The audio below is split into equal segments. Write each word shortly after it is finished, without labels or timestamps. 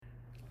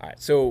All right,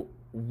 so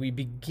we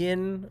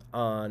begin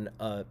on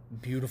a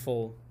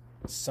beautiful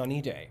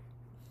sunny day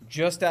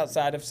just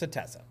outside of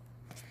Satessa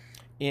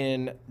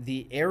in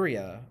the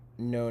area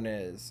known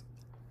as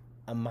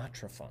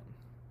Amatrophon.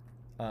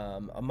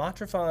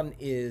 Amatrophon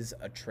is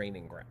a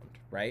training ground,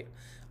 right?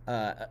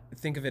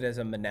 Think of it as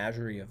a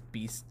menagerie of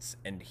beasts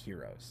and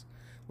heroes.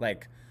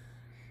 Like,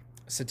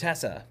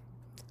 Satessa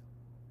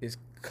is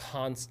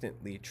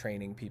constantly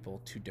training people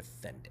to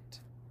defend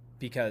it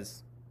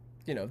because,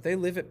 you know, they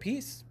live at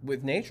peace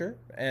with nature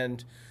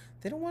and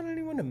they don't want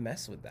anyone to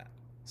mess with that.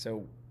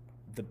 So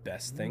the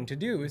best thing to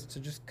do is to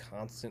just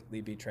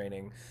constantly be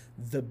training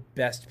the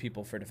best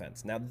people for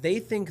defense. Now, they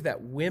think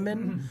that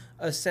women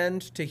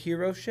ascend to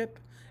heroship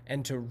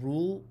and to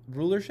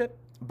rulership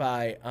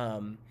by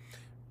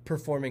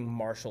performing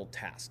martial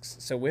tasks.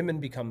 So women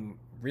become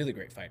really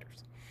great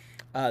fighters.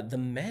 The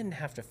men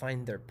have to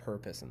find their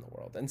purpose in the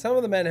world. And some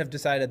of the men have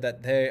decided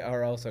that they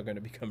are also going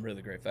to become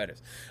really great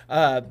fighters.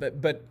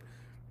 But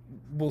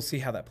we'll see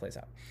how that plays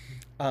out.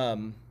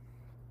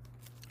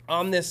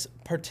 On this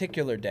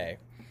particular day,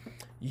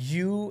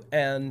 you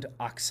and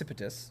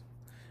Occipitus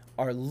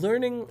are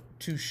learning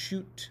to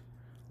shoot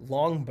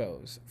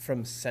longbows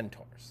from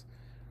centaurs.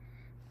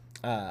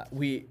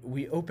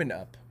 We open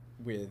up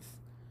with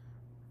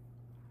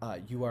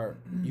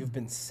you've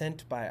been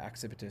sent by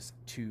Occipitus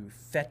to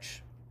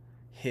fetch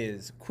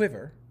his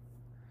quiver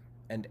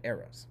and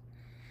arrows,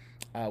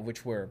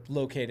 which were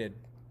located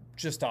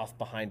just off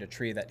behind a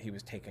tree that he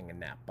was taking a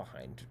nap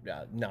behind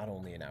not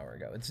only an hour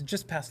ago. It's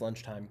just past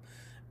lunchtime,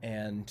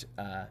 and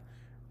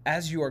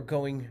as you are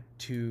going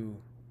to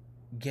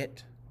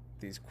get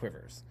these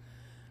quivers,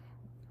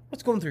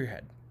 what's going through your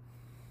head?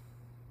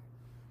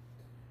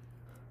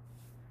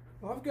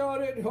 I've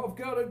got it.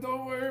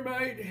 Don't worry,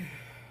 mate.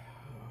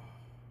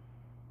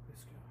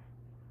 This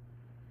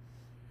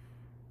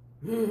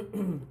guy.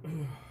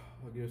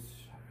 I guess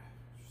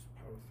just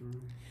power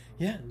through.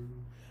 Yeah.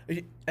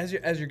 As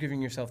you're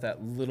giving yourself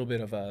that little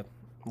bit of a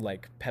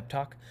pep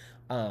talk,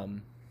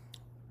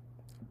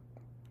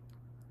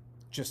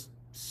 just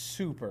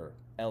super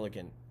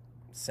elegant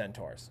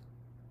centaurs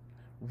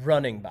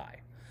running by,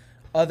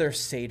 other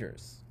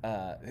satyrs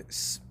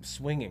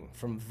swinging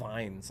from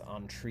vines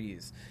on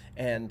trees,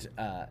 and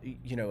a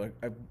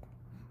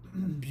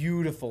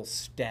beautiful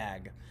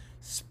stag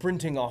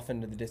sprinting off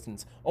into the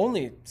distance,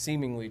 only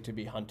seemingly to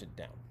be hunted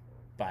down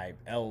by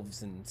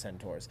elves and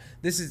centaurs.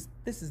 This is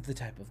the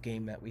type of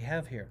game that we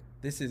have here.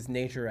 This is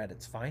nature at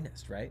its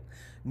finest, right?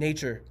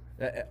 Nature,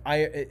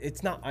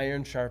 it's not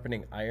iron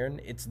sharpening iron,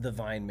 it's the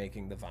vine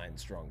making the vine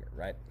stronger,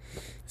 right?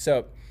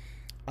 So,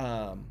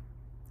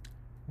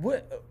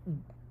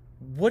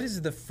 what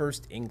is the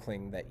first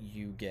inkling that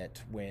you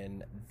get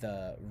when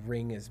the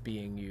ring is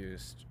being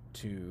used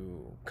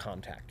to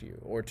contact you,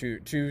 or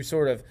to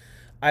sort of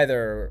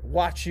either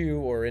watch you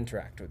or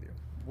interact with you?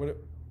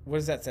 What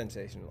is that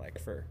sensation like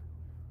for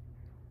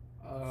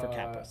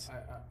Kappas?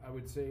 I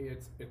would say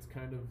it's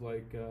kind of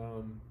like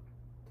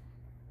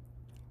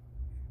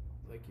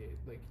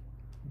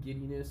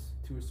giddiness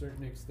to a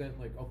certain extent.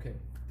 Like, okay,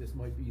 this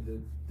might be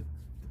the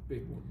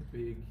big one,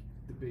 the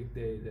big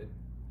day that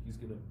he's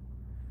gonna.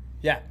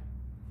 Yeah,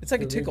 it's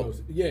like a tickle.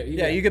 Yeah.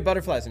 You get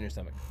butterflies in your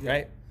stomach,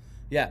 right?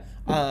 Yeah.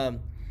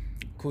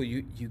 Cool.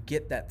 You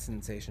get that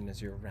sensation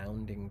as you're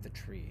rounding the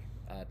tree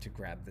to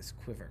grab this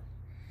quiver,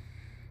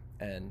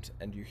 and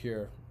you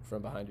hear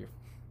from behind you.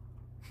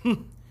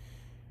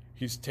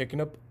 He's taken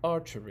up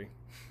archery.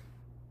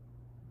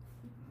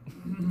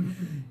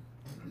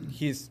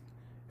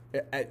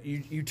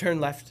 You turn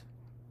left,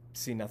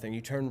 see nothing. You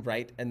turn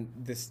right, and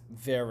this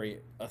very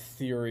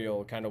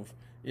ethereal kind of,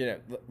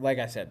 like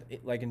I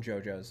said, like in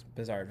JoJo's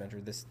Bizarre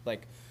Adventure, this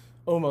like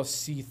almost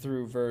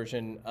see-through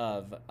version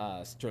of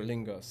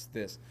Sterlingos,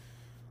 this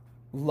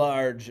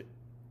large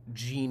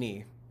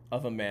genie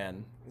of a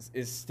man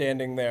is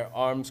standing there,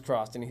 arms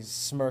crossed, and he's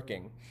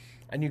smirking.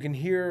 And you can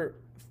hear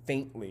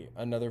faintly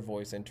another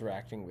voice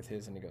interacting with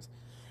his, and he goes,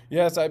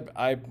 "Yes,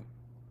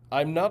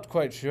 I'm not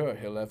quite sure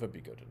he'll ever be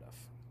good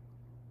enough."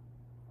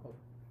 Oh.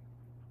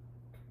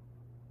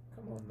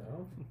 Come on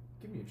now,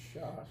 give me a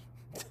shot.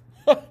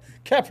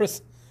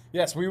 Capris,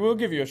 yes, we will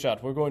give you a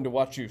shot. We're going to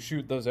watch you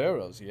shoot those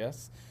arrows,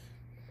 yes?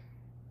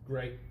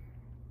 Great.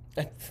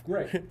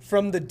 Great.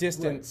 From the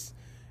distance,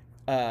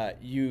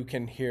 you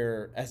can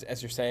hear,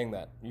 as you're saying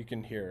that, you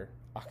can hear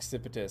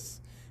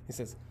Occipitus. He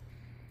says,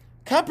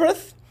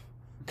 Caprith,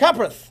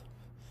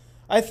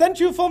 I sent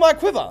you for my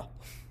quiver.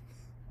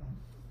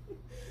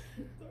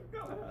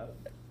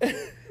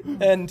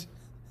 And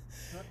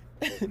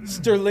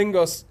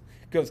Sterlingos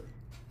goes,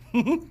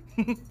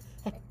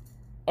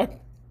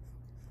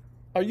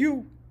 Are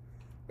you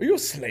a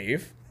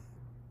slave?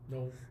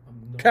 No,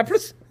 I'm not.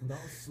 Capris? I'm not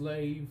a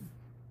slave.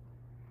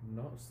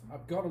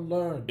 I've got to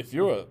learn. If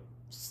you're a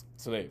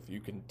slave, you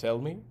can tell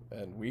me,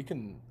 and we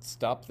can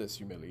stop this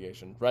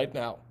humiliation right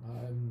now.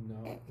 I'm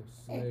not a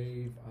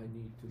slave. I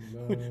need to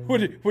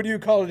learn. What do you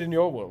call it in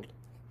your world?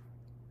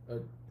 A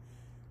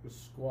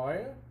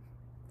squire?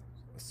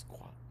 A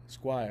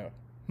squire.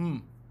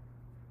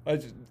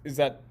 Is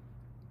that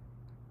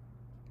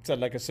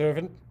Sound like a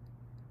servant?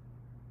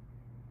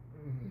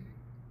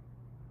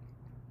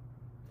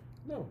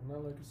 No,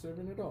 not like a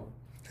servant at all.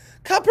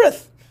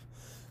 Caprith!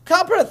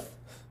 Caprith!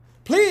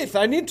 Please,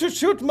 I need to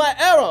shoot my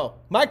arrow!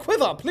 My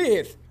quiver,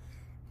 please!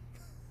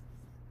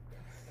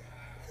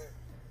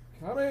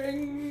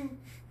 Coming!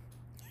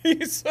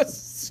 He's a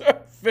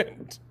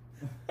servant.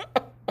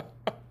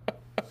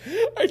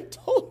 I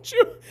told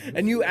you.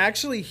 And you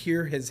actually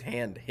hear his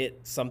hand hit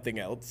something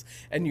else,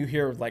 and you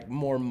hear like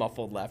more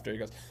muffled laughter. He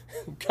goes,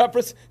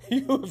 Caprith,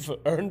 you've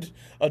earned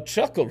a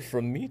chuckle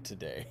from me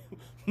today.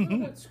 Oh,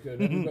 that's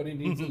good. Everybody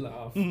needs a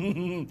laugh.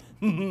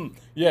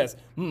 Yes,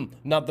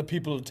 not the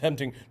people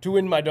attempting to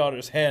win my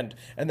daughter's hand.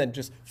 And then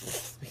just,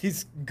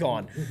 he's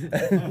gone.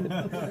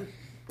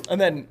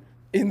 And then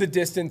in the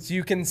distance,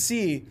 you can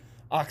see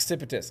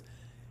Occipitus.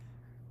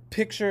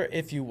 Picture,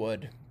 if you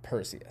would,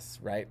 Perseus,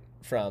 right?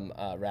 From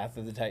Wrath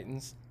of the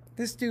Titans.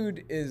 This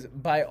dude is,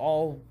 by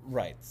all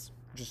rights,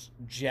 just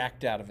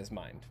jacked out of his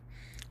mind.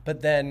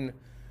 But then,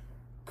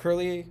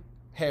 curly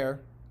hair,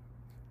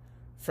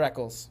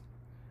 freckles,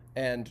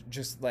 and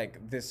just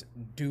like this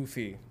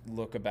doofy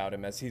look about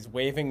him as he's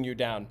waving you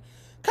down.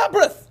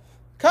 Caprith!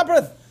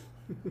 Caprith!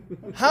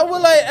 How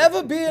will I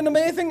ever be an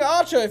amazing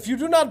archer if you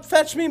do not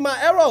fetch me my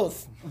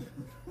arrows?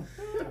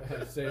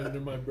 I say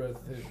under my breath,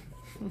 hey,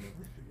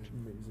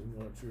 amazing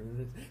archer.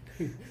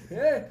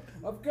 Hey,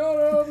 I've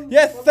got him!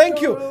 Yes, I've thank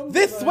got you! him.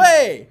 This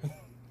way!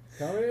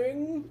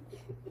 Coming!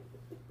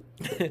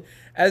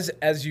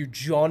 As you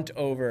jaunt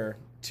over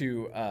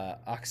to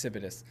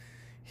Occipitus,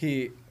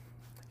 he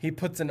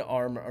puts an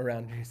arm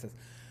around you. He says,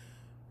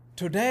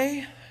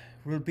 "Today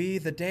will be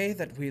the day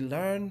that we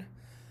learn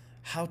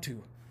how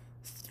to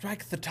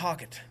strike the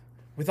target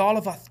with all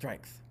of our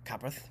strength,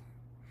 Caprith.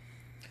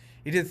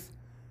 It is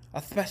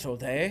a special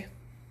day.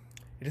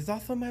 It is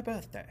also my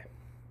birthday."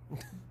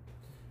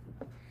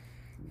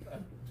 I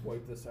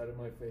wipe the side of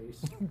my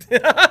face.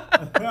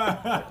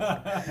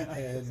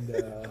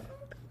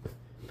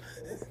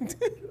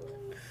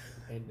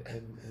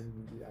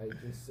 and I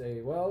just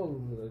say, well,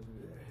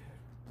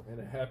 and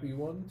a happy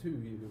one to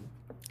you.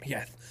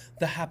 Yes,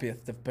 the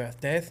happiest of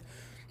birthdays.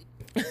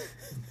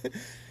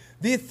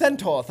 These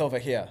centaurs over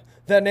here,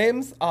 their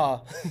names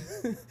are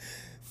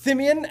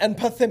Simeon and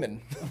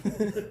Persimmon.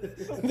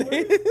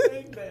 They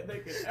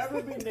could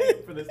ever be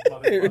named for this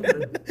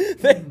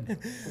motherfucker.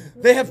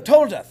 They have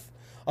told us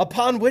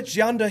upon which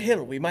yonder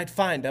hill we might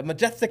find a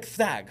majestic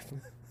stag,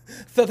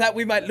 so that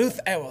we might loose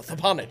arrows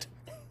upon it.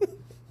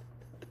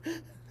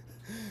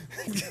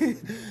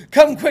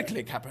 Come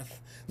quickly, Caprith.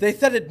 They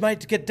said it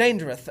might get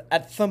dangerous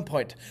at some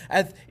point,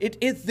 as it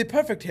is the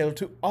perfect hill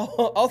to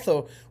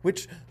also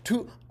which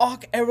to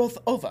arc arrows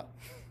over.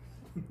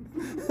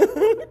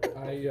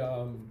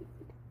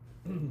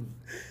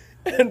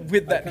 And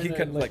with that, he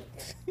kind of like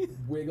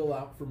wiggle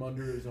out from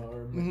under his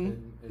arm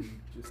and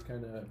just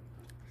kind of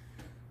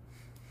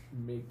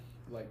make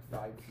like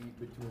 5 feet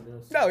between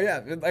us. no,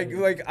 yeah,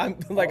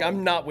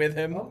 I'm not with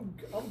him.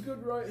 I'm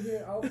good right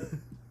here.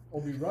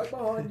 I'll be right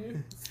behind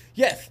you.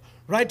 Yes,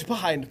 right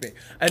behind me.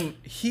 And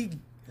he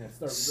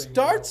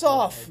starts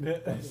off.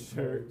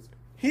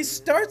 He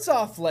starts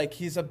off like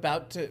he's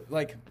about to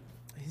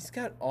he's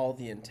got all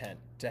the intent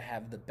to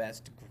have the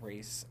best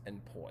grace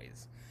and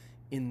poise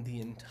in the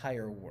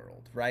entire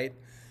world, right?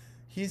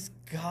 He's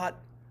got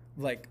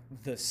like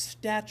the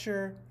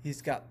stature,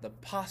 he's got the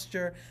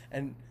posture,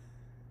 and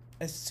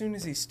as soon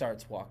as he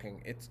starts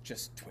walking, it's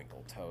just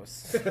twinkle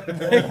toes.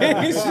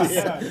 He's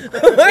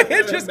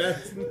just,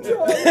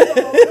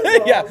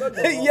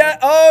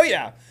 oh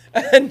yeah,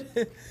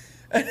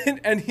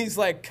 and he's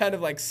like kind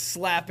of like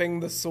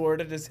slapping the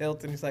sword at his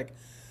hilt, and he's like,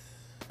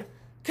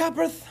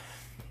 Caprith,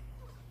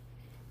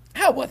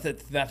 how was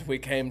it that we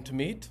came to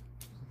meet?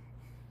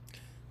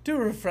 Do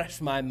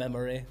refresh my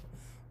memory.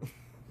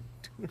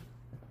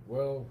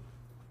 Well,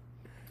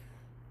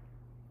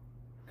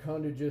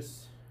 kind of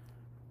just,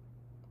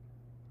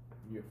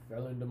 you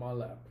fell into my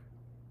lap.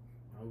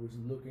 I was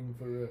looking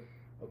for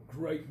a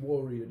great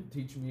warrior to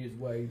teach me his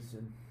ways,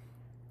 and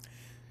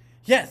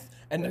yes,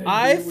 and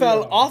I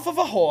fell off of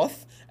a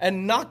horse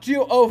and knocked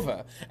you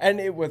over, and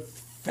it was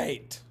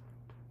fate.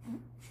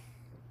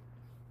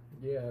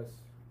 Yes,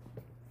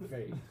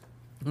 fate.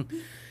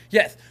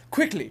 Yes,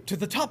 quickly, to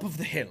the top of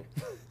the hill.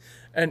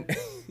 And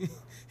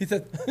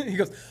he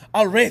goes,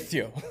 I'll race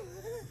you.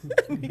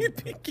 And he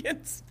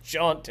begins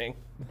jaunting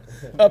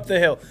up the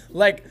hill.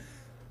 Like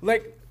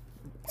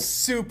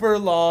super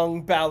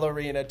long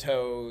ballerina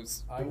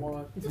toes. I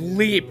want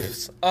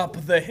leaps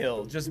up the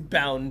hill, just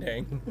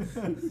bounding.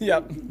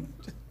 Yep.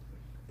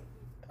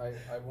 I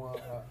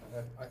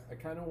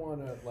kind of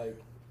want to like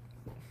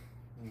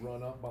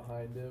run up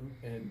behind him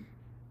and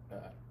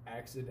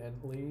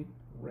accidentally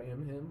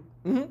ram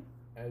him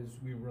as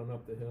we run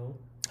up the hill.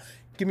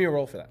 Give me a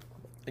roll for that.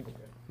 Okay.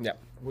 Yep.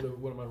 What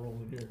am I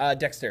rolling here?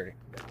 Dexterity.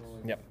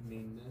 Rolling Yep.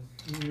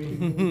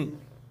 Meanness.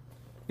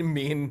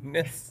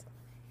 Meanness.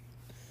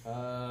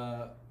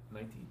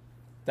 19.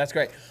 That's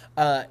great.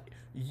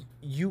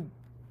 You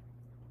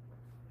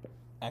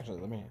Actually,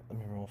 let me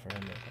roll for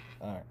him.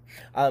 All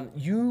right.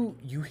 You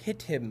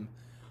hit him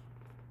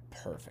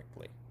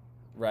perfectly,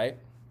 right?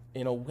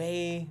 In a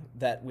way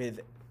that with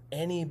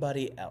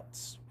anybody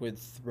else would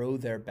throw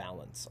their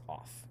balance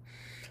off.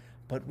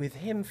 But with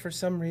him, for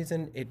some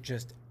reason, it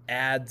just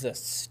adds a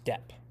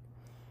step.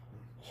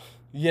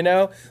 You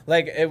know?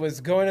 Like, it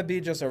was going to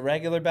be just a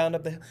regular bound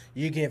up the hill.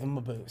 You gave him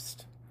a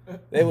boost.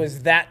 It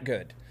was that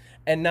good.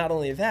 And not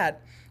only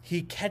that,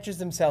 he catches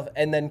himself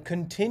and then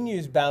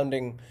continues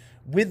bounding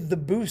with the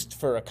boost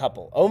for a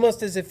couple.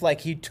 Almost as if,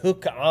 like, he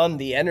took on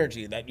the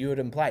energy that you had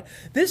implied.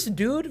 This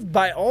dude,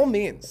 by all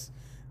means,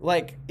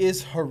 like,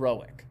 is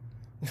heroic.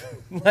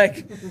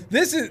 Like,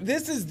 this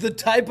is the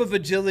type of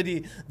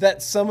agility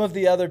that some of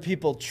the other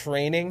people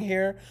training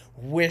here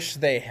wish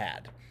they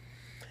had.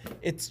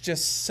 It's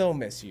just so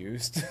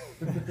misused.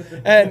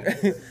 And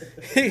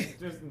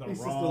Just in the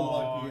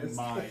wrong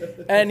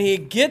mind. and he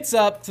gets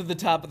up to the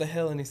top of the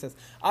hill and he says,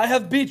 I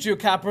have beat you,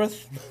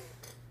 Caprith.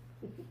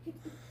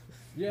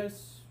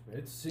 Yes,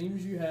 it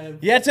seems you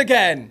have Yet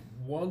again.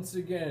 once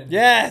again.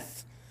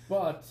 Yes.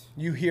 But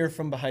You hear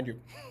from behind you.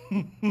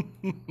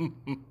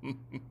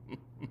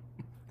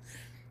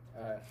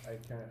 I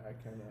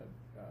kind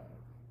of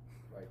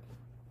like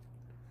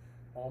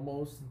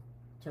almost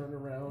turn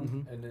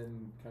around and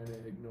then kind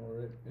of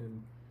ignore it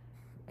and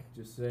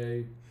just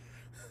say,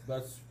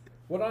 "That's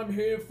what I'm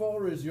here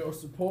for. Is your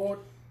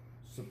support,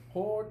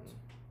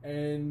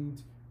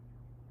 and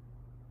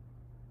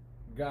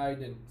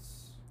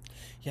guidance."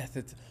 Yes,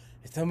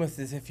 it's almost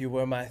as if you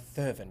were my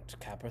servant,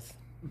 Caprith.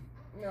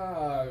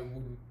 I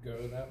wouldn't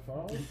go that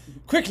far.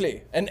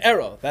 Quickly, an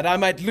arrow that I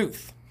might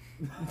loose.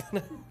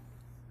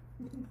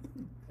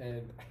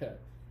 And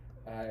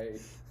I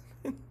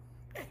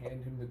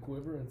hand him the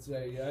quiver and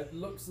say, "It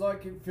looks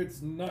like it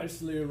fits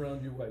nicely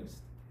around your waist."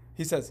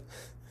 He says,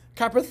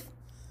 Caprith,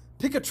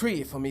 pick a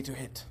tree for me to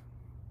hit.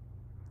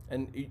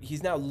 And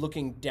he's now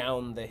looking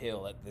down the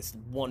hill at this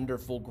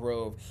wonderful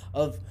grove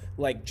of,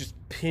 like, just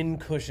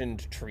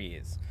pin-cushioned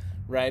trees,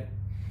 right?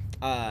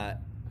 Just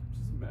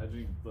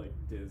imagining, like,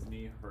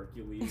 Disney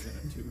Hercules in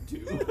a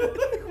tutu.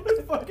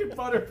 With fucking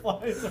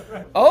butterflies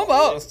around.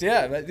 Almost,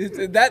 yeah.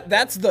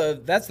 That's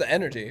the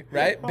energy,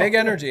 right? Big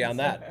energy on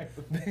that.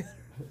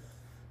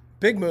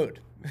 Big mood.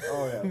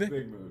 Oh, yeah,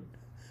 big mood.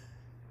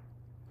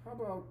 How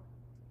about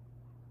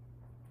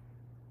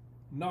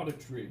not a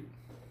tree?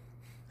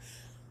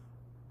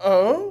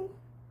 Oh?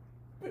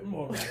 Bit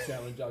more of a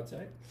challenge, I'd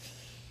say.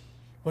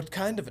 What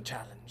kind of a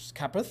challenge,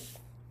 Caprith?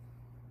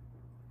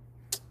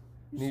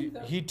 You see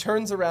that? He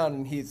turns around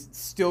and he's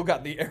still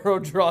got the arrow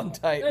drawn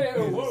tight. Hey,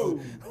 whoa,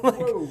 Like,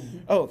 whoa.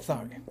 oh,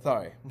 sorry.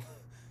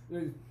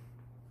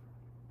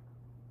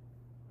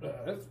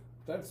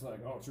 That's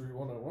like archery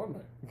 101,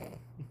 mate.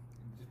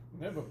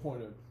 Never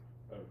point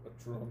a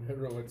drawn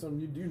arrow at something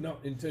you do not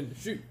intend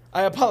to shoot.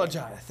 I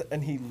apologize.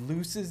 And he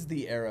looses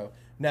the arrow.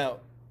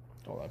 Now,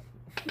 hold on.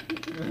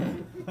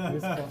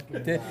 This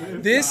fucking guy.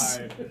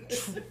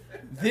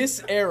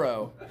 This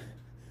arrow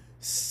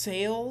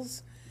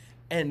sails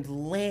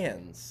and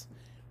lands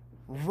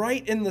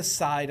right in the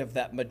side of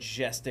that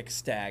majestic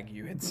stag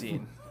you had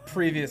seen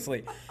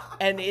previously.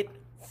 And it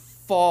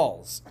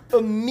falls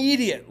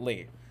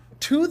immediately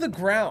to the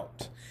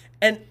ground.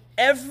 And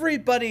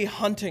everybody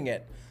hunting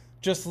it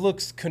just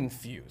looks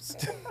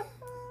confused.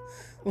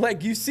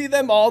 Like, you see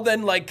them all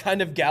then, like,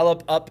 kind of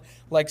gallop up,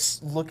 like,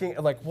 looking,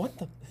 like,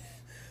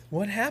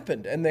 what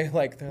happened? And they're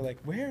like,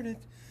 where did...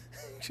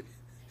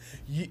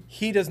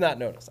 He does not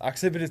notice.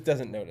 Oxybitus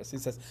doesn't notice. He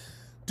says,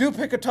 do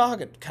pick a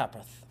target,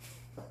 Caprith.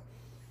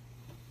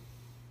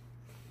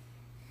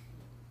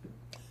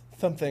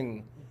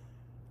 Something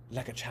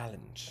like a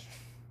challenge.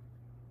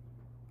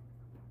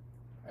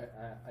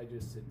 I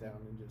just sit down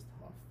and just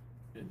huff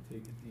and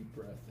take a deep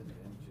breath and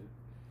just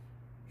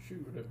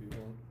shoot whatever you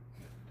want.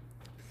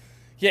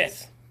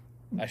 Yes,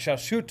 I shall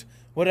shoot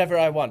whatever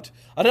I want.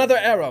 Another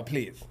arrow,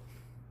 please.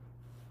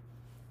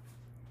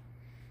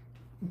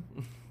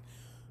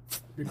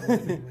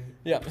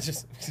 Yeah,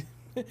 just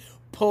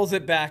pulls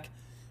it back,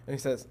 and he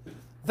says,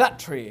 that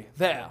tree,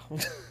 there.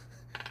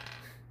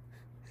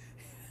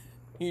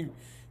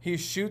 He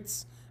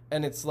shoots,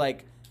 and it's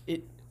like,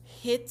 it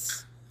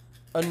hits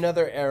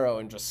another arrow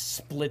and just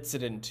splits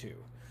it in two.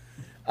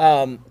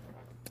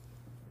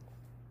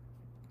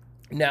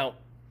 Now,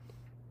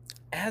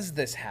 as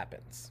this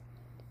happens,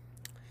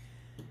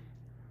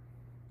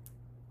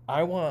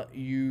 I want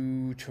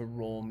you to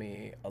roll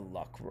me a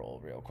luck roll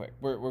real quick.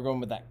 We're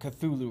going with that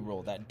Cthulhu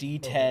roll, that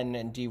D10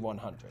 and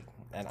D100.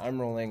 And I'm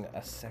rolling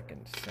a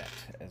second set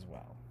as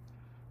well.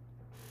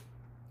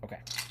 Okay.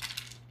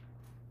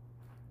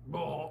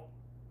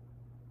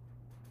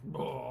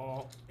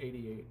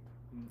 88.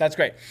 That's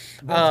great.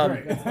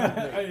 Great.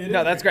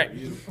 No, that's great.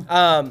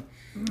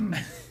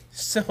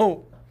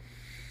 So,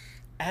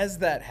 as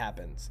that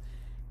happens,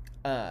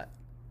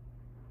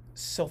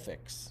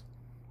 Sulfix,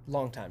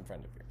 longtime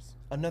friend of yours,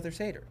 another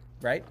satyr,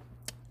 right?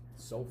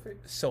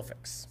 Sulfix?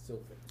 Sulfix.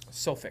 Sulfix.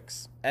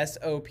 Sulfix.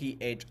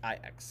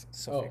 Sophix.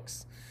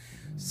 Sulfix.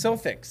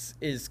 Sulfix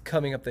is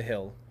coming up the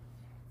hill,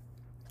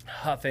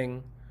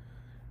 huffing,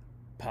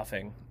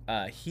 puffing.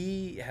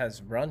 He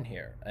has run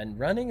here, and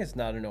running is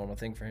not a normal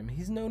thing for him.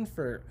 He's known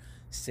for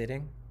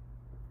sitting.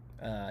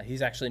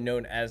 He's actually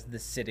known as the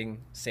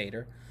sitting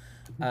satyr.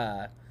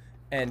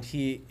 And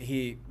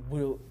he'll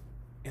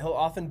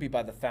often be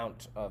by the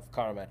fount of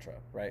Karametra,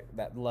 right?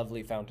 That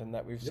lovely fountain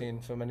that we've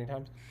seen so many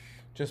times.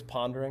 Just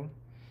pondering.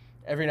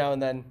 Every now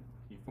and then,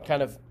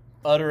 kind of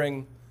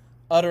uttering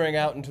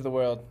out into the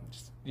world,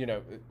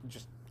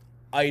 just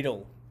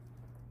idle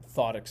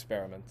thought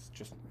experiments.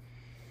 Just,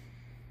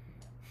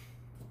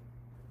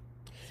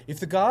 if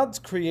the gods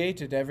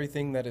created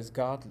everything that is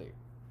godly,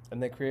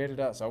 and they created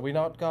us, are we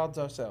not gods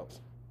ourselves?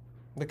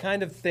 The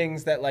kind of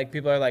things that like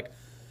people are like,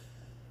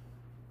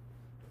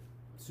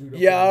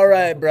 yeah, all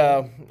right,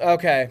 bro.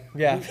 Okay,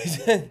 yeah.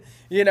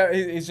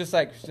 He's just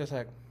like,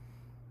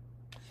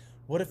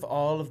 what if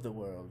all of the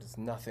world is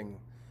nothing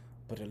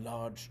but a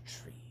large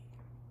tree?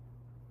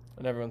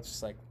 And everyone's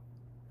just like,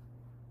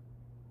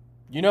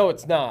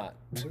 it's not.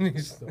 Stars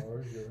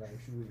are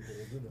actually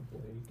holding a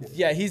blanket.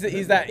 Yeah, he's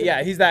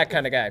that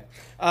kind of guy.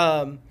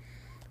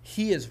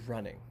 He is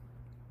running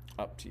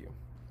up to you.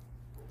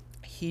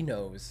 He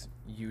knows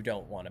you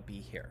don't want to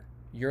be here.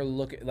 You're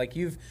looking like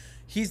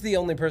he's the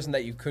only person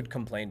that you could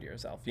complain to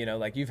yourself.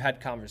 Like you've had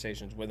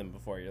conversations with him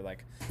before. You're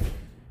like,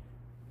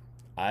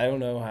 I don't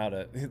know how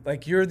to,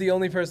 like, you're the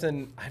only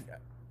person.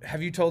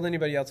 Have you told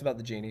anybody else about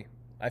the genie?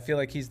 I feel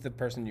like he's the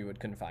person you would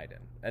confide in,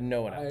 and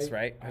no one else,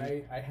 right?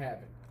 I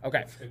haven't.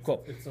 Okay,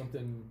 cool. It's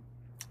something.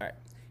 All right.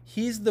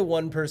 He's the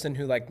one person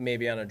who, like,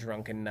 maybe on a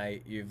drunken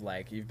night, you've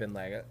been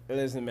like,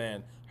 listen,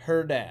 man,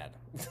 her dad,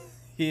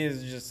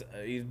 he's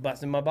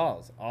busting my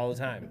balls all the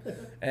time,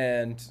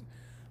 and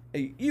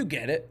you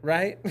get it,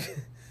 right?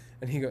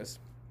 And he goes,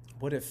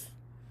 what if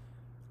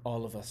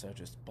all of us are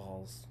just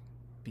balls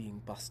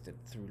being busted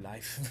through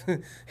life?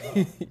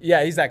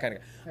 Yeah, he's that kind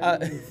of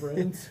guy. Have you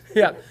friends?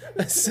 Yeah.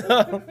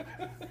 So,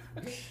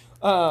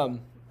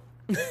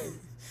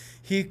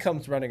 he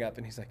comes running up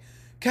and he's like,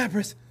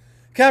 Capris.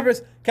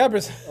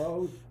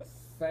 Oh,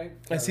 thank.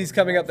 As he's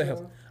coming up the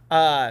hills.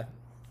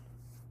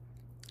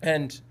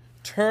 And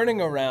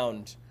turning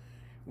around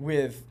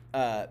with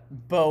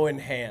bow in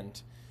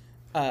hand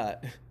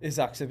is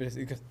Oxybitus.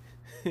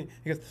 He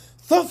goes,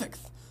 Thothix,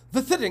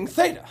 the sitting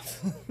satyr.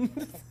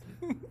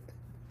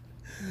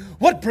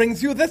 What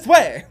brings you this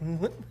way?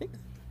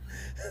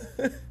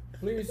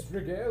 Please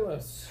regale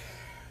us,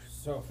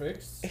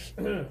 Sophix.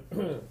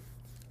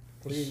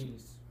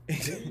 Please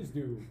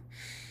do.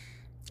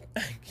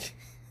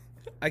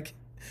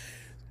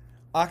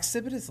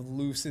 Oxybitus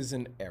looses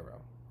an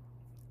arrow,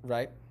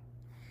 right?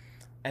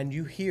 And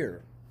you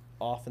hear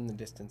off in the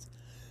distance,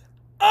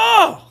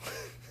 oh!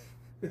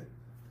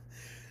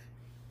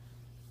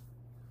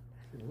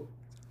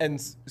 And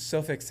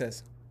Sophix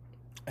says,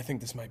 I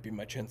think this might be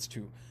my chance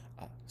to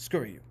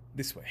scurry you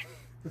this way.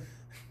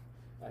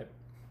 I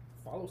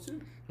follow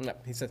suit. No,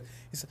 he says,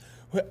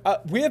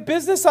 we have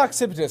business,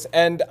 Oxybitus,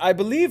 and I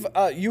believe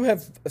you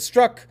have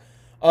struck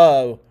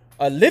a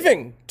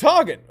living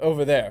target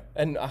over there.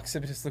 And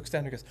Oxybitus looks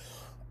down and goes,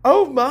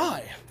 oh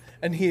my!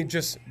 And he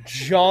just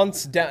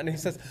jaunts down and he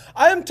says,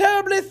 I am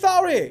terribly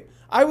sorry.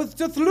 I was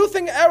just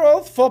loosing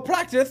arrows for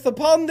practice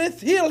upon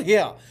this hill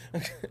here.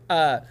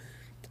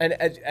 And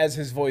as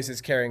his voice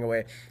is carrying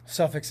away,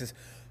 Suffix says,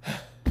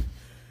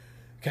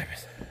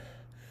 Capris,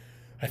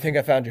 I think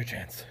I found your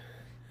chance.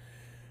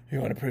 You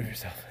want to prove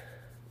yourself?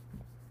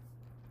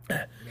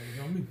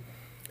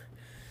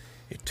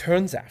 It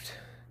turns out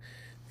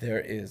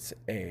there is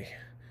a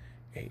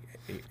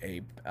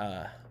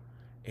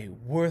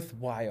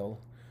worthwhile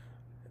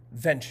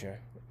venture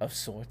of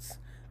sorts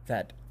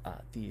that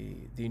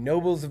the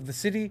nobles of the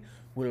city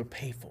will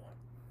pay for.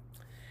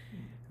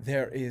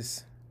 There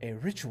is a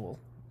ritual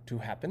to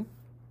happen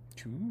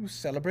to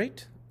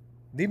celebrate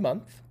the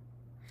month.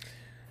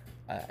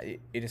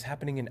 It is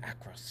happening in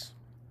Akros,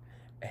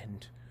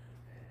 and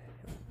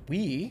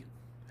we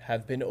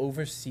have been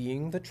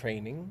overseeing the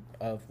training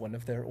of one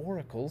of their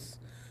oracles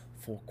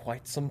for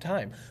quite some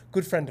time.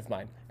 Good friend of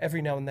mine.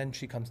 Every now and then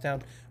she comes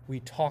down. We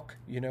talk.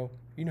 You know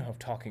how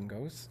talking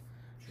goes.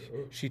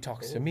 Sure. She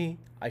talks to me.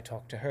 I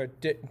talk to her.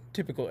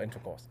 Typical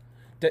intercourse,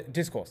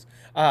 discourse.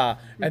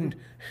 And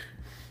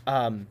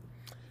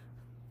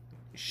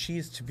she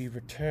is to be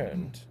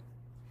returned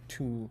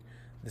to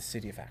the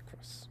city of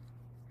Akros.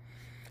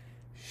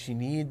 She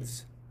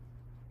needs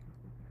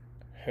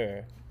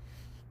her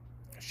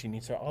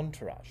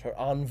entourage, her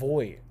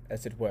envoy,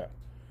 as it were.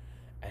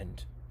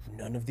 And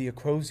none of the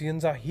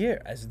Acrosians are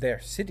here, as their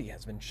city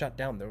has been shut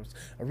down. There was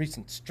a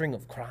recent string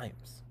of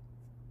crimes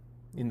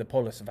in the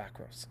polis of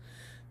Akros.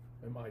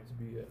 Am I to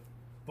be a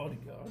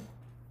bodyguard?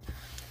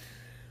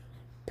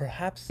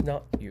 Perhaps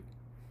not you.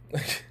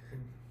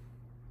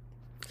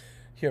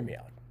 Hear me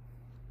out,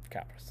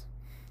 Capris.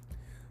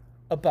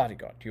 A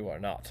bodyguard you are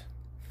not.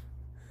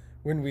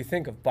 When we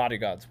think of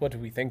bodyguards, what do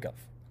we think of?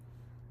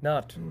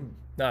 Not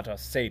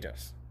us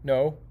satyrs.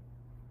 No?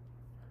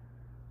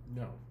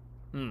 No.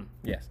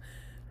 Yes.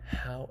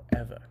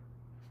 However,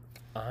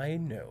 I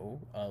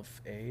know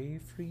of a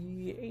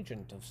free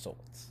agent of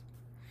sorts.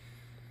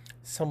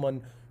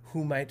 someone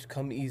who might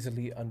come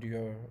easily under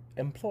your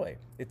employ.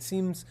 It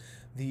seems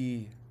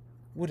the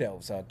Wood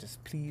Elves are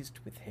displeased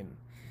with him,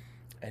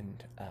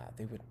 and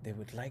they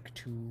would like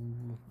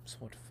to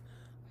sort of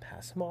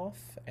pass him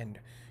off, and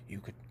you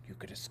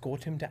could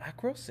escort him to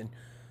Akros, and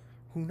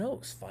who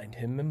knows, find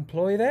him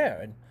employ there,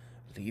 and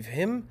leave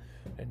him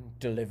and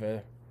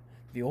deliver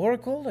the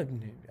oracle,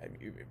 and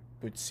it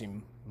would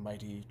seem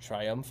mighty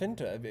triumphant,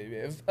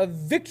 a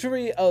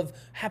victory of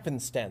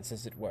happenstance,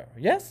 as it were.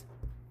 Yes?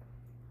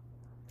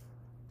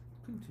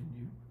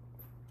 Continue.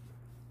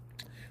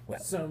 Well,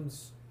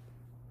 Sounds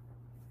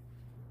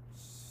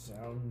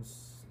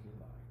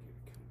like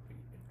it could be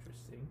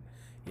interesting.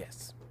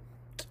 yes.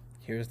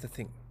 Here's the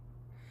thing.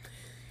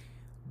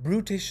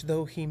 Brutish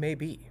though he may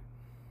be,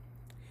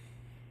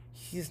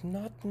 he's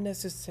not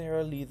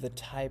necessarily the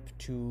type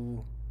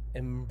to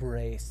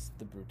embrace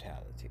the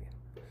brutality.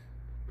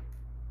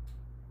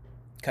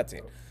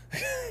 Cutscene.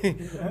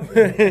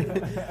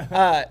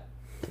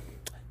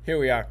 Here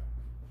we are.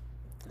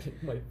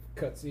 My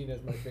cutscene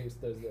as my face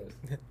does this.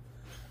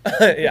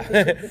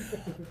 Yeah.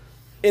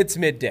 It's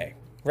midday,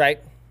 right?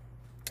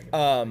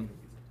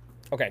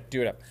 Okay,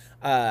 do it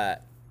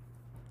up.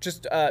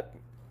 Just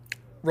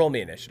roll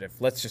me initiative.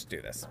 Let's just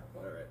do this.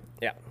 All right.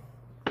 Yeah.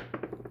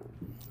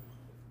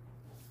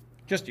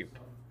 Just you.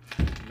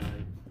 9.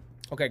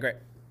 Okay, great.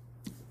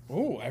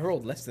 Ooh, I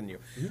rolled less than you.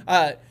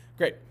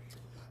 Great.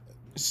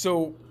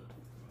 So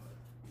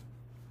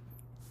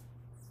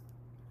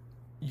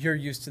you're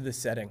used to this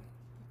setting.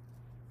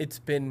 It's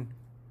been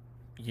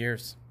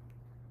years.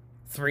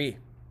 3.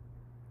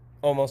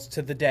 Almost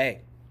to the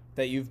day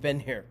that you've been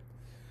here.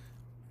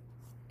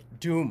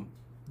 Doom,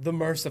 the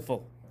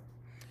merciful.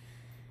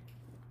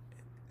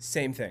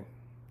 Same thing.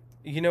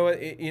 You know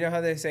what? You know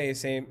how they say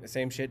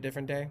same shit,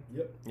 different day?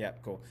 Yep. Yeah,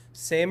 cool.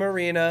 Same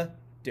arena,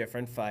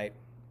 different fight.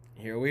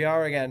 Here we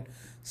are again.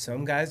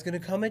 Some guy's gonna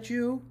come at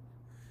you.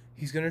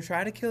 He's gonna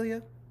try to kill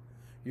you.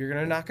 You're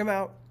gonna knock him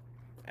out.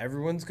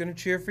 Everyone's gonna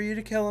cheer for you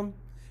to kill him.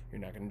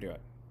 You're not gonna do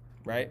it,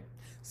 right?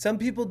 Some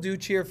people do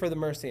cheer for the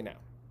mercy now,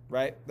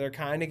 right? They're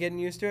kind of getting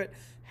used to it.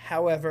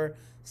 However,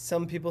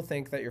 some people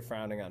think that you're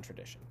frowning on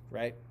tradition,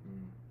 right?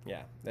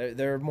 Yeah,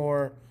 they're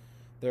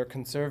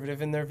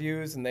conservative in their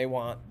views, and they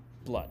want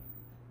blood.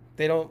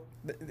 They don't.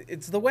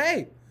 It's the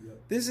way.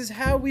 Yep. This is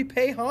how we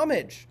pay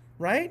homage,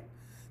 right?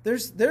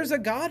 There's a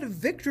god of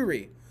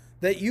victory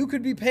that you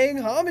could be paying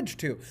homage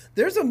to.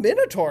 There's a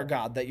Minotaur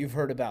god that you've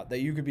heard about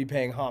that you could be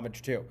paying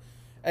homage to.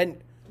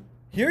 And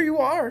here you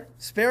are,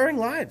 sparing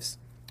lives,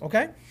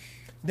 okay?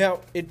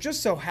 Now, it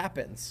just so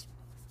happens,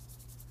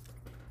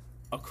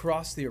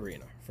 across the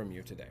arena from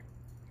you today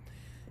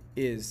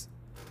is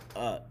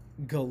a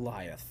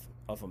Goliath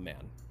of a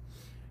man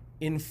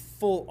in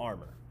full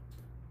armor,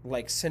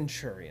 like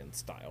centurion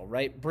style,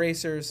 right?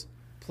 Bracers,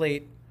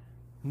 plate,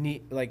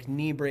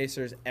 knee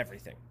bracers,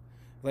 everything.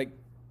 Like,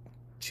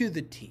 to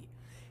the T.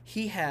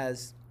 He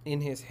has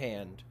in his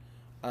hand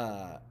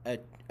a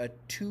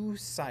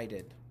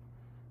two-sided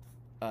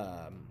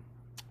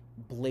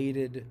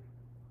bladed,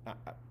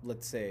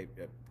 let's say,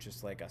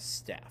 just like a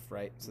staff,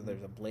 right? So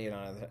there's a blade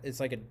on it. It's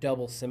like a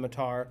double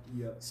scimitar,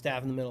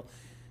 staff in the middle.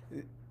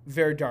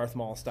 Very Darth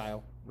Maul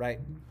style, right?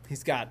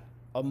 He's got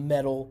a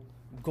metal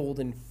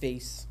golden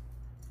face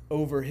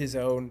over his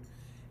own,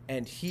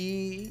 and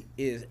he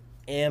is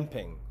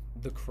amping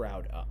the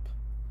crowd up,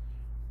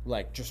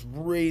 like just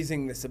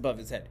raising this above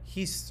his head.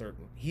 He's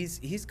certain.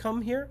 He's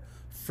come here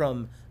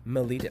from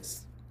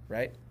Miletus,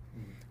 right?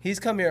 He's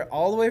come here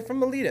all the way from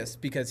Miletus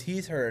because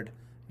he's heard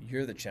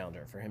you're the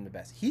challenger for him to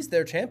best. He's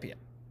their champion,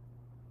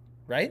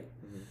 right?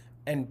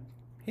 And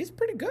he's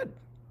pretty good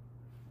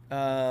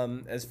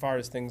as far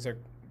as things are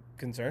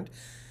concerned.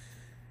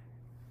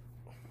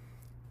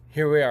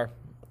 Here we are,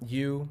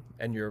 you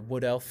and your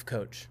wood elf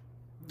coach,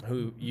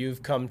 who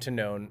you've come to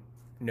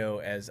know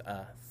as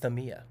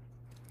Thamia.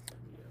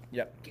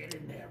 Yep. Get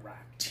in there, Rock.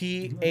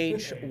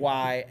 Thymeia.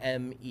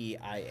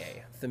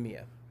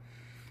 Thamia.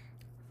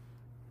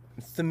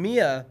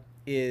 Thamia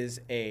is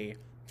a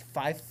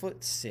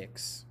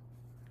 5'6",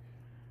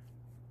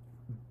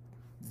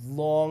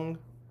 long,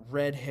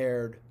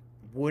 red-haired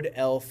wood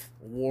elf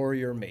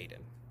warrior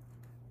maiden.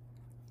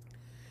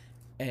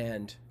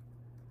 And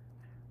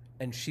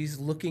she's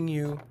looking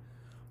you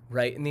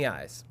right in the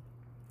eyes.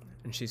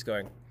 And she's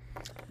going,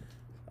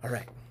 all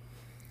right,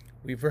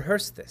 we've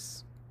rehearsed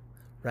this,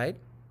 right?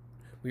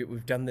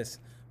 We've done this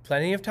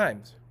plenty of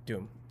times,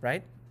 Doom,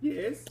 right?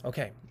 Yes.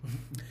 Okay.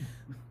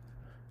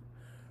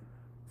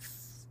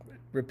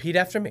 Repeat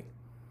after me.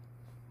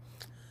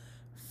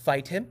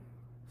 Fight him.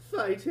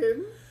 Fight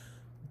him.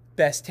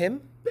 Best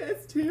him.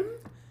 Best him.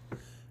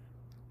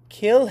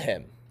 Kill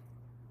him.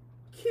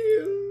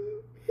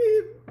 Kill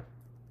him.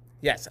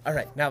 Yes. All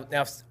right. Now,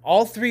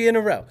 all 3 in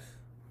a row.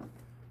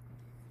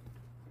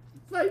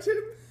 Fight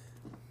him.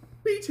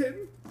 Beat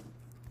him.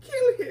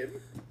 Kill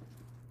him.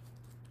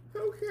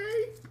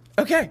 Okay.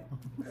 Okay.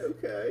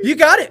 Okay. You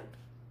got it.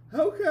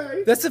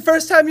 Okay. That's the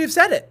first time you've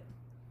said it.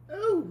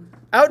 Oh.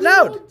 Out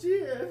loud. Oh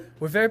dear.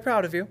 We're very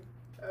proud of you.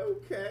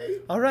 Okay.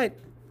 All right.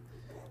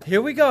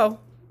 Here we go.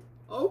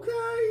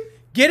 Okay.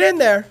 Get in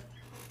there.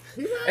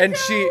 Here I And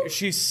go.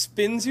 she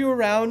spins you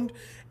around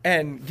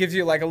and gives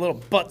you like a little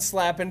butt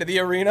slap into the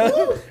arena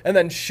and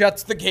then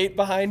shuts the gate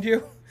behind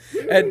you.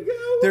 And we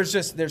go.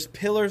 there's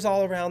pillars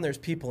all around. There's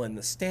people in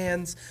the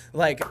stands.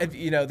 Like,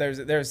 you know,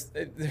 there's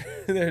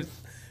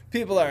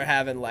people are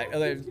having like,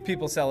 there's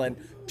people selling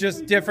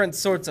just different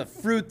sorts of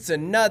fruits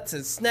and nuts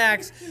and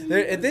snacks.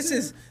 This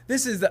is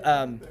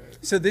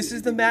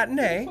the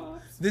matinee.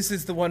 This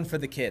is the one for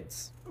the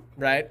kids,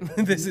 right?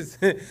 This is,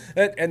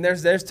 and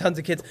there's tons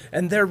of kids,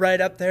 and they're right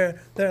up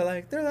there. They're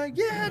like,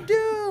 yeah,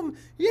 Doom,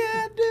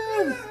 yeah,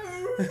 Doom,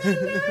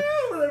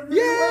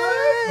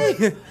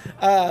 yay!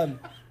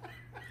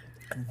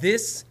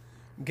 This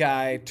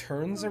guy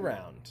turns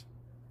around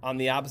on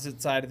the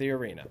opposite side of the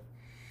arena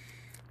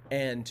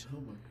and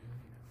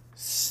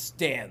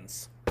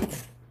stands,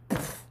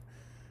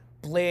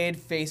 blade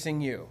facing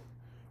you,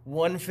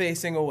 one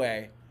facing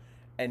away,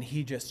 and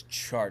he just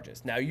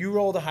charges. Now, you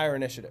rolled a higher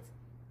initiative,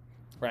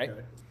 right?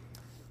 Okay.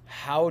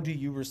 How do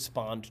you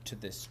respond to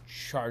this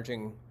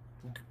charging?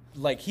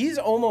 Like, he's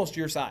almost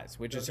your size,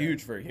 which is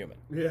huge for a human.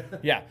 Yeah.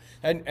 Yeah,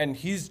 and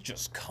he's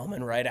just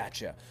coming right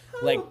at you.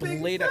 Like,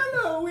 blade.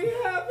 fellow we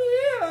have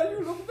here.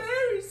 You look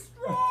very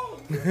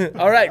strong.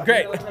 All right,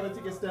 great. I'm trying to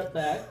take a step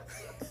back.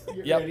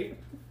 Get Yep. ready.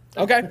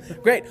 Okay,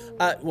 great.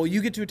 Well,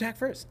 you get to attack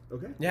first.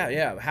 Okay.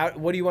 Yeah.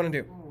 What do you want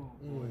to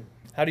do?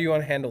 How do you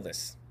want to handle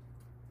this?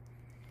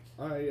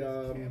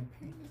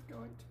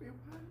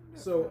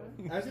 So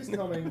as he's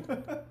coming,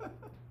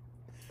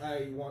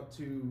 I want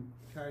to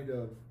kind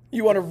of.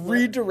 You want to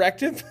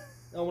redirect him?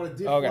 I want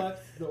to Okay.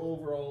 deflect the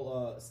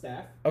overall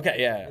staff. Okay, And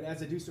yeah.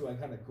 as I do so, I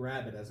kind of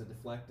grab it as I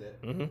deflect it,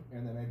 Mm-hmm.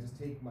 and then I just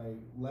take my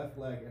left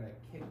leg and I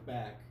kick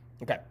back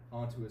Okay.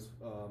 onto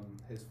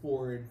his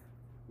forward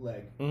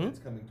leg Mhm. that's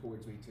coming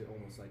towards me to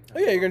almost like. Oh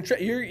yeah, you're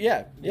gonna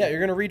you're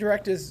gonna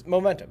redirect his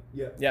momentum.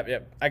 Yep.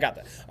 Yep. I got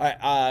that. All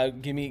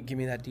right. Give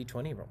me that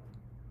D20 roll.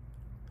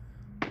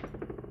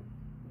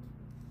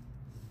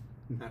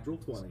 Natural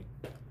 20.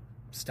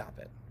 Stop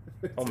it.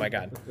 Oh my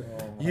God.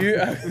 You.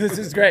 This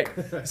is great.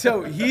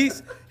 So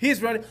he's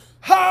running.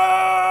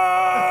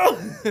 Ha!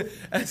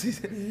 As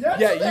he's,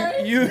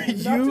 yeah.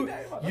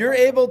 You're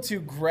able to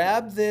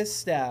grab this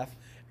staff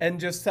and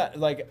just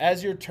like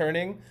as you're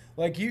turning,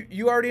 like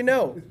you already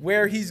know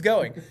where he's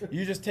going.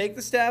 You just take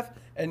the staff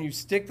and you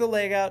stick the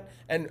leg out.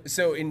 And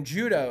so in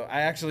judo,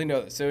 I actually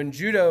know this. So in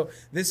judo,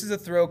 this is a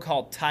throw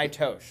called tai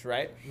tosh,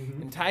 right?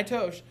 In tai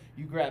tosh,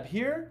 you grab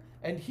here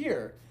and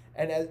here.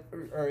 And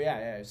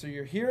so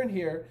you're here and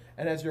here,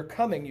 and as you're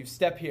coming, you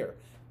step here,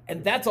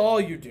 and that's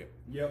all you do.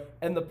 Yep.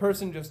 And the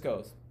person just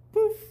goes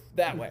poof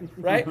that way,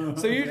 right?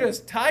 So you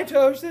just tie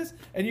toes this,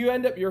 and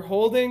you're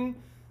holding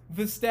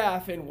the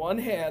staff in one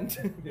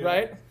hand,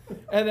 right?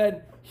 And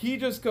then he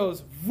just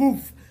goes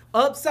woof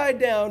upside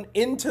down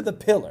into the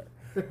pillar,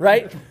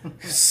 right?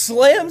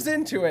 Slams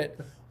into it,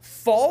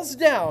 falls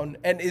down,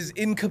 and is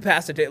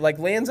incapacitated, like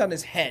lands on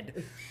his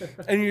head,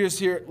 and you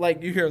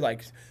hear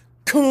like,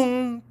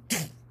 kung.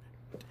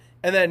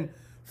 And then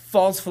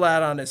falls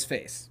flat on his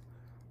face.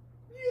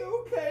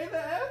 You okay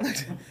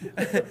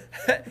there?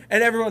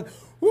 And everyone,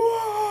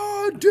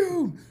 whoa,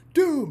 doom,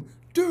 doom,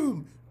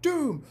 doom,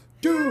 doom,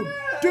 doom,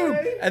 doom.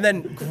 And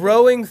then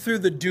growing through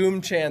the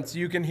doom chants,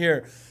 you can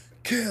hear,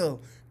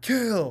 kill,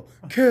 kill,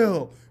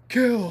 kill,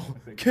 kill,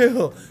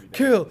 kill,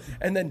 kill.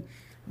 And then,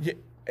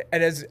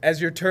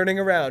 as you're turning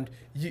around,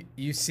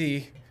 you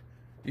see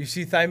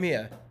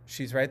Thymea.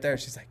 She's right there.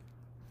 She's like,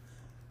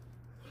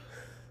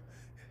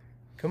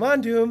 come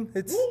on, Doom.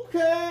 It's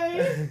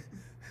Okay.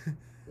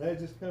 I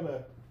just kind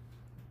of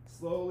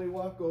slowly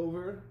walk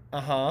over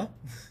uh-huh.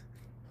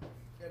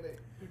 and I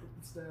pick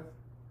up the staff.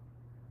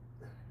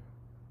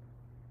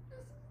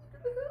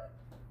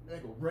 And I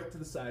go right to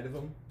the side of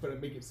him, but I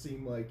make it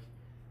seem like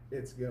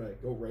it's gonna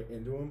go right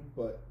into him,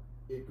 but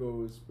it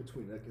goes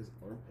between like his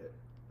armpit,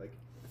 like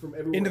from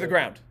everywhere Into the else-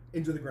 ground.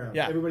 Into the ground.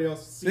 Yeah. Everybody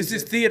else sees This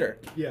is it. theater.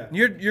 Yeah.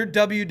 You're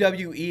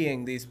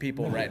WWEing these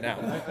people right now.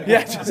 I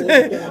Yeah, go just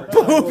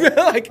full force. boom,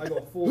 like I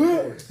go full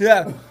force.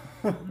 yeah.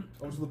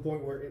 Almost to the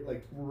point where it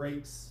like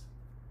breaks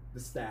the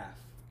staff.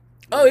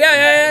 Oh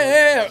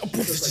yeah.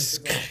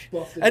 Just, like,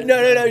 busted And in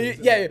the no.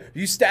 ground.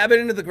 You stab it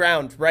into the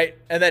ground, right?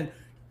 And then,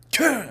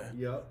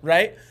 Yep.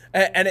 right?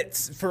 And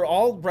it's for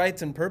all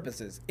rights and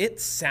purposes.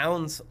 It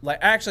sounds like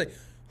actually.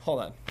 Hold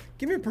on.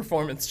 Give me a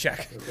performance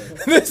check.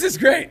 Okay. This is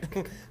great.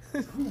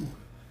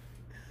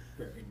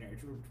 Very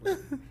natural.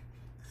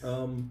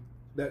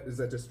 Is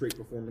that just straight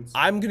performance?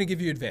 I'm gonna give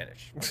you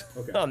advantage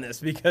Okay. on this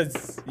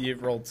because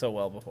you've rolled so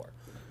well before.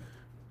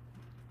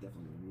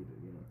 Definitely need it,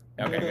 you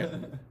know. Okay,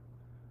 good.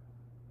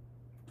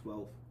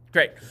 12.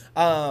 Great.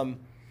 Oh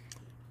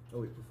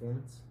wait,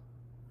 performance.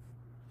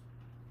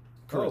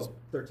 Charisma. Oh,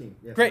 13.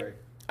 Yeah, Great. sorry.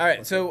 All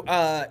right. So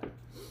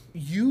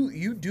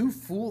you do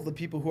fool the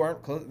people who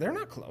aren't close. They're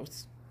not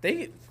close.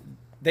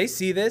 They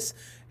see this,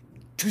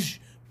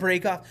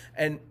 break off,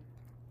 and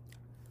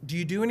do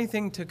you do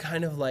anything to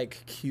kind of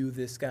like cue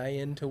this guy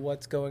into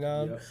what's going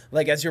on? Yep.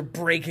 Like as you're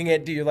breaking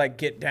it, do you like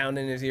get down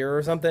in his ear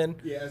or something?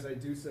 Yeah, as I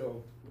do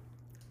so,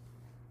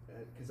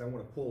 because because I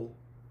want to pull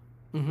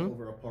Mm-hmm.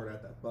 over apart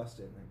at that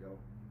busting and go,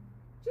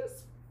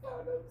 just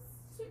follow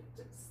suit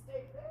and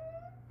stay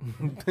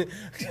there.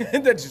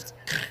 That just.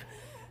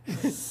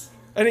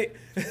 And he,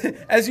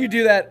 as you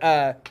do that,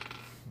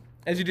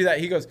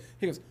 he goes.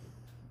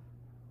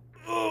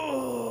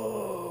 Oh.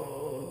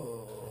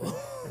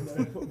 And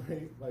then I put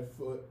my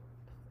foot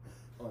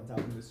on top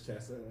of his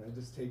chest and I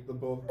just take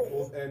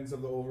both ends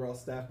of the overall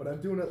staff, but I'm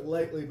doing it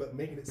lightly, but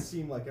making it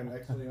seem like I'm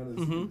actually on his.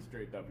 Mm-hmm.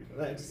 Straight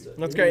And I WWE. just,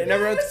 That's great. And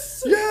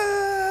everyone's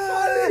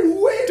yeah,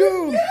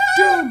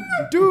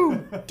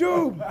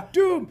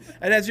 doom.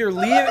 And as you're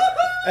leaving,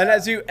 and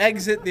as you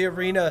exit the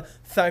arena,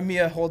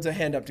 Thymia holds a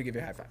hand up to give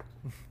you a high five.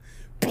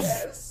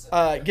 Yes.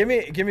 Give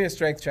me a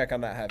strength check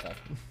on that high five.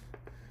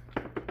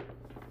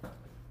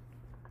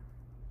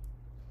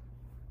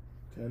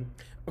 10.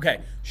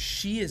 Okay,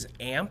 she is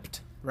amped,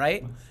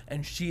 right?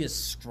 And she is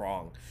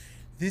strong.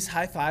 This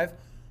high five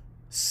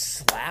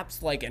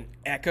slaps like and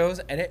echoes,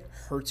 and it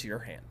hurts your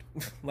hand.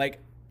 Like,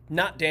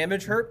 not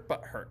damage hurt,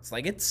 but hurts.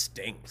 Like, it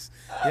stings.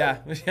 Yeah.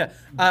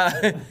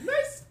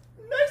 Nice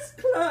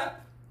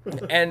clap.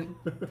 And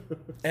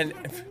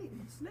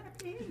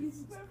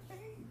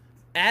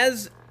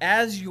as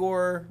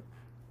you're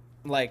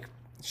like,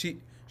 she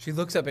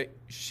looks up at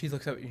you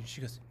and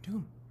she goes,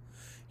 Doom,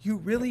 you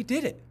really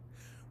did it.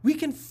 We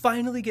can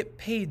finally get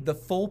paid the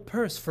full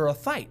purse for a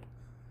fight.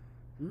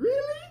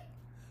 Really?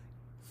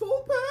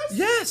 Full pass?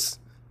 Yes.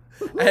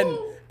 And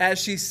as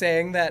she's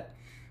saying that,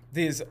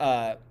 these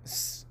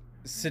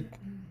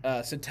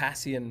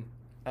cetacean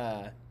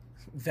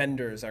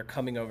vendors are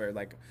coming over.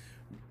 Like,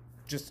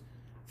 just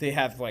they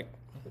have like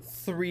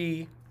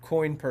 3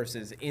 coin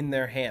purses in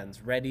their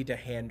hands, ready to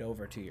hand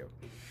over to you.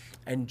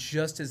 And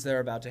just as they're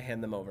about to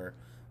hand them over,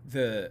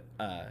 the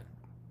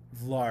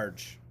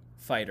large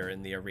fighter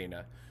in the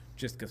arena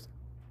just goes.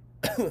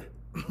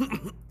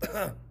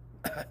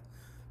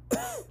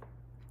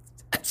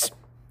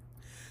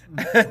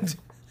 And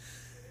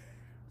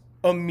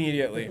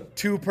immediately,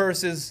 2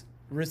 purses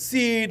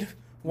recede,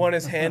 1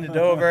 is handed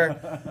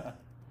over.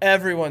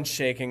 Everyone's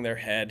shaking their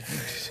head.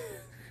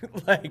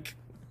 Like,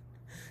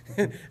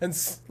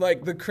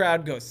 like the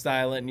crowd goes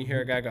silent and you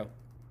hear a guy go,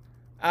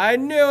 I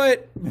knew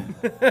it.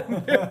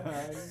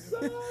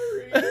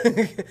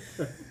 Sorry.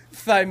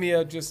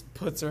 Thymia just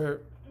puts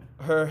her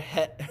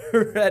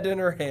head in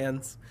her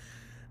hands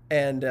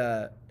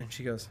and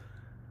she goes,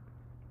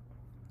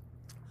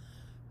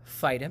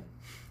 fight him.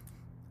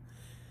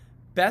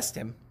 Best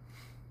him.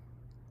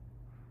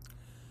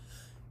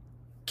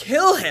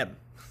 Kill him.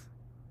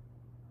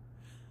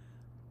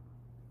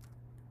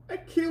 I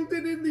killed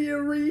it in the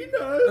arena.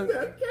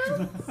 That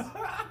counts. As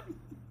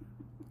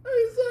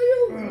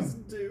I always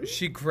do.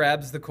 She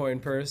grabs the coin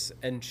purse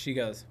and she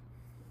goes,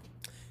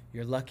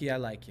 you're lucky I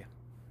like you.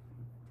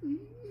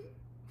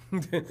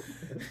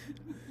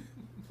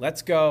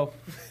 Let's go.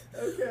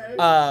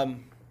 Okay.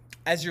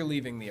 As you're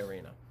leaving the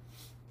arena,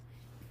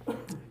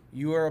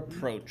 you are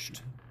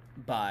approached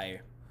by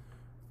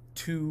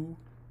 2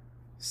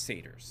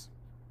 satyrs.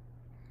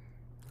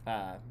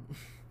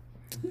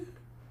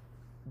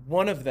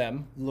 One of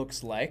them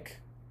looks like...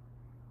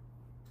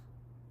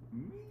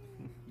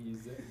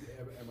 He's.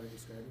 Am I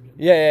describing him?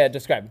 Yeah,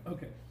 describe.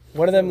 Okay.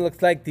 One of them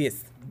looks like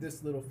this.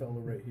 This little fella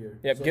right here.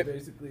 Yep, So get-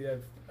 basically,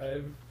 I've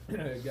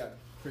got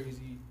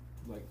crazy,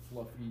 like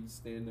fluffy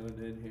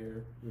stand-on-end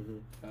hair.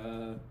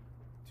 Mm-hmm.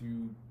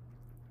 2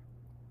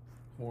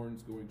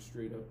 horns going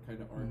straight up,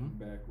 kind of arcing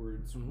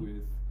backwards Mhm.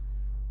 with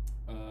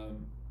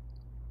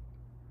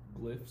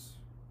glyphs,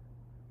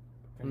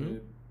 kind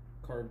of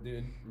carved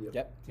in.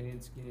 Yep.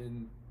 Tan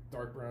skin,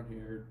 dark brown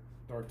hair,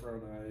 dark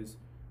brown eyes,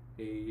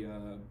 a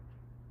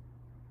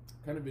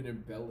kind of an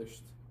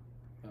embellished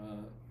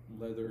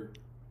leather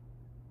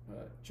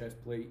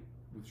chest plate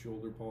with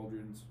shoulder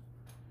pauldrons,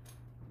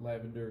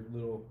 lavender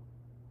little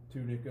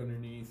tunic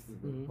underneath,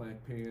 Mhm.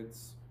 black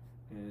pants,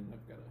 and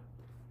I've got a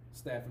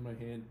staff in my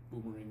hand,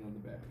 boomerang on the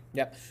back.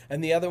 Yep.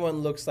 And the other one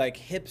looks like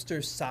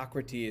hipster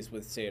Socrates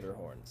with satyr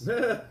horns.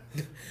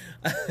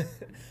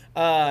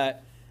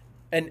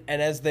 And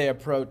as they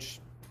approach,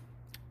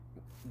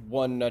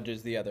 one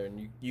nudges the other,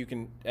 and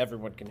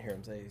everyone can hear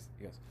him say,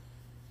 he goes,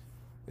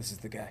 "This is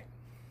the guy."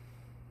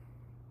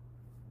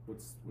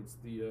 What's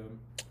the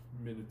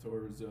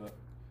Minotaur's?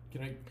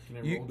 Can I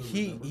roll to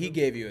He remember him?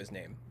 gave you his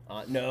name.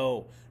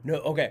 No.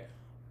 Okay.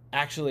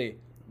 Actually,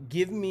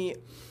 give me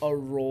a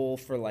roll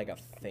for like a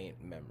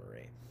faint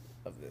memory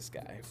of this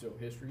guy. So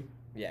history.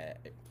 Yeah.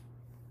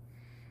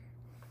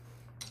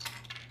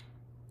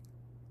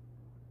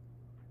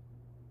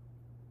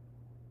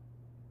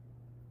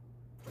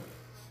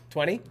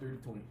 20? Dirty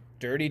 20.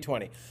 Dirty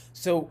 20.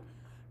 So,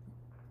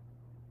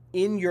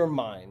 in your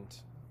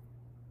mind,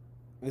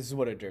 this is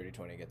what a dirty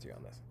 20 gets you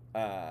on this.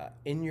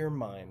 In your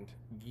mind,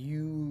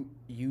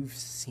 you've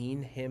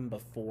seen him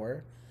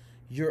before.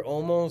 You're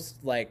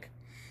almost like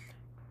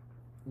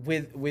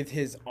with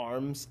his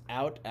arms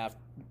out after,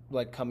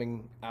 like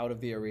coming out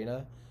of the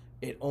arena.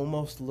 It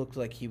almost looked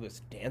like he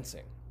was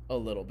dancing a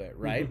little bit,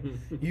 right?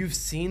 You've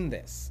seen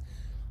this.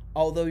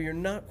 Although you're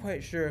not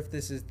quite sure if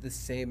this is the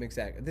same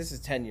exact. This is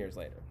 10 years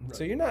later, so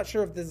Right. you're not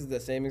sure if this is the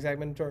same exact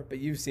Minotaur, but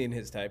you've seen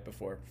his type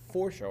before,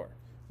 for sure.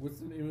 What's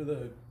the name of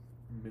the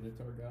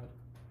Minotaur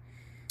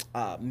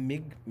god?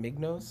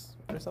 Mignos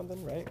or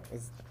something, right?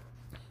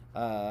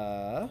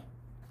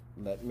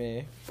 Let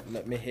me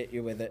hit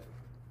you with it.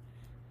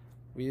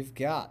 We've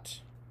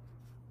got.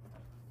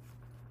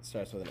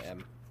 Starts with an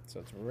M, so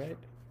it's right.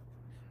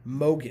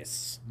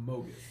 Mogus.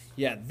 Mogus.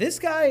 Yeah, this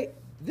guy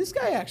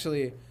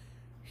actually,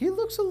 he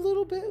looks a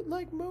little bit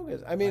like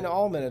Mogus. I mean,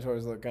 all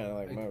Minotaurs look kind of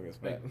like Mogus,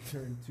 I but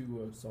turn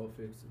to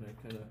Sulfix and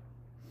I kind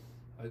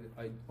of,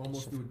 I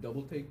almost do a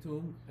double take to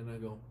him and I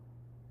go,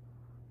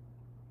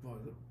 by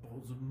the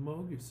balls of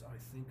Mogus, I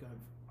think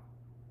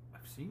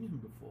I've seen him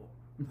before.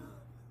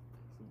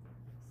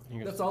 he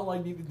goes, That's all I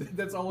needed.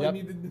 That's all I Yep.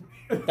 needed.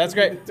 That's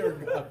great. Minotaur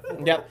god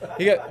for. Yep.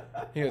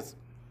 He goes.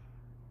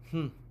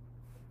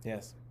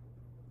 Yes.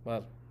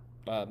 Well,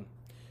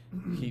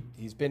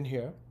 he's been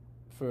here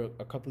for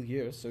a couple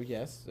years, so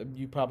yes,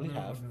 you probably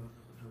have.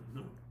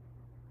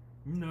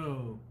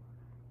 No.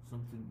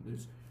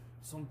 There's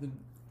something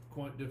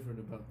quite different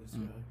about this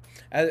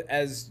guy.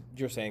 As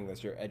you're saying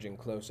this, you're edging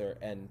closer,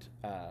 and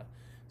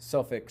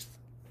Suffix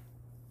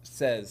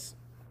says,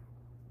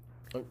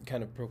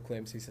 kind of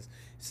proclaims, he says,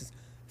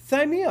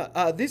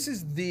 Thymia, this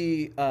is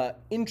the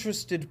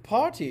interested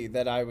party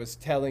that I was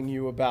telling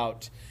you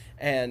about.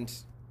 And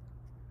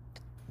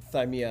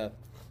Thymia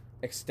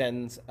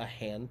extends a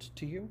hand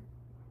to you.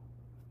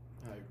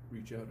 I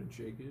reach out and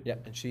shake it. Yeah,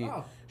 and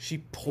she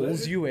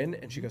pulls pleasure. you in,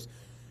 and she goes,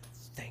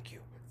 thank you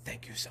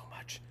so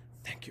much.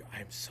 Thank you. I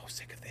am so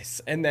sick of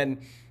this. And then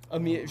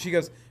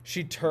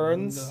she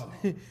turns.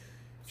 No.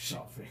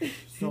 Selfish.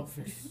 No.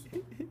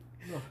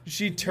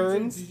 She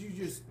turns. Did you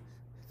just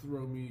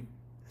throw me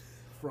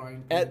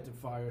frying At- pan to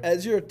fire?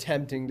 As you're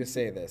attempting to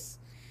say this,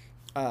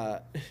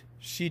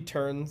 she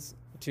turns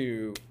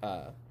to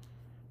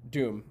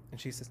Doom, and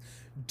she says,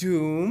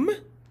 Doom?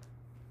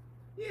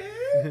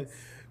 Yes.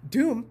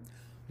 Doom,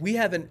 we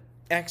have an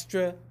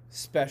extra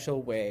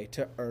special way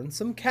to earn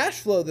some cash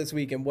flow this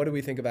week, and what do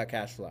we think about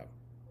cash flow?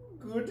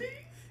 Goody.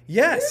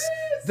 Yes,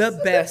 the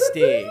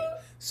bestie.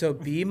 So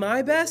be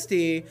my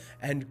bestie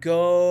and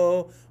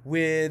go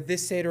with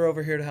this satyr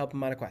over here to help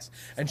him on a quest.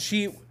 And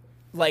she,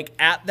 like,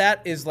 at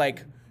that is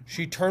like,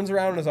 she turns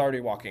around and is already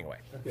walking away.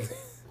 Okay.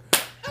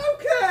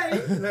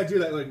 Okay. And I do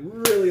that like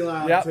really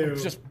loud Yeah, too.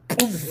 just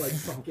like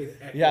fucking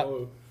echo. Yeah.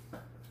 What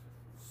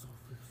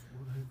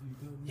have you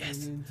done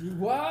Yes. into?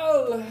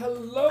 Well,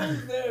 hello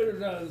there.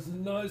 It's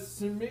nice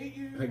to meet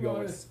you. I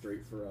go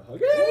straight for a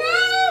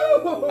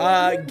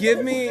hug.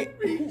 Give me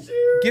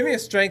a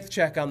strength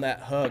check on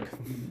that hug.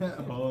 That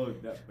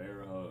hug, that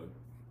bear hug.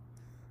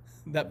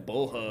 That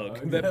bull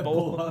hug. That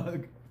bull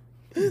hug.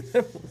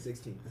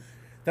 16.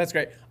 That's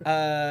great.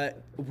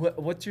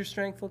 What's your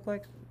strength look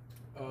like?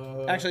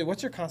 Actually,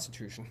 what's your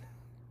constitution?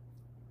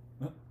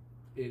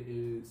 It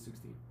is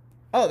 16.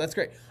 Oh, that's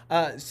great.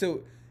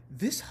 So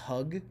this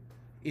hug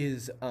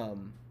is,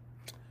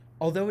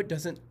 although it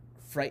doesn't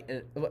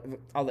frighten,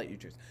 I'll let you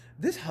choose.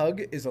 This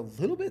hug is a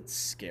little bit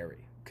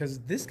scary because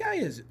this guy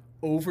is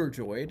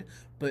overjoyed,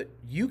 but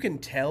you can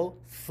tell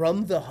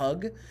from the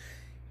hug,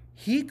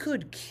 he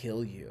could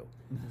kill you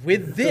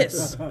with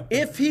this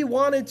if he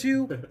wanted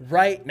to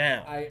right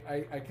now.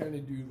 I kind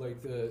of do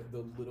like the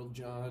Little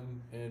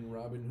John and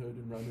Robin Hood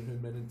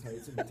Men in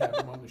Tights, and tap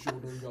him on the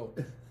shoulder and go,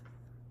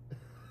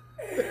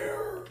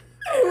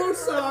 Oh,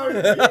 sorry.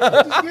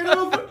 Just get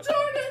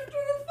overjoyed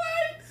after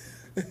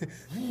the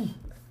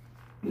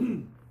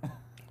fight.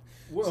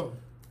 whoa.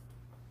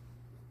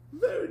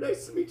 Very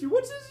nice to meet you.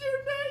 What is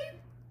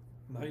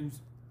your name? Name's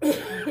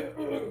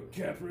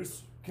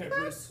Capris.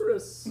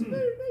 Chris.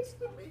 Very nice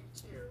to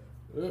meet you.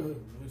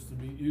 Nice to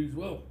meet you as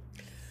well.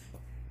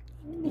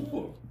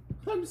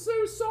 I'm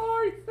so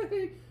sorry.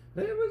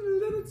 That was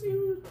a little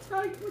too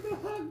tight with a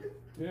hug.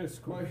 Yes,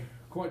 quite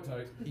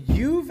tight.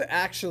 You've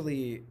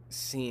actually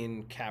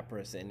seen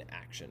Capris in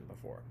action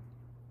before,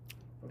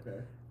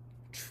 Okay.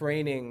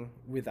 training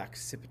with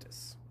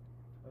Occipitus.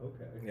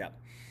 Okay. Yeah.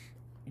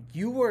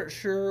 You weren't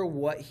sure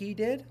what he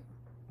did,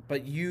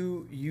 but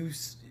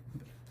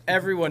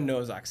everyone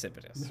knows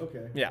Occipitus.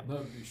 Okay. Yeah.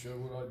 Not to be sure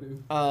what I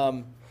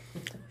do.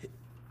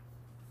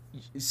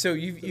 So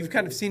you've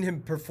kind of seen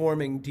him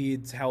performing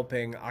deeds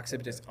helping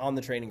Occipitus on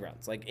the training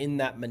grounds, like in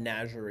that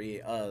menagerie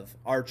of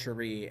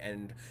archery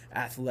and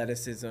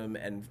athleticism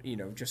and,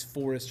 just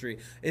forestry.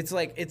 It's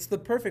like, it's the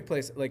perfect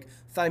place. Like,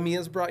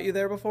 Thymia's brought you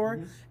there before,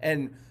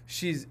 and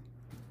she's,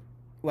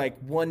 like,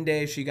 one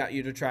day she got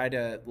you to try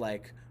to,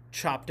 like,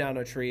 chop down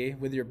a tree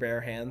with your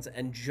bare hands,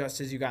 and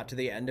just as you got to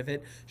the end of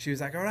it, she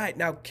was like, all right,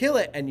 now kill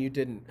it, and you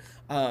didn't.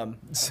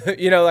 So,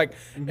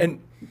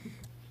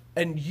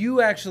 and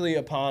you actually,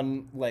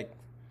 upon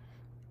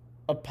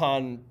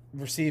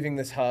receiving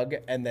this hug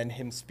and then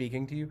him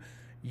speaking to you,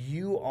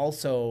 you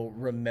also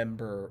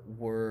remember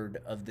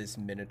word of this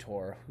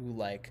Minotaur who,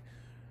 like,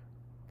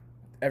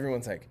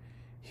 everyone's like,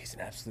 he's an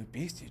absolute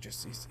beast.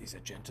 He's a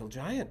gentle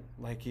giant.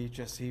 Like, he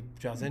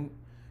doesn't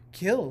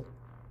kill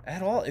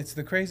at all. It's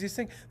the craziest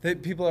thing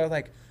that people are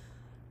like,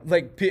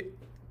 like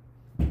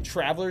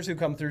travelers who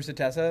come through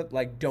Satessa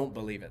like don't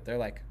believe it. They're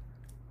like,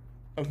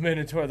 a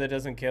minotaur that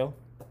doesn't kill?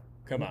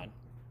 Come on,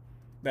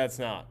 that's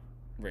not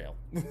real.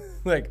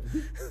 Like,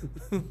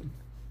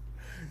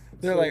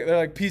 they're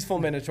like peaceful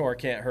minotaur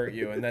can't hurt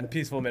you, and then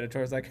peaceful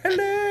minotaur's like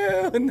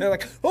hello, and they're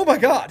like, oh my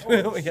god.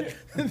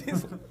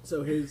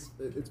 So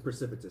it's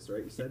precipitous,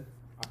 right? You said.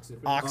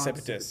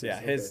 Occipitus, yeah,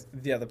 okay.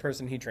 the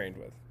person he trained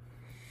with.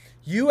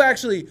 You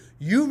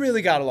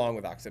really got along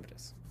with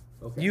Occipitus.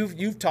 Okay.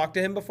 You've talked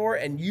to him before,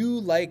 and you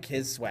like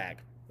his swag.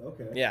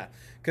 Okay. Yeah,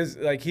 because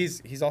like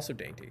he's also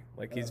dainty.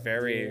 Like he's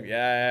very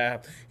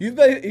yeah. You've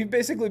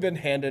basically been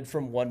handed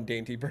from one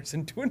dainty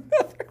person to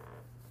another.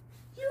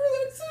 You're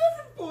that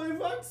servant boy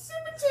of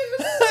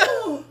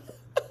Occipitus.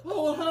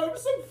 I'll have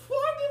some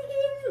fun with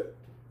him.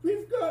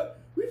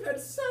 We've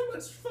had so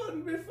much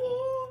fun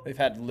before. They've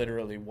had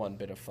literally one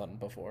bit of fun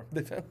before.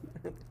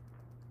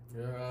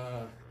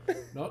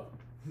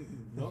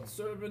 Not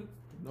servant.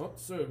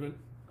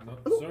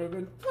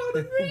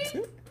 Pardon me.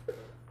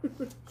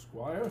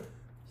 Squire.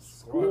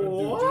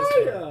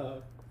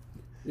 Squire.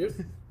 Yes.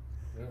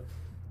 Yeah.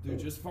 Do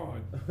just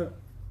fine.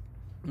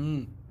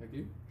 Thank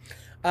you.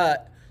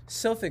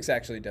 Silphix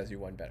actually does you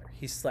one better.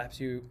 He slaps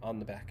you on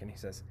the back and he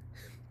says,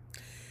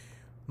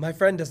 "My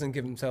friend doesn't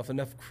give himself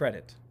enough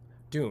credit.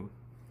 Doom.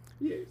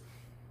 Yes.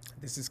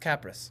 This is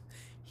Capris.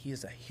 He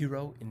is a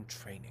hero in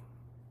training."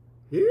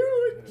 Hero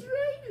in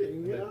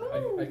training. And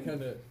then I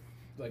kind of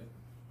like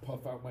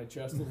puff out my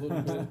chest a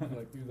little bit,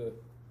 like do the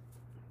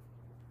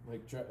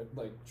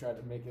try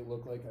to make it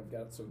look like I've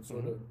got some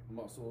sort of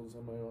muscles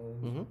on my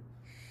arms.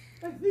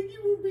 Mm-hmm. I think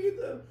you will be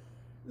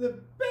the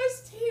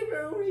best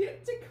hero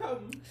yet to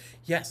come.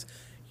 Yes,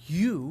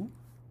 you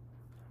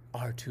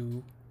are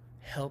to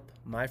help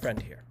my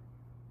friend here.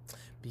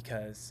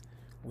 Because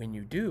when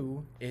you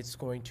do, it's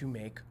going to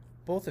make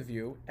both of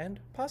you, and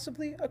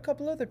possibly a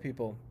couple other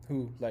people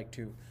who like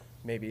to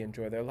maybe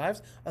enjoy their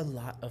lives, a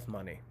lot of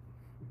money.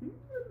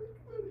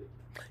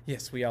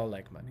 Yes, we all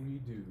like money. We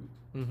do.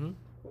 Mm-hmm.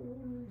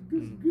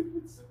 Good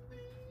with some meat.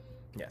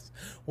 Yes.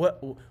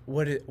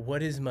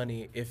 What is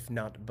money if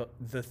not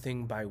the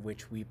thing by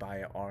which we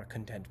buy our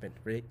contentment?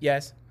 Right?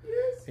 Yes.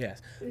 Yes.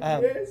 Yes.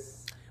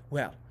 Yes.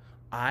 Well,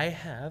 I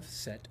have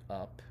set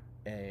up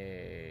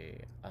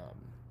an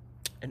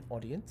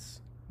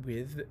audience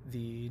with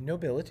the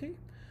nobility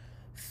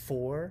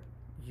for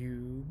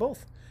you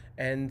both,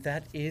 and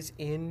that is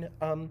in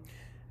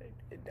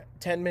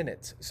 10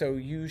 minutes. So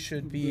you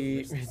should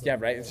be yeah,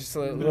 right. It's just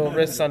a little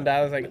wrist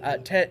sundial. It's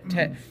like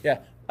 10 yeah.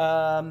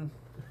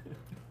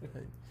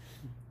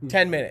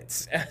 10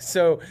 minutes.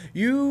 So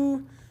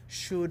you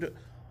should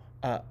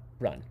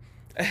run.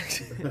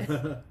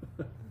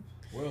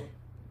 Well,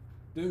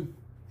 dude,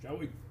 shall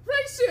we?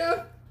 Race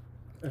here.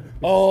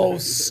 Oh,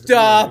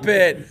 stop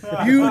it!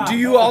 Do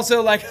you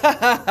also like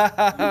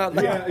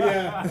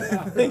Yeah.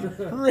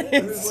 rinse?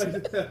 It's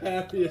like the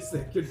happiest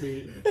it could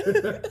be.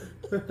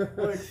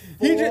 Like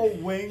full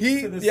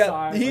wings to the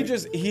side.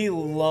 He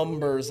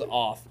lumbers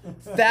off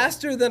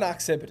faster than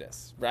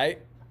Occipitus,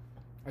 right?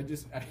 I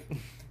just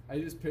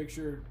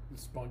picture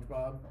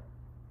SpongeBob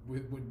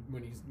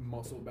when he's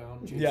muscle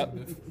bound. Yep.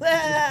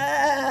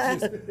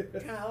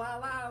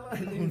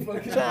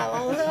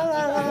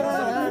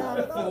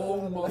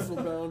 Full muscle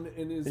bound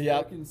in his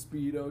Yep. fucking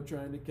speedo,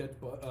 trying to catch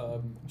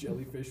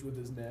jellyfish with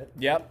his net.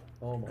 Yep.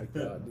 Oh my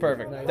god. Dude.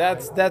 Perfect. And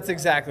That's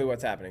exactly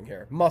what's happening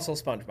here. Muscle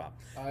SpongeBob.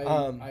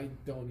 I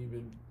don't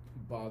even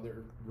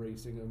bother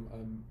racing him.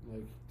 I'm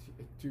like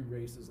two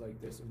races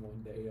like this in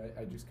one day.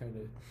 I just kind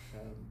of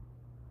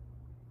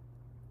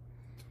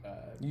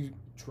You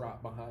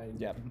trot behind.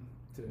 Yep.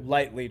 To,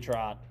 Lightly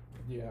trot.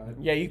 yeah.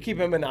 Yeah, you keep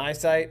him in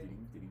eyesight.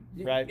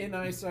 Yeah, Right. in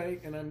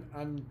eyesight, and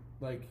I'm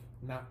like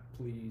not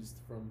pleased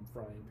from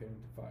frying pan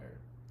to fire.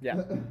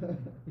 Yeah.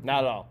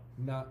 Not at all.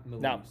 Not in the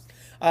No. least.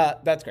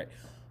 That's great.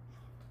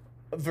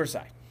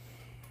 Versailles.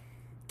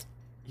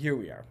 Here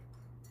we are.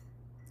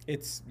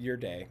 It's your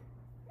day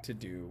to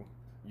do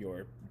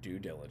your due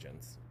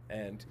diligence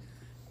and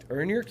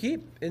earn your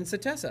keep in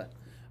Satessa.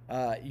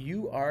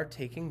 You are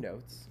taking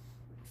notes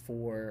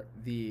for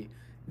the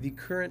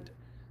current.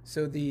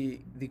 So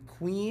the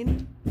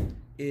queen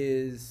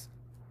is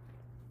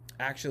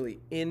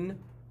actually in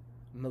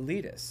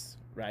Miletus,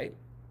 right?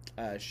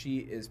 She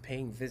is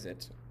paying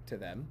visit to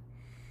them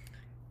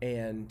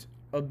and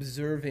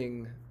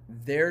observing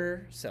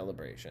their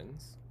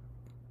celebrations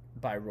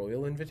by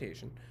royal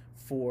invitation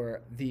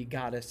for the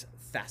goddess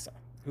Thassa,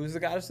 who's the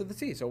goddess of the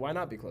sea. So why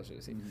not be closer to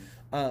the sea?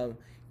 Mm-hmm.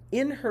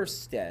 In her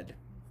stead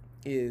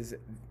is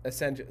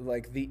essentially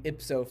like the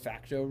ipso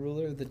facto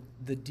ruler,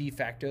 the de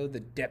facto, the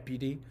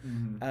deputy.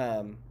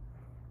 Mm-hmm.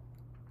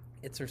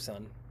 It's her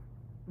son.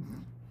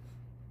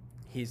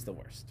 He's the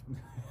worst.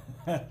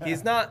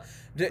 He's not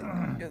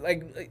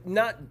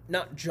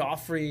not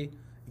Joffrey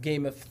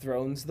Game of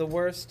Thrones the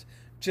worst,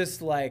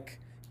 just like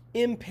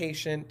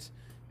impatient.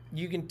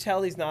 You can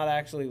tell he's not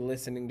actually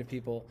listening to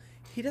people.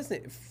 He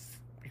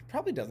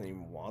probably doesn't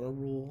even want to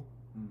rule,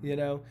 you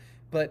know,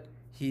 but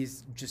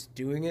he's just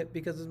doing it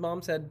because his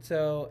mom said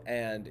so,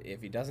 and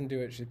if he doesn't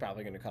do it, she's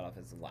probably going to cut off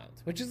his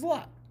allowance, which is a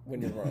lot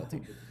when you're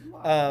royalty.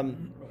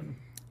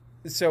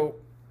 So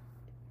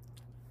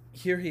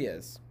here he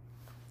is.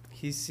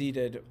 He's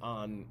seated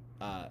on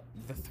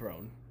the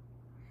throne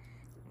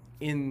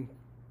in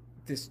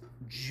this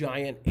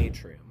giant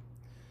atrium.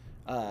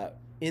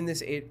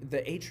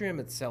 The atrium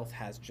itself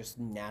has just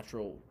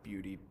natural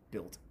beauty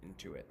built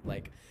into it.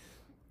 Like,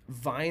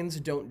 vines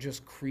don't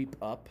just creep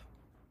up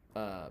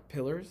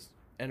pillars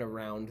and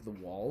around the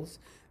walls.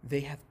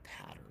 They have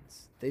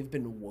patterns. They've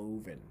been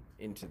woven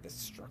into this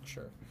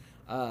structure.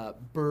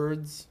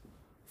 Birds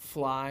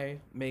fly,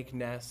 make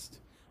nest,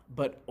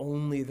 but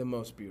only the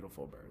most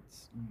beautiful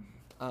birds.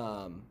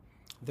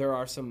 There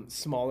are some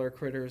smaller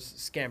critters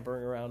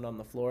scampering around on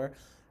the floor.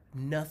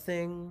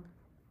 Nothing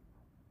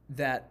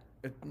that...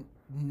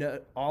 No,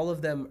 all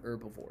of them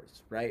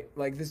herbivores, right?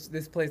 Like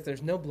this place,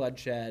 there's no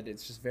bloodshed.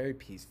 It's just very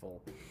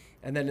peaceful.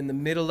 And then in the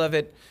middle of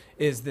it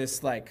is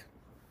this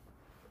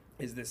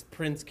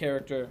prince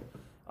character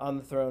on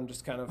the throne,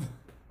 just kind of.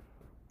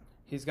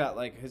 He's got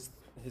like his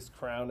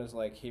crown is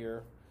like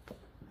here,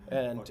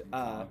 and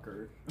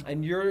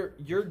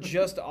you're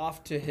just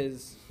off to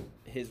his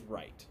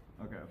right.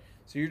 Okay.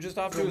 So you're just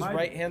off to his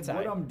right hand side.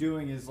 What I'm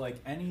doing is like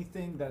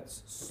anything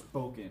that's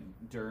spoken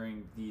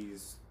during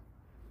these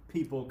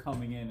people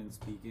coming in and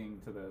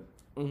speaking to the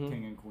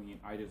king and queen,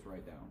 I just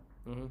write down.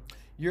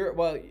 You're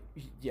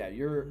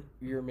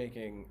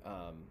making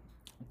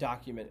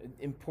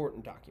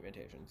important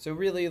documentation. So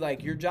really,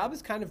 like, your job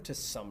is kind of to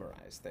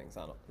summarize things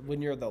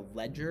when you're the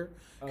ledger,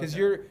 because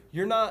you're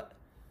not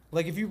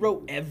like, if you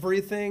wrote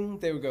everything,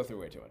 they would go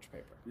through way too much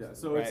paper. Yeah,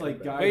 so right? it's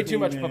like guy way too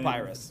much in,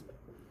 papyrus.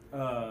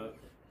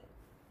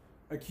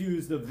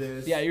 Accused of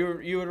this. Yeah,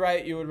 you would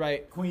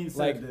write. Queen said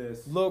like,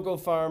 this. Local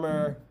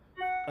farmer.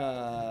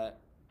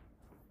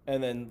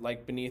 And then,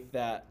 like, beneath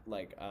that,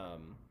 like,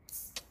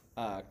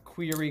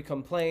 query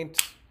complaint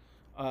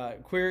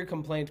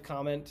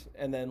comment,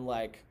 and then,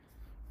 like,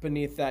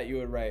 beneath that you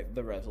would write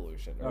the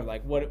resolution, or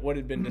like what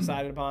had been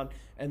decided upon,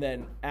 and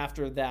then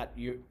after that,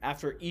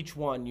 after each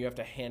one you have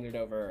to hand it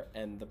over,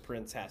 and the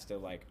prince has to,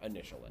 like,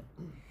 initial it.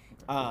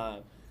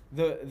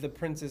 The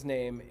prince's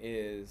name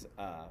is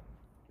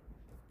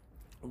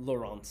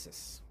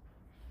Laurensis,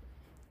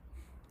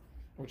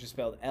 which is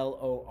spelled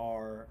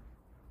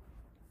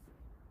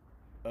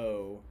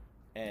Loronsis,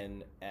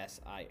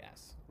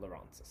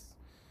 Laurensis.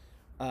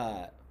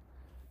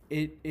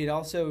 It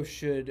also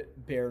should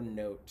bear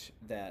note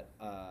that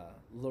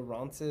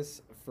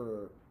Laurensis,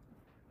 for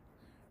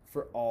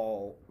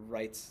all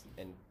rights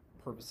and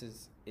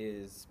purposes,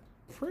 is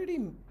pretty,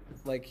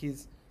 like,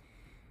 he's,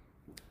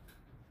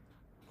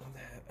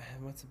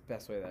 what's the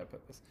best way that I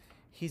put this?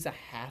 He's a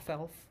half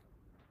elf.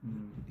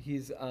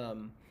 He's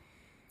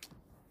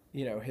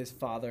his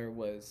father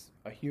was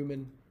a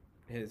human,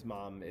 his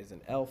mom is an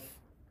elf.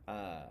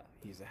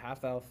 He's a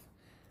half elf.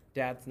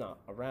 Dad's not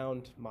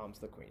around. Mom's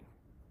the queen,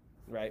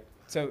 right?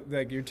 So,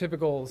 like, your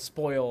typical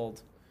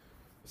spoiled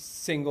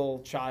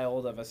single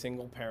child of a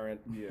single parent,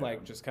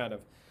 like, just kind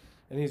of,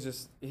 and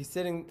he's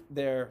sitting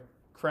there,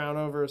 crown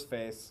over his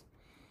face,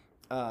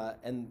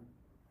 and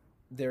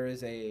there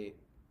is a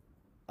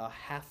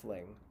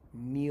halfling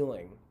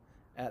kneeling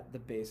at the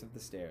base of the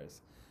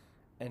stairs,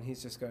 and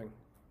he's just going,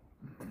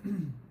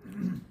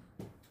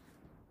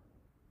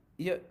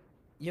 Your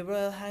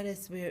Royal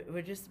Highness,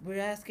 we're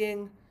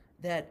asking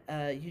that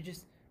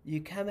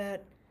you come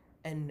out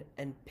and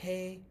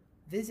pay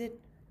visit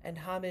and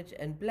homage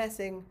and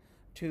blessing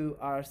to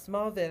our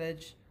small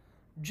village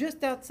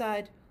just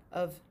outside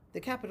of the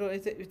capital.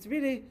 It's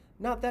really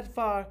not that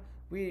far.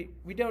 We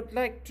don't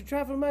like to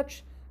travel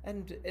much,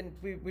 and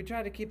we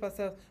try to keep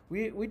ourselves.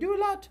 We do a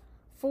lot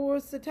for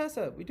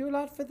Satessa. We do a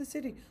lot for the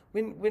city.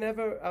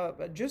 Whenever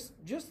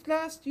just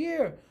last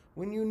year,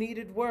 when you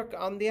needed work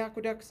on the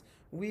aqueducts,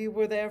 we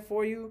were there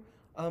for you.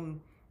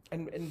 And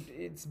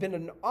it's been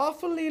an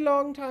awfully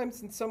long time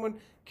since someone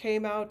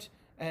came out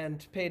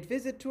and paid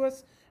visit to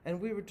us, and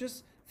we were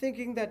just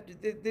thinking that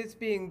this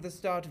being the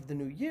start of the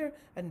new year,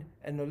 and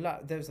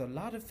there's a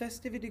lot of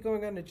festivity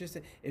going on.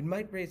 It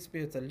might raise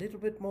spirits a little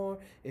bit more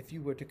if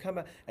you were to come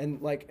out.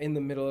 And, like, in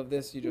the middle of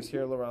this, you just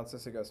hear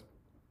Laurensis. He goes,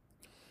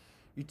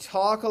 "You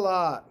talk a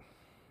lot."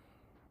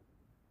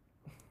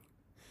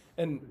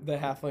 And the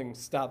halfling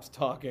stops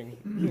talking,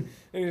 and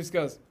he just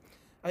goes,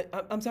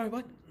 I'm sorry,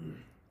 what?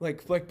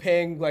 Like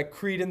paying, like,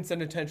 credence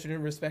and attention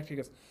and respect. He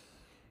goes,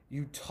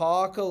 "You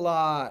talk a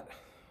lot.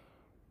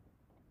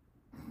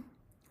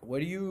 What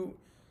do you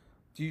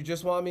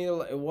just want me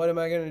to, what am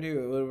I going to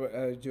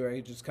do? Do I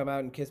just come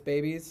out and kiss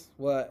babies?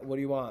 What do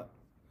you want?"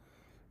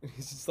 And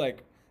he's just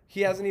like,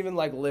 he hasn't even,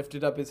 like,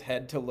 lifted up his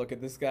head to look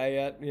at this guy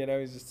yet.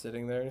 He's just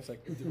sitting there, and he's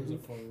like, If there was a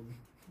phone.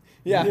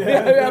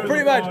 Yeah,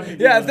 pretty much.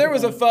 Yeah, if there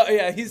was a phone,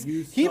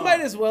 he suck.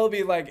 might as well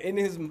be, like, in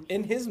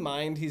his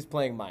mind, he's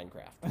playing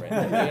Minecraft right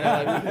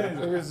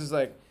now. It was just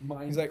like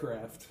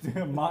Minecraft.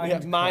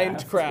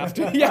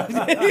 Minecraft. Yeah,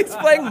 he's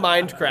playing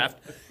Minecraft.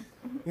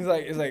 He's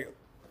like,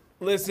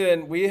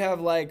 Listen, we have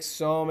like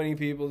so many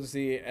people to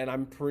see, and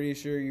I'm pretty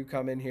sure you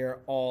come in here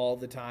all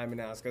the time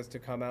and ask us to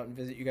come out and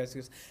visit you guys. He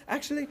goes,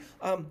 actually,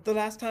 the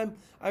last time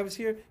I was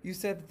here, you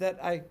said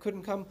that I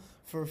couldn't come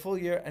for a full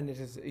year, and it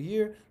is a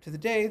year to the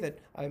day that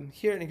I'm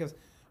here. And he goes,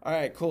 all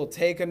right, cool,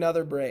 take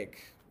another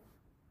break.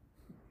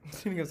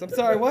 And he goes, I'm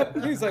sorry, what?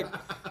 And he's like,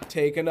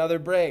 take another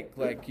break.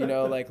 Like, you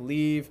know, like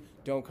leave,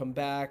 don't come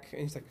back.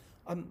 And he's like,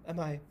 am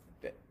I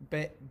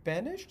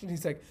banished? And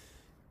he's like,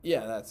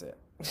 yeah, that's it.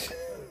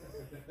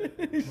 Oh,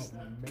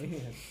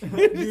 man.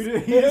 He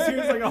just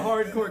hears like a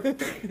hardcore in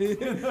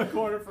the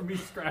corner from me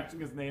scratching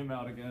his name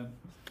out again.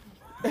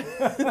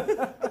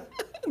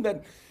 And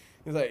then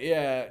he's like,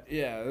 yeah,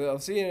 I'll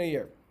see you in a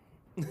year.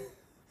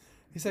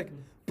 He's like,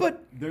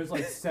 but There's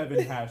like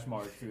 7 hash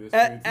marks through this.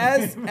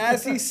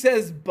 as he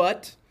says,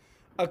 but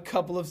a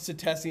couple of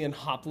Cetesian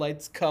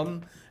hoplites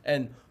come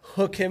and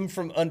hook him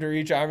from under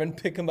each arm and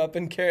pick him up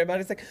and carry him out.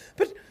 He's like,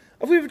 but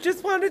we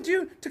just wanted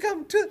you to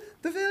come to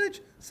the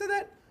village so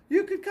that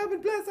you could come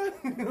and bless us.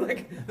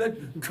 Like,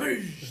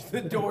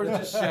 the doors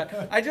just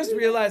shut. I just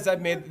realized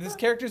I've made, this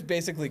character's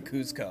basically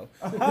Cusco.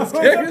 This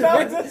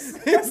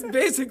character's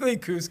basically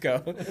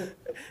Cusco.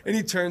 And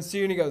he turns to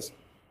you and he goes,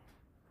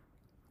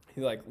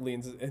 he like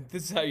leans, and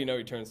this is how you know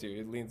he turns to you.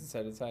 He leans his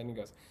head aside and he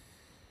goes,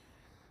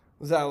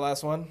 was that the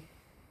last one?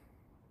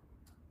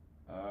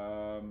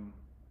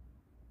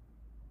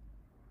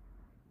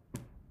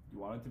 You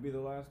want it to be the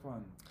last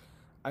one?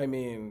 I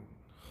mean,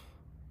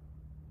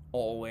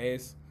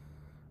 always.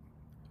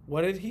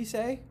 What did he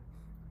say?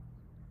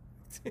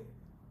 It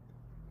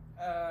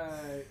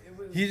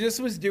was. He just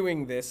was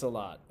doing this a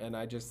lot, and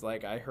I just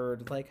like I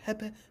heard like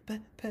hepe,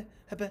 pepe,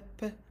 hepe,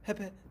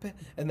 hepe,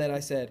 and then I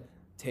said,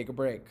 "Take a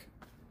break."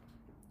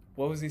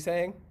 What was he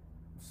saying?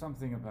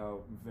 Something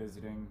about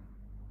visiting.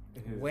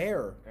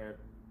 Where?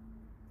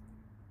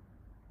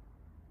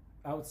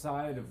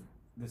 Outside of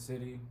the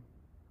city.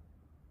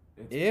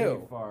 It's Ew.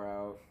 pretty far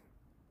out.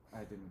 I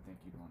didn't think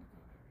you'd want to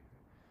go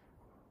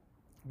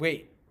there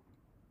Wait,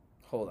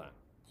 hold on.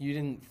 You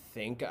didn't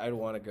think I'd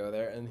want to go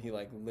there? And he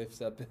like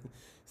lifts up.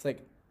 It's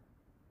like,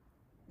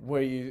 what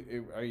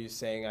are you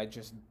saying? I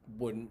just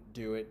wouldn't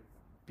do it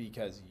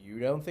because you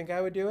don't think I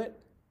would do it?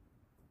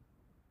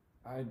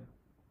 either. I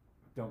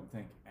don't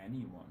think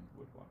anyone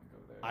would want to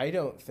go there. I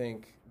don't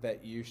think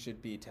that you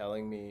should be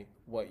telling me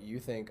what you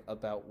think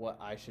about what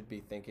I should be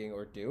thinking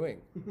or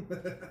doing.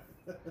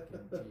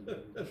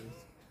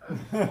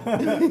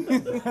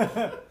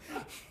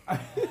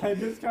 I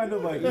just kind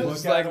of like He's look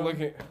just at like him.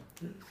 looking.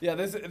 Yeah,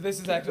 this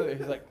is actually.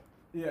 He's like,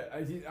 Yeah,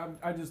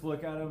 I just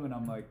look at him and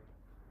I'm like,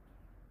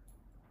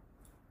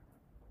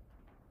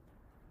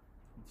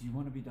 do you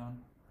want to be done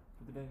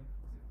for the day?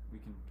 We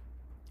can.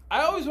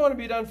 I always want to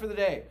be done for the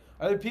day.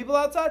 Are there people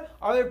outside?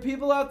 Are there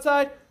people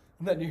outside?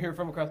 And then you hear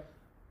from across,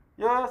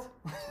 yes.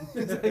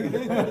 It's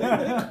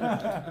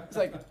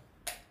like,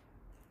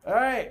 all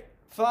right,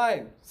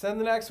 fine. Send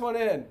the next one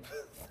in.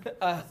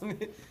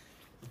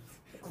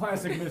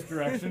 Classic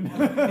misdirection.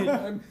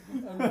 I'm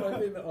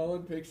fucking all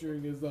I'm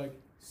picturing is like,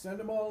 send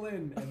them all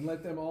in and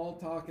let them all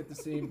talk at the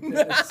same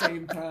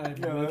time.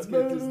 Yeah, Let's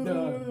get this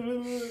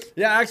done.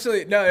 Yeah,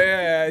 actually, no,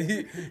 yeah.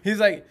 He's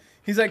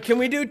like, can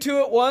we do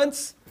 2 at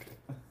once?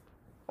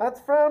 That's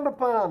frowned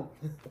upon.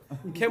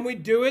 Can we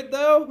do it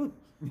though?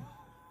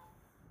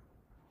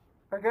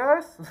 I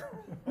guess.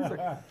 Like,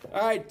 all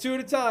right, 2 at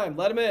a time.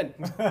 Let him in.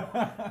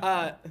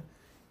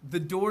 The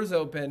doors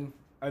open.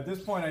 At this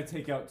point, I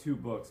take out 2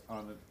 books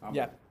on the. I'm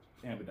Yeah.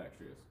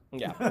 ambidextrous.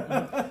 Yeah.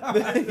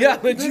 Yeah,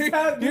 but you're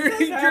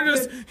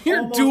almost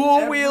dual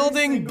every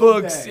wielding single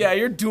books. day. Yeah,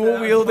 you're dual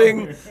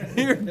wielding.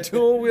 You're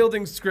dual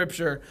wielding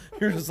scripture.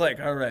 You're just like,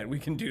 all right, we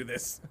can do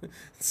this.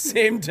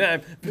 Same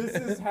time. This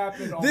has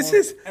happened almost This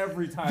is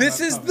every time. This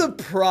I've is come the in.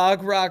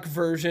 prog rock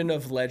version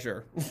of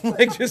Ledger.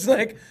 Like just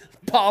like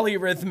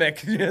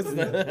polyrhythmic. Just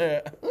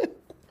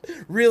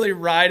really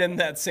riding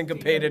that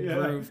syncopated Yeah.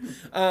 groove.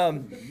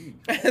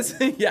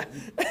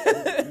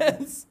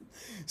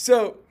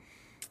 So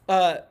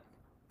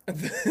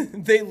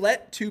they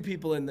let 2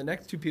 people in. The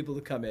next 2 people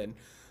to come in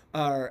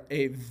are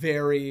a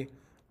very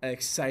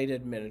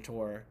excited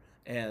Minotaur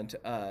and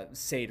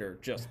Satyr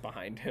just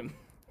behind him.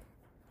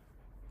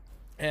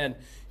 And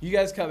you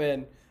guys come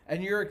in,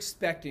 and you're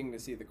expecting to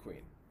see the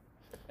queen.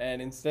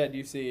 And instead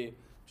you see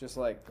just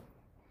like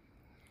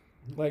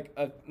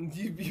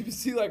you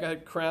see like a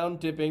crown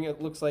dipping.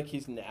 It looks like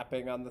he's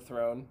napping on the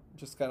throne,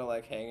 just kind of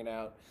like hanging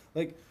out.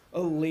 Like a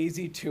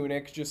lazy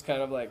tunic, just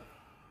kind of like.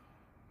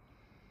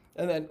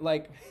 And then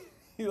like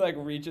he like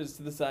reaches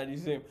to the side. You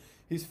see him.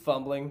 He's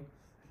fumbling,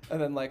 and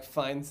then like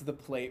finds the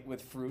plate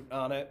with fruit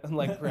on it, and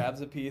like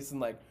grabs a piece and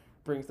like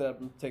brings it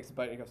up and takes a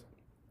bite. And he goes,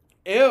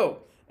 "Ew!"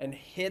 and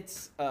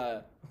hits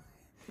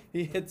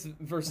he hits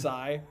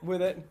Versailles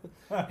with it,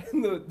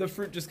 and the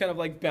fruit just kind of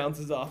like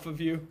bounces off of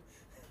you.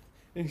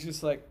 And he's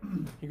just like,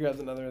 he grabs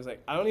another and he's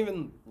like, I don't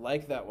even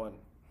like that one.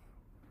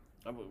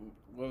 What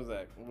was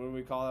that? What do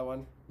we call that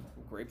one?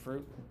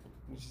 Grapefruit?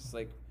 And he's just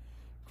like,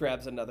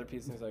 grabs another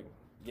piece and he's like,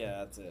 yeah,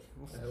 that's it.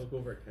 I look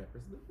over at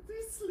Campers.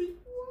 They sleep.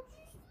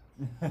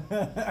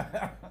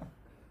 Why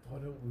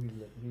don't we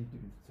let me do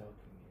the talking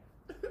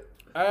here?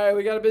 All right,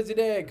 we got a busy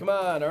day. Come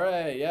on. All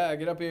right. Yeah,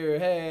 get up here.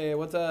 Hey,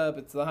 what's up?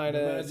 It's the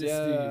Highness.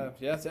 Yeah.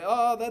 Majesty. Yes.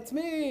 Oh, that's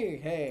me.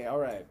 Hey, all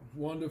right.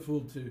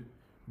 Wonderful to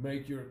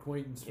make your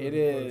acquaintance for It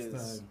the first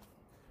is.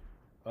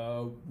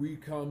 time. We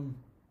come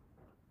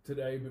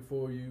today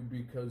before you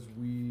because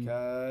we...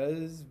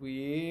 Because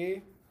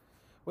we...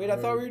 Wait, I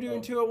thought we were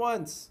doing two at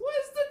once.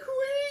 Where's the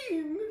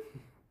queen?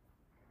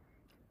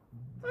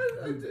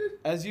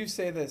 As you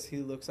say this, he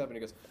looks up and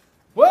he goes,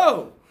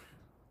 "Whoa!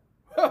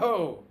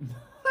 Whoa!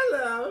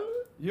 Hello.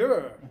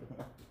 You're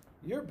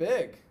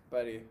big,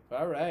 buddy.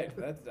 All right.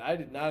 I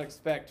did not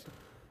expect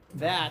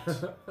that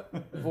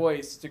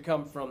voice to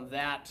come from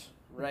that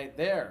right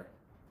there.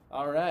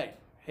 All right.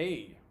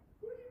 Hey."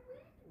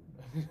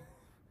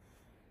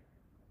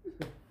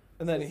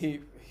 And then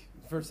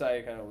first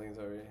he kind of leans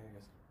over and he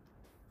goes,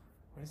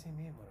 "What does he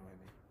mean? What do I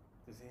mean?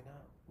 Does he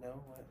not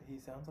know what he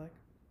sounds like?"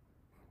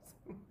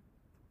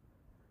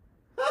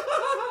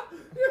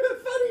 You're a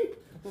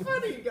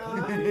funny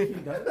guy. He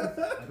does. I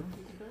don't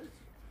think he does.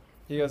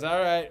 He goes, "All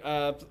right,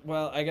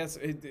 well, I guess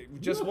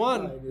just Your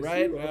one, Highness,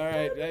 right? you All are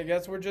right, I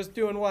guess we're just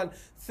doing one.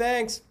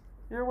 Thanks.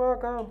 You're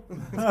welcome."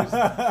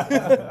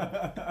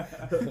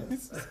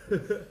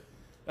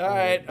 All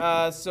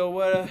right, so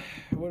what are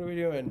we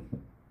doing?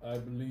 I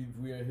believe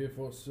we are here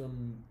for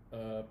some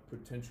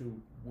potential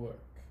work.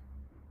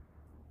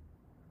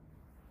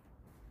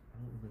 I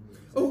don't remember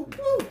exactly.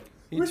 Oh,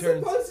 He we're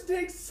turns- supposed to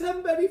take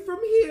somebody from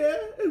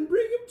here and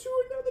bring him to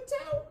another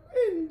town,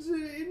 and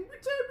in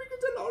return we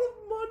get a lot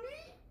of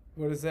money.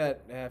 What does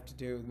that have to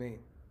do with me?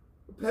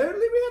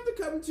 Apparently, we have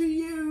to come to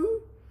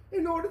you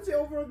in order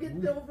to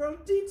get the overall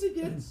deed to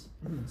get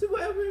to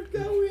where we're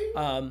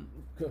going.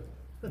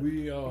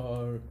 We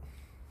are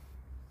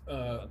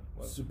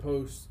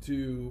supposed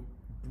to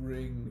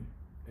bring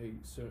a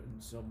certain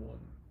someone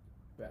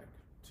back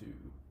to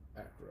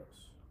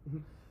Akros.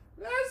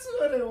 That's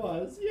what it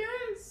was.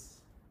 Yes.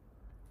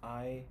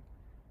 I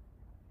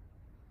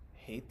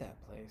hate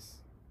that place,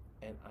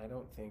 and I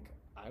don't think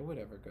I would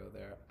ever go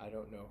there. I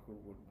don't know who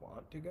would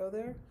want to go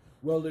there.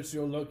 Well, it's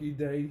your lucky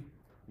day,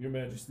 Your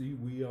Majesty.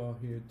 We are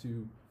here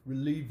to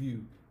relieve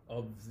you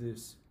of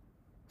this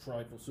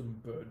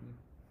triflesome burden.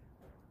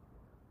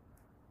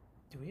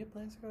 Do we have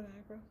plans to go to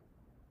Agra?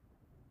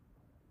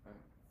 I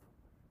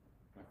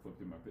flipped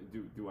through my.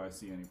 Do I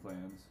see any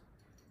plans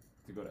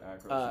to go to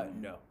Accra?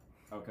 No.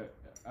 Okay.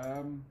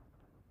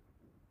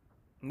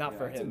 Not Yeah,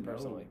 for it's a him no.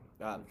 personally.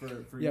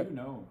 For yeah. you,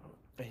 no.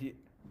 He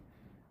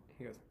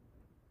goes,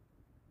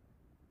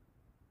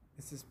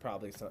 "This is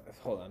probably so."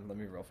 Hold on, let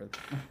me roll for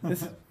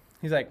this.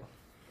 He's like,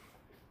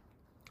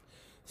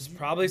 "This is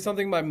probably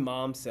something my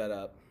mom set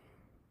up."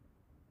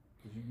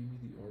 Did you give me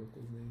the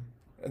oracle's name?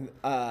 And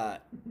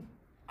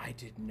I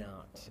did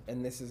not.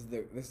 And this is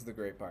the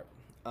great part.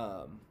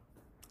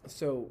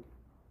 So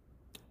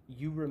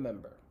you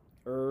remember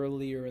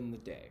earlier in the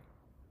day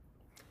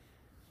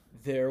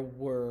there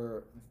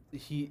was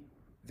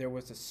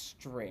a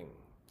string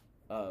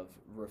of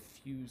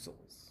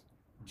refusals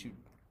to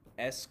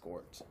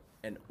escort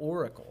an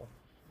oracle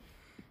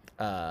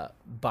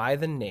by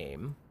the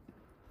name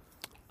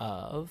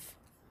of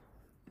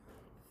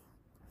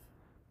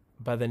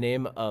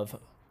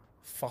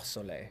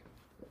Fossolae,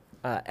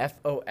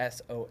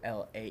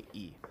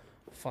 Fosolae,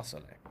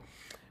 Fossolae,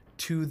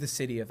 to the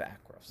city of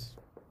Akros.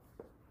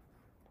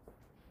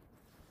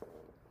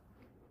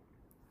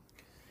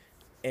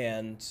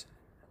 And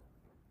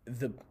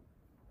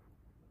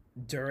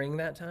during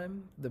that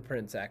time, the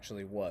prince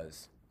actually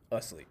was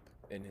asleep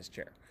in his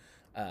chair,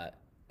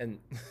 and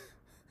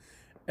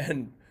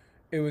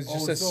it was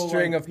just a so,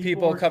 string like, of people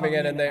people were coming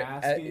in, coming and in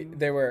asking?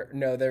 they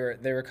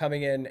were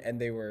coming in, and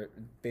they were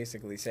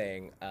basically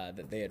saying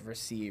that they had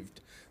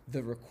received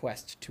the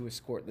request to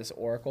escort this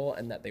oracle,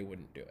 and that they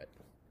wouldn't do it.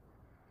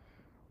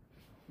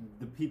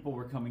 The people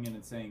were coming in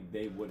and saying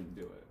they wouldn't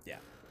do it. Yeah,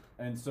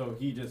 And so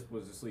he just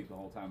was asleep the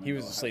whole time. he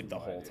was had asleep the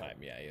no whole idea. time.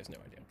 Yeah, he has no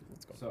idea.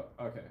 Let's go. So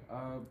okay,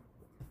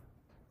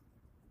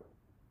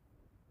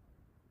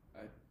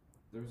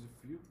 there was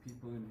a few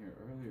people in here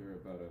earlier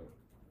about a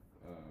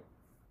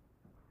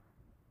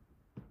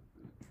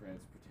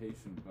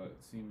transportation, but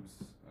it seems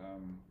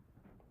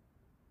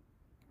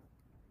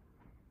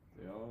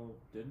they all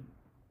didn't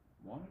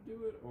want to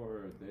do it,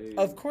 or they.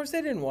 Of course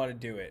they didn't want to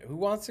do it. Who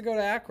wants to go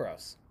to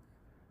Akros?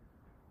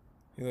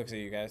 He looks at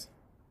you guys.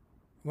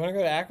 You want to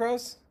go to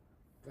Akros?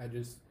 I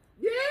just...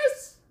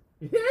 Yes.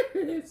 Yes.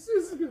 This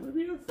is gonna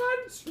be a fun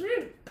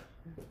trip.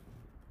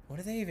 What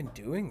are they even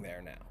doing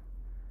there now?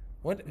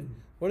 What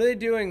are they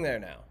doing there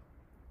now?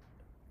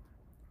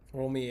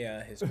 Roll me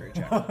a history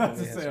check. Roll me a to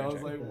say, history I was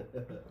check. like,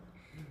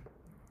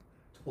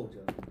 Told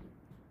you.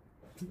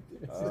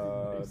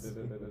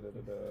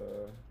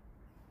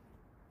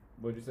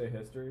 what'd you say?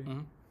 History?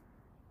 Mhm.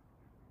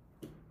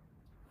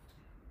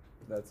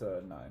 That's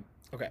a 9.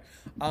 Okay.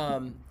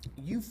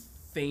 You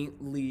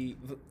faintly,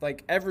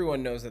 like,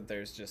 everyone knows that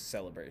there's just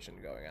celebration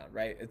going on,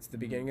 right? It's the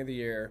beginning of the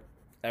year.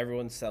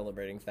 Everyone's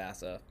celebrating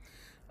Thassa.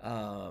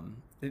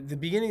 The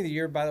beginning of the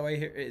year, by the way,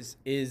 here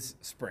is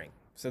spring.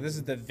 So this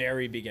is the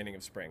very beginning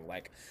of spring.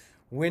 Like,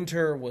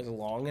 winter was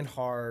long and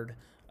hard.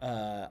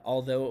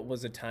 Although it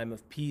was a time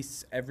of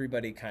peace,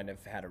 everybody kind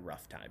of had a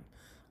rough time.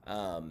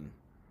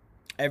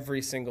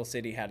 Every single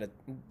city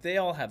they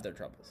all have their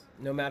troubles.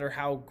 No matter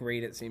how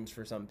great it seems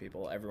for some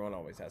people, everyone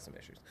always has some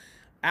issues.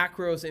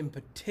 Akros in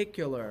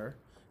particular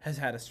has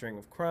had a string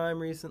of crime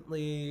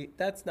recently.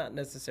 That's not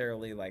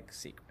necessarily like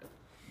secret.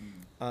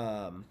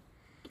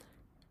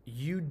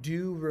 You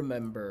do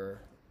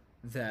remember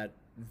that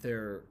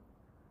there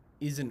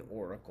is an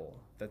oracle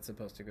that's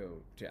supposed to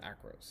go to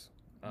Akros.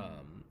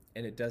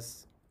 And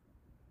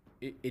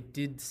it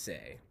did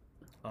say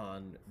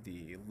on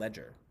the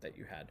ledger that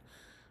you had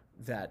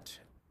that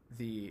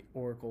the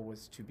oracle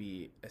was to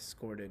be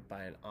escorted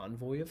by an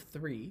envoy of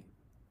 3,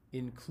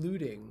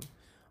 including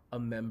a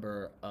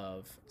member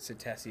of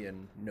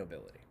Cetesian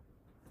nobility.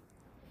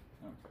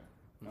 Okay.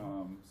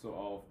 So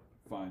I'll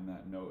find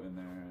that note in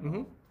there and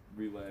I'll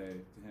relay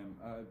to him.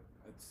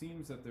 It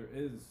seems that there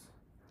is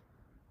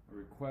a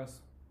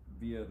request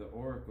via the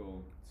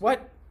oracle.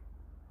 What?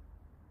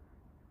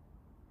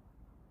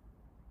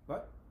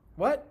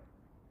 What?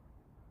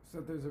 So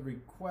there's a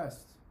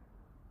request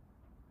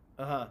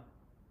Uh-huh.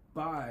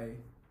 by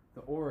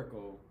the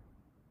oracle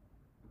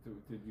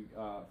to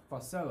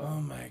Facella.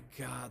 Oh my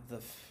god, the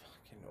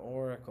fucking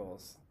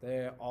oracles.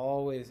 They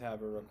always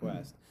have a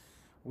request.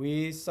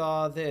 We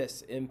saw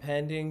this,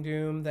 impending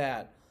doom,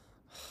 that.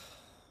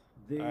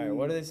 Alright,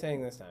 what are they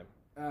saying this time?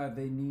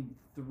 They need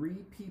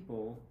 3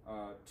 people,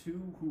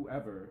 2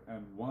 whoever,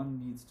 and 1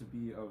 needs to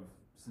be of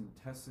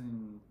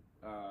Centessan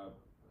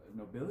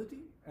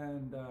nobility,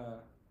 and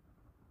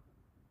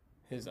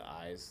His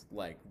eyes,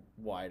 like,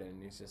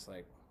 widen. He's just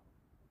like,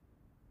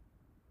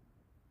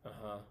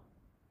 uh-huh.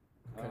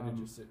 I'm kind of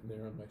just sitting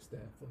there on my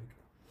staff, like.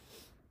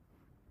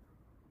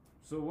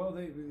 So, well,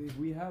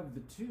 we have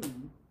the 2,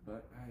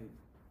 but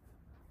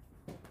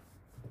I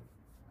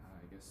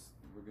guess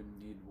we're gonna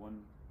need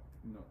 1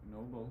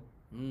 noble.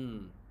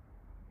 Do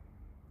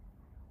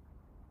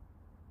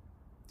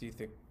you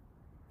think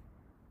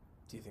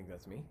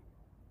that's me?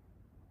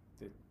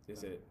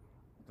 Is it?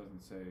 It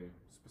doesn't say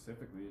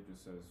specifically, it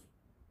just says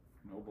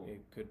noble.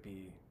 It could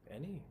be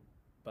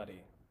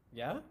anybody.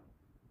 Yeah?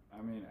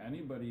 I mean,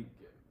 anybody,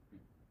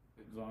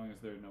 as long as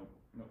they're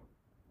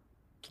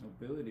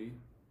nobility.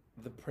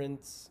 The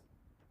prince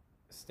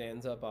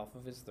stands up off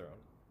of his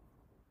throne,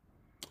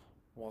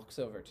 walks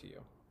over to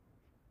you,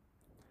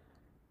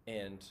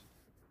 and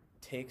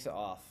takes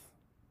off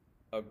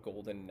a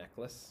golden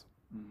necklace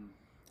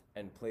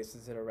and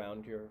places it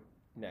around your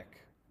neck.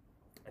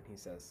 And he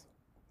says,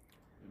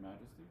 Your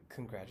Majesty?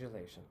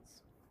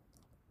 "Congratulations.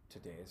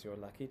 Today is your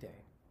lucky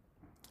day.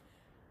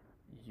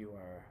 You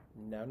are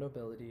now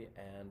nobility,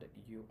 and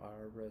you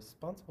are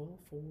responsible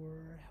for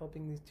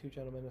helping these 2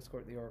 gentlemen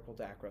escort the oracle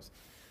to Akros."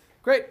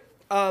 Great.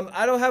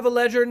 I don't have a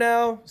ledger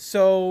now,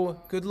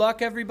 so good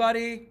luck,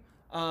 everybody.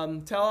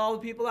 Tell all the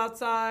people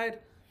outside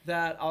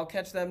that I'll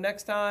catch them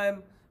next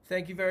time.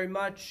 Thank you very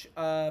much.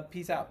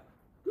 Peace out.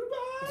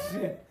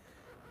 Goodbye.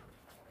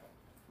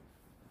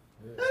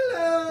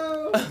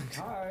 Hello.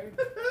 Hi.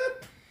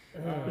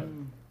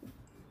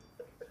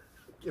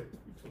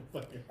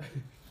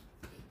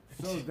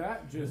 So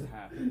that just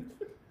happened.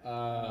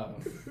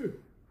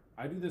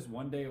 I do this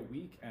 1 day a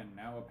week, and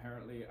now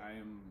apparently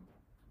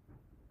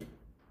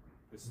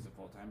this is a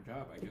full-time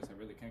job. I guess I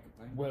really can't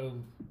complain. Well,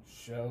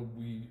 shall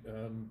we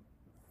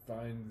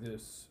find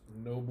this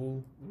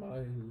noble,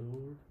 my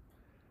lord,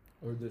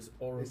 or this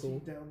oracle?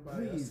 Is he down by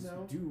Please us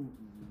now? do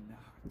not.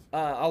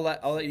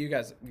 I'll let you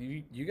guys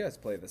you guys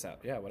play this out.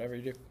 Yeah, whatever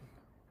you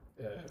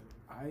do.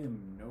 I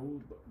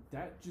am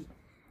that just.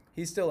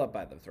 He's still up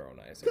by the throne,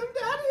 I assume. Come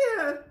down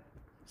here,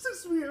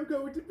 since we are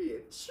going to be a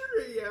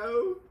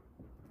trio.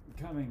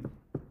 Coming.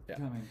 Yeah.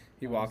 Coming.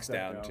 He I'll walks step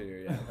down out. to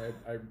you. Yeah.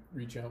 I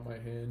reach out my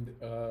hand.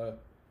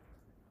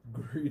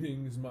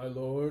 Greetings, my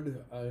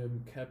lord. I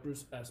am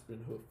Caprus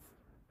Aspenhoof,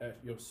 at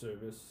your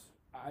service.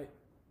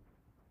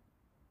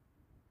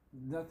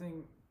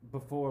 Nothing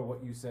before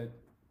what you said.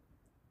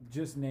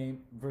 Just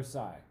name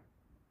Versailles.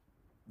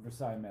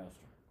 Versailles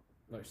Maelstrom.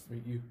 Nice to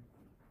meet you.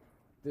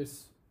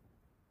 This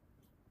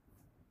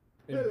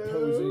Hello.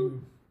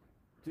 imposing,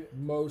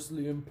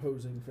 mostly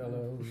imposing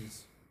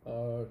fellows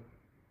are.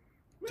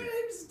 My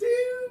name's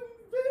Doom.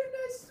 Very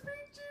nice to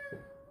meet you.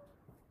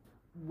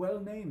 Well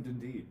named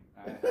indeed.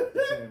 I have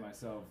to say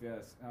myself,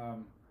 yes.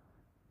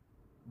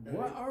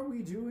 What are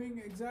we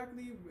doing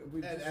exactly?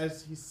 And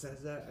as he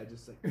says that, I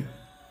just like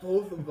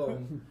both of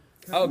them.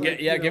 Oh,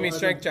 give me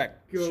strength check.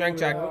 Strength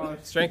check.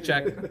 Strength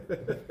check.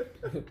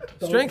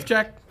 Strength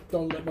check.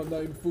 Don't let my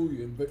name fool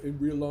you. But in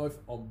real life,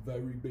 I'm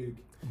very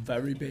big.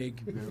 Very big.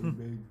 Very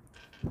big.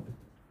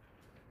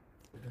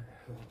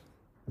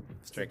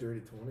 Strength.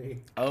 Dirty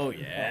 20. Oh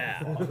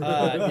yeah.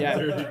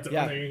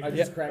 Yeah. I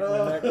just cracked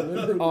my neck.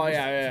 Literally. Oh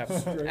yeah.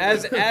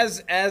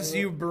 As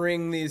you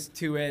bring these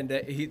 2 in,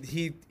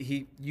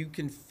 you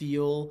can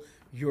feel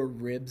your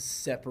ribs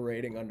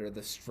separating under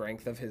the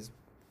strength of his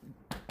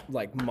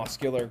like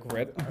muscular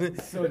grip.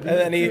 So And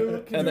then he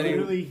can you he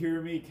really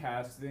hear me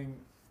casting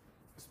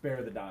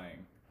Spare the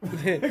Dying?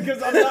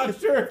 Because I'm not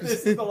sure if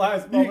this is the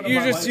last moment of my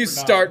life you or not.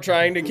 start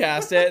trying to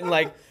cast it and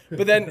like,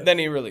 but then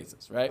he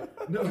releases, right?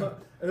 No,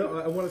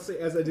 I want to say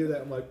as I do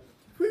that, I'm like,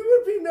 we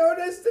would be known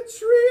as the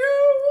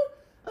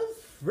trio of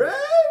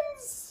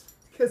friends,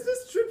 because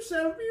this trip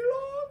shall be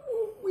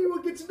long. We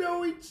will get to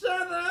know each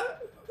other.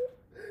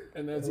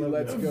 And as he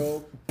lets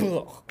go,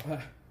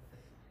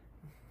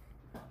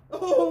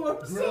 Oh,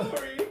 I'm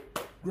sorry.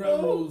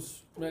 ground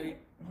rules, mate.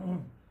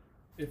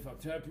 If I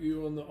tap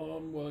you on the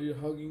arm while you're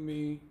hugging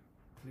me,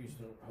 please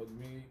don't hug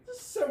me. There's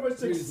so much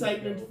Please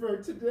excitement don't.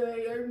 for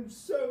today. I'm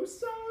so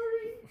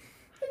sorry.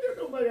 I don't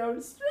know my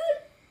own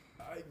strength.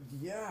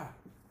 Yeah.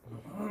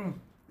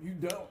 You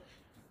don't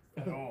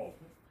at all.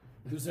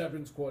 This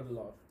happens quite a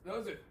lot.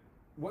 Does it?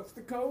 What's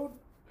the code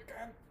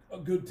again? A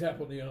good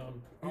tap on the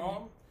arm.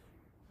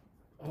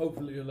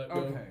 Hopefully you'll let go.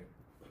 Okay.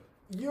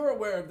 You're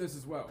aware of this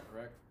as well,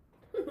 correct?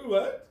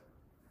 What?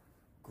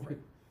 Great.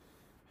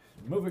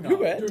 Moving Who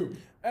on. it? Dude,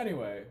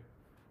 Anyway,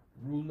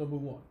 rule number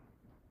 1.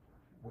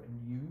 When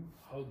you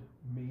hug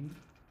me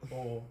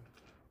or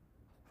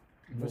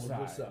Versailles.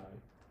 Versailles,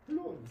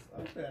 Lawns,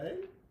 okay.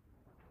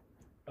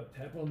 a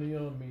tap on the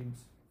arm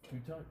means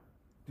too tight.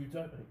 Too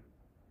tight,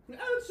 mate.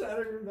 I'll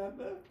try to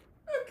remember.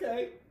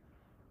 Okay.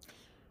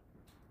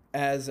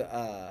 As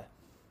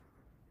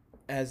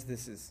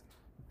this is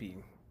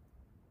being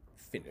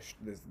finished,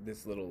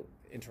 this little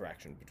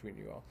interaction between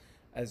you all,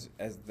 as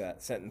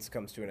that sentence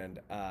comes to an end,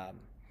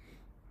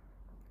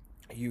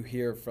 you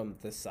hear from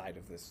the side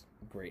of this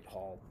great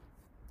hall,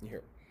 you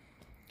hear,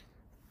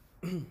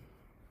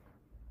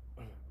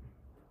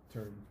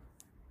 Turn.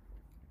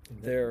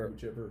 in There-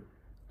 whichever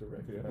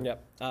direction.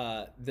 yep,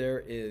 there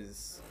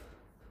is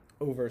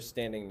over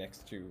standing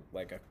next to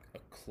like a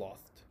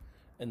clothed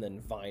and then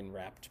vine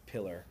wrapped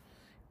pillar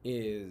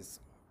is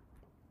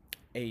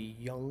a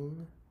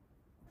young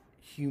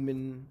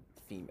human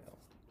female.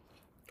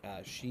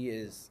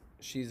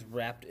 She's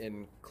wrapped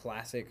in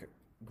classic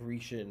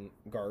Grecian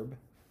garb,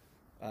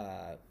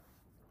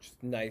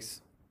 just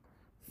nice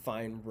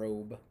fine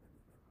robe,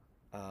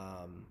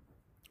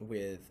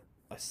 with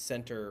a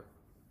center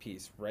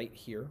piece right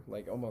here,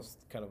 like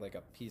almost kind of like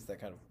a piece that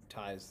kind of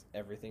ties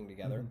everything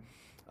together,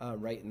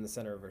 right in the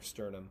center of her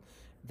sternum,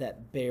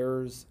 that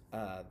bears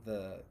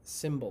the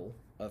symbol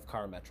of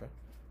Karametra.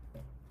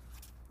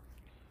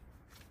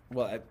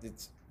 Well,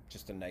 it's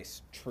just a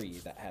nice tree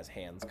that has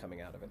hands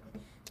coming out of it.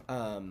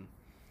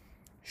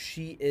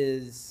 She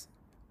is,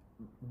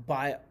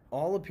 by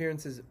all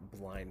appearances,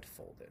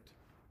 blindfolded,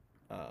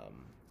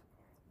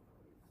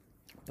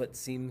 but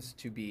seems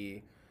to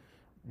be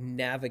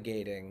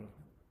navigating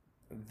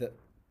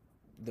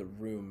the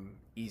room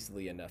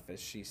easily enough as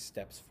she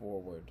steps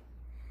forward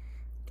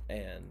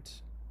and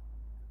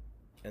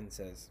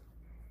says,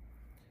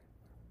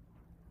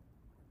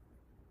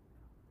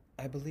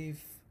 "I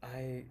believe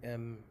I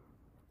am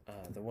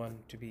the one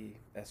to be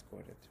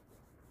escorted.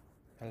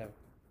 Hello."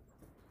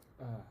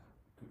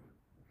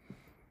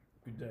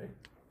 Good day.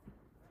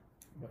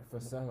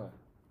 Fasella.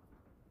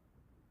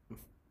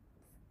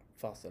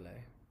 Fossile,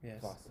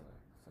 yes.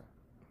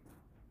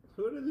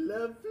 What a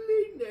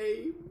lovely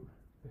name.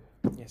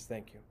 Yes,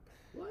 thank you.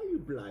 Why are you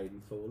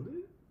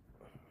blindfolded?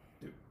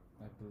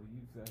 I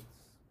believe that's...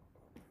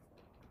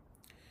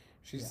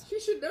 She's She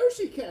should know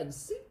she can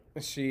see.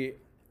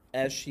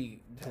 as she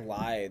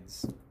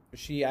glides,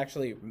 she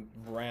actually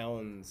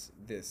rounds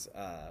this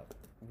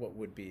what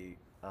would be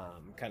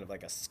kind of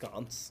like a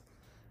sconce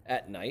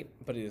at night,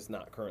 but it is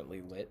not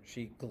currently lit.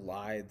 She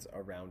glides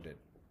around it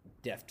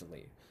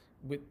deftly,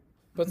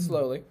 but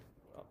slowly,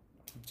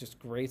 just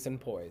grace and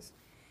poise.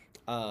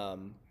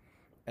 And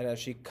as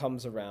she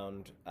comes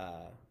around,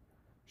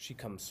 she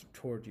comes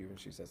toward you and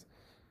she says,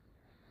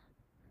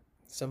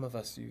 "Some of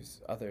us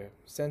use other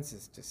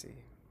senses to see.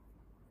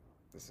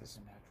 This is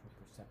natural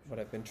perception. what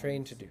I've been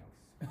trained to do."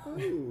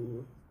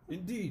 Oh,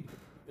 Indeed.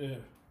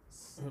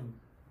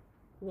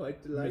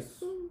 quite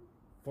delightful.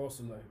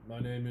 Fossilay, my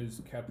name is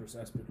Capris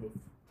Aspenhoof,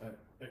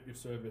 at your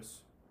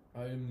service.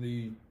 I am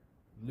the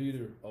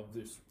leader of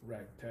this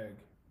ragtag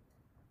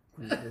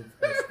group of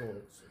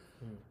escorts.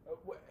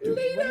 When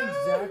Leader!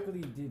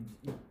 exactly did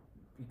you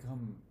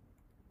become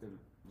the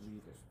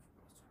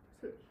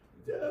leader?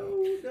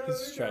 No,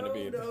 He's trying to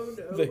be no.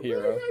 the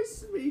hero. Very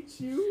nice to meet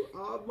you.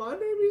 My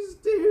name is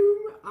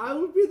Doom. I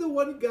will be the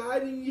one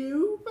guiding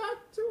you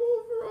back to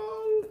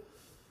overall.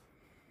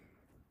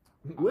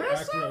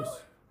 Where's Akros.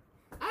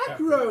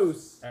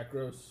 Akros?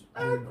 Akros.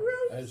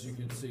 Akros. As you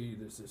can see,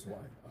 this is why.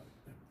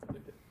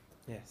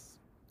 Yes.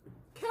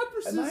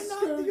 Capris Am I is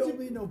not going the to-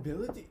 only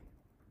nobility?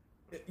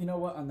 You know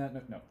what? On that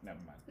note, no, never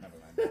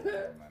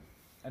mind.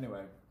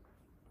 Anyway,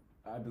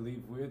 I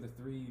believe we're the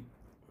three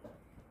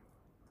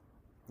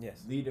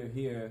Yes. leader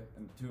here,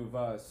 and the two of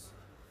us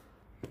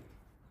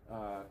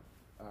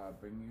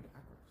bring you to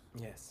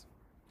Akros. Yes.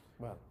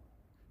 Well,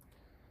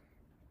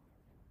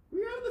 We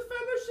are the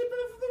Fellowship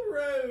of the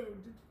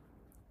Road.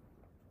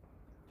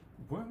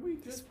 Weren't we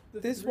just the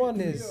This three one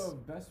trio is-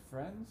 of best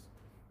friends?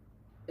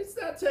 It's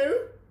that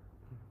too.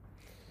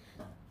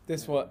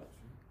 This one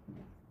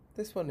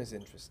is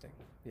interesting.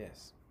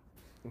 Yes.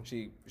 And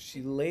she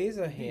lays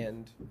a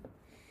hand.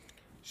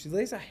 She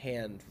lays a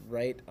hand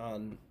right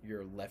on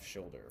your left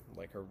shoulder,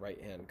 like her right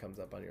hand comes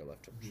up on your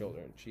left shoulder,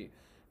 and she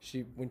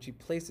when she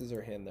places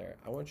her hand there,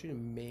 I want you to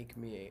make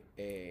me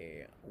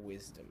a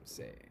wisdom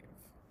save.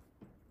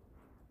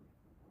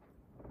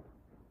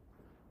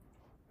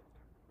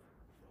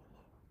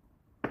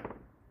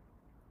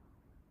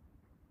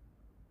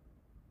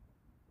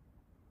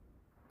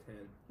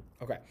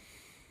 Okay.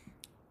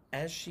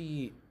 As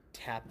she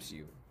taps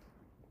you,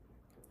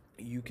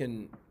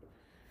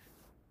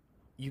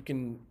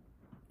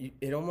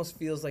 it almost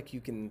feels like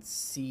you can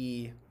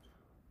see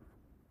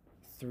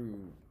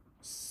through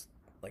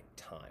like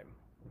time,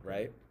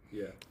 right?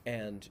 Yeah.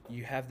 And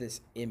you have this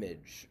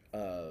image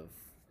of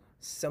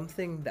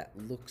something that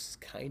looks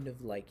kind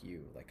of like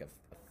you, like a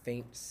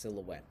faint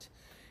silhouette.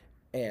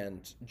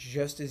 And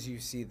just as you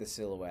see the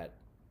silhouette,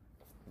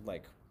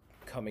 like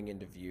coming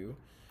into view,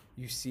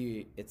 you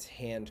see its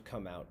hand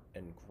come out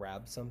and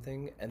grab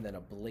something, and then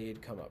a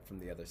blade come up from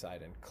the other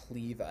side and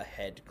cleave a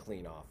head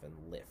clean off and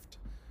lift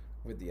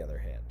with the other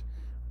hand.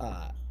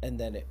 And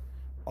then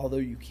although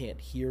you can't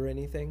hear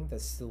anything, the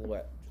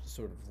silhouette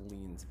sort of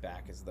leans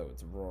back as though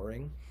it's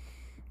roaring.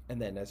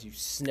 And then as you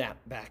snap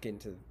back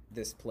into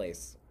this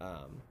place,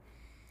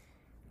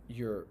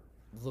 you're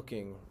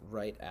looking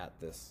right at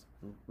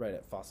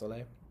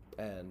Fossile,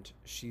 and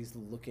she's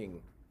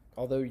looking,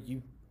 although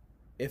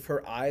if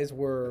her eyes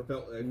were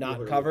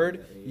not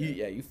covered,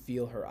 you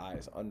feel her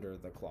eyes under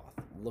the cloth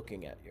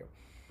looking at you.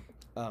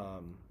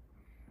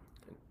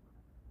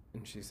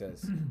 And she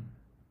says,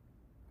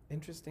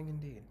 interesting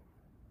indeed.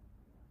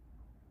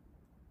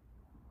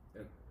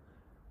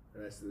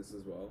 And I see this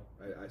as well.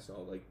 I saw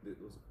like it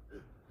was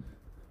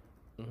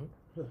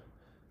for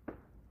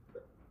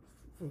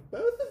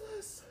both of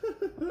us.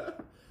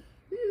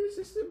 It was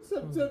just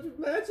some sort of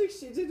magic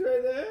she did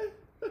right there.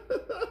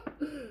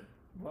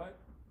 What?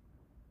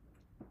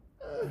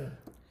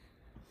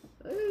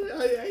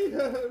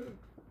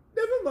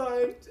 Never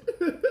mind.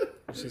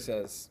 She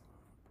says,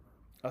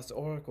 us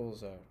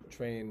oracles are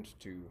trained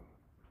to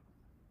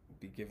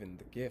be given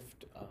the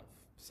gift of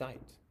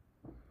sight.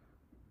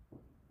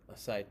 A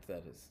sight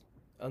that is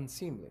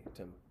unseemly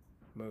to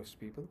most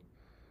people,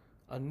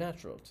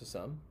 unnatural to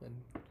some, and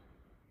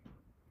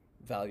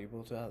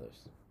valuable to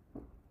others.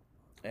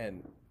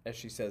 And as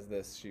she says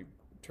this, she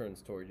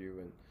turns toward you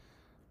and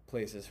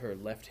places her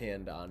left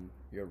hand on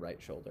your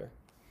right shoulder.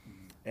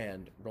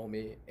 And roll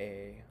me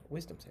a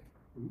wisdom save.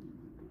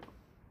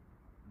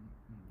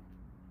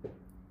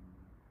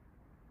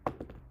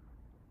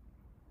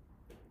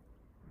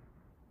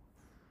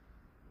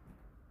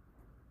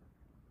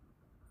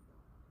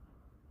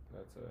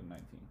 That's a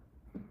 19.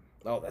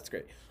 Oh, that's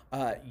great.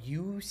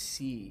 You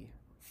see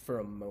for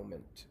a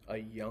moment a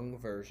young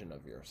version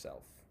of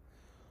yourself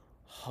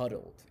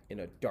huddled in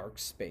a dark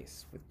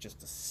space with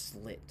just a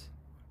slit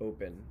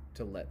open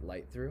to let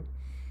light through.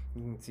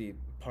 You can see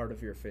part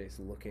of your face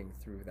looking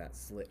through that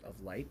slit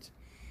of light.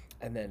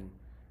 And then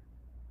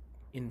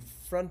in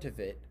front of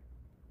it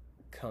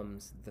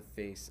comes the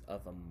face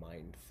of a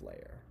mind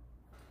flayer.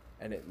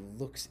 And it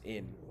looks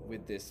in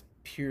with this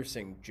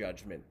piercing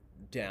judgment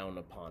down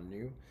upon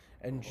you.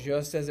 And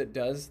just as it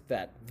does,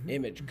 that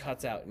image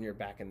cuts out and you're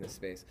back in this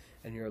space.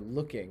 And you're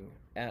looking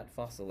at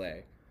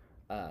Fossile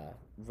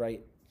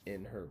right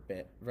in her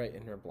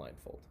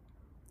blindfold.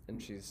 And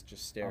she's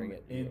just staring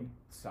at you.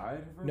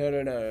 Inside of her?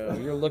 No.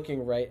 You're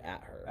looking right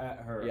at her.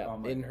 At her? Yeah,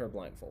 in her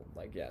blindfold.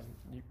 Like, yeah.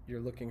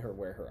 You're looking her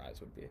where her eyes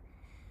would be.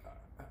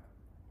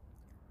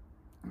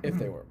 If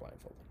they weren't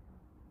blindfolded.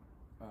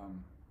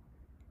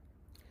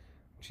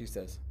 She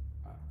says,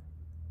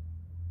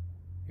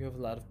 you have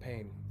a lot of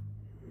pain.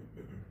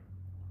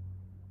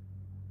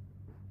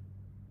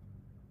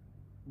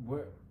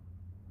 Where?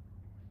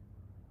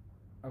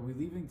 Are we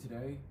leaving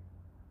today?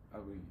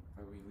 Are we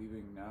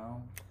leaving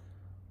now?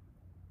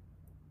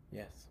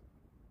 Yes,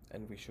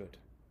 and we should.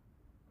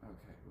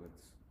 Okay,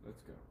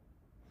 let's go.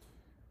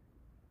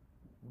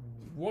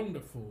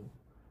 Wonderful.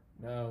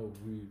 Now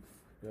we've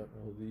got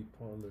all the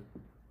parlor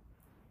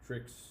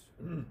tricks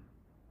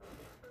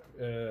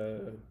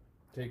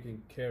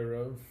taken care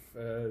of.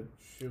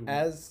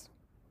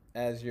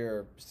 As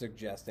you're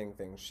suggesting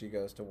things, she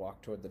goes to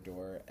walk toward the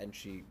door and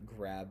she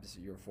grabs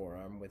your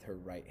forearm with her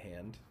right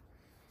hand.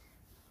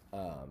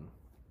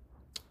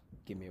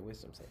 Give me a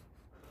wisdom save.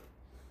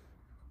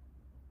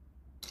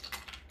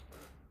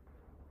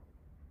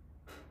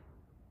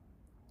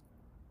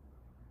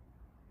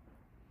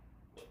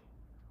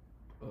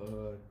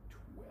 12.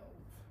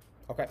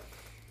 Okay.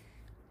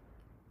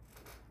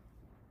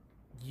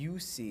 You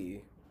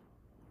see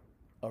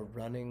a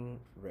running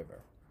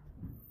river,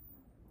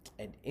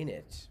 and in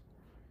it,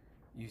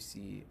 you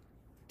see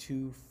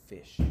two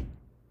fish.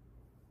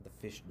 The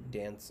fish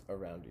dance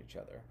around each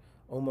other,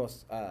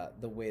 almost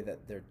the way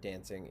that they're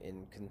dancing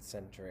in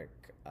concentric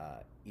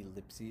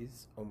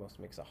ellipses, almost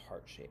makes a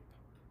heart shape.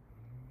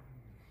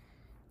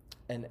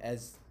 And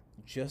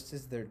just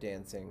as they're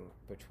dancing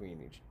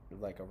between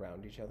like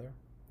around each other,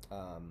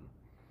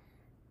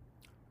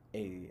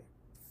 a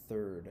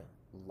third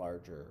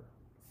larger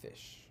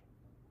fish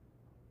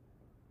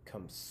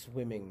comes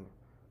swimming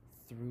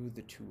through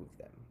the two of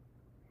them,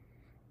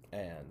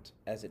 and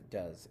as it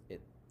does,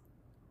 it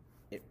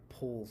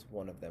pulls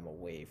one of them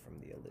away from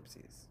the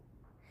ellipses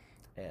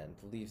and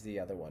leaves the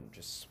other one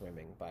just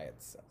swimming by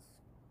itself.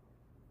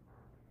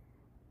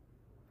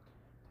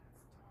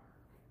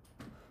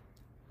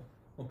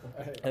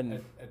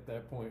 And at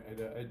that point,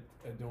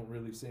 I don't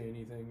really say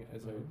anything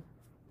as I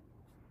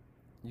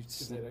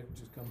just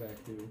come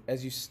back to.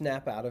 As you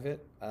snap out of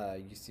it,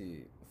 you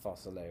see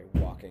Fossile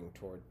walking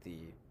toward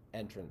the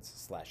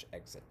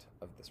entrance/exit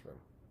of this room.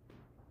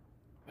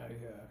 I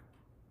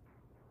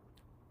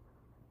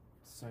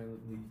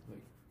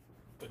silently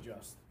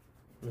adjust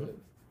the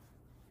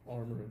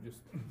armor and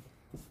just.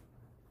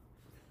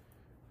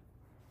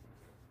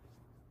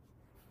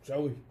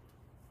 Shall we?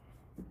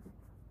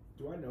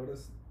 Do I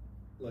notice,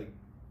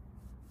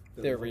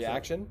 Their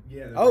reaction?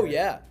 Yeah. Oh,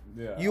 yeah.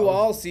 Yeah. You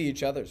all see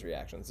each other's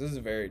reactions. This is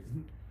very...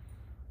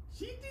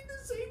 She did the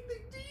same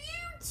thing to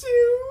you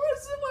two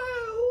as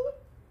well.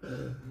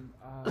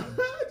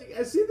 Do you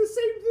guys see the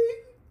same thing?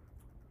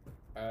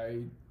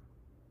 I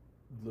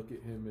look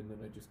at him and then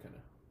I just kind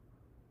of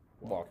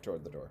walk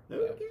toward the door.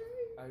 Okay.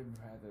 I'd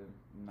rather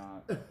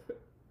not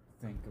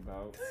think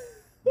about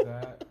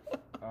that.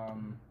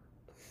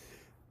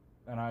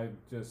 And I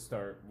just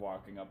start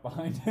walking up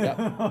behind him. Yep.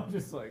 I'm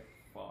just like,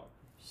 fuck.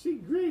 She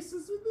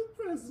graces with her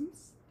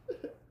presence.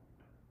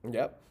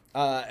 Yep.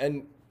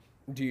 And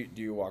do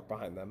you walk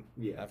behind them?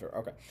 Yeah. After?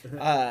 Okay.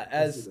 I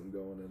As see them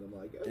going, and I'm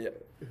like, okay.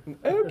 Yep.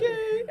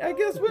 Okay, I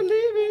guess we're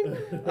leaving.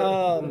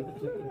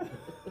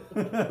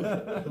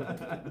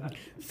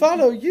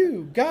 Follow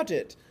you. Got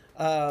it.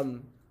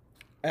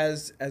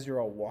 As you're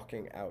all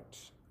walking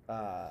out,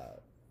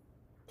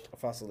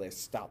 Fossile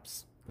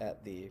stops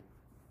at the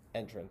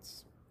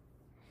entrance,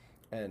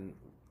 and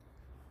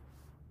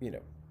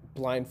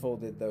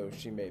blindfolded though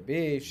she may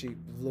be, she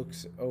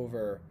looks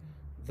over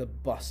the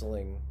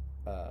bustling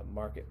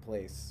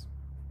marketplace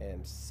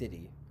and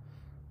city,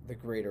 the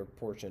greater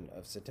portion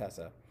of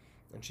Setessa,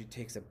 and she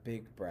takes a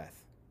big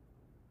breath.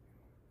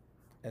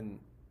 And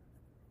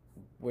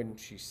when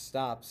she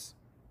stops,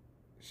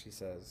 she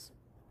says,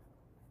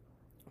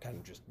 kind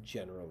of just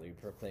generally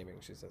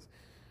proclaiming, she says,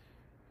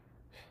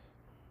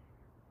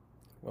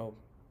 well,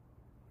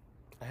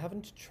 I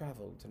haven't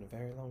traveled in a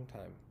very long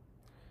time.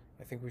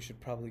 I think we should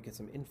probably get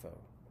some info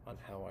on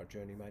how our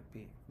journey might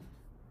be.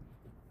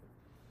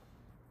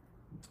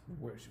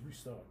 Where should we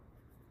start?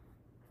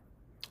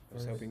 I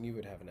was hoping you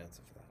would have an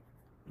answer for that.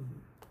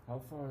 How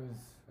far is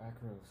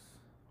Akros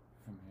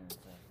from here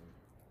exactly?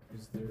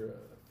 Is there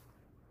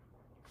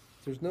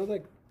There's no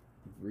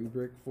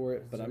rubric for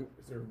it, but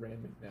is there a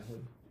Rand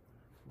McNally?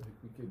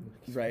 We could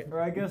right.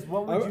 Or I guess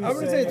what would I'm you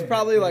gonna say it's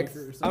probably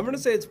I'm gonna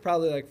say it's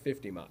probably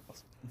 50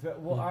 miles.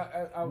 Well,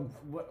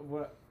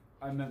 what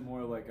I meant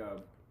more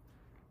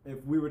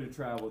if we were to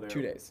travel there.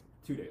 2 days.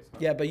 2 days.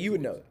 Okay. Yeah, but you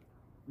would know that.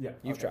 Yeah,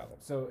 You've okay.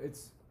 traveled. So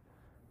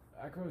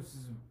Akros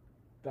is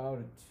about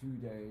a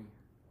 2-day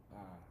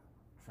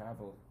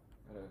travel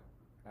at an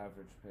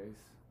average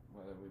pace,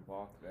 whether we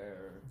walk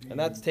there. And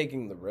that's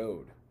taking the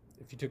road.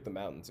 If you took the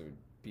mountains, it would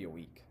be a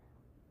week.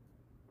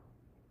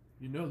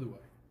 You know the way.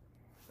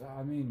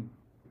 I mean,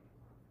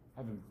 I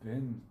haven't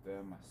been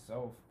there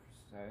myself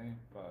per se,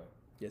 but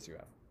Yes, you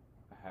have.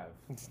 I have.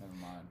 Never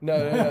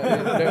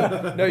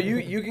mind. No.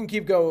 You can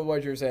keep going with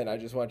what you're saying. I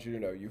just want you to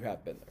know you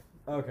have been there.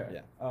 Okay.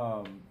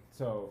 Yeah.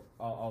 So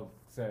I'll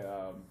say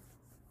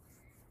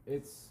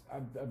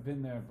I've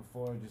been there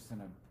before, just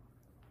in a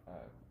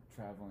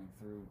traveling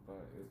through,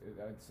 but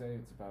I'd say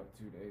it's about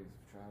 2 days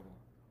of travel.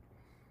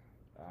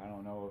 I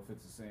don't know if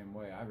it's the same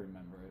way. I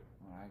remember it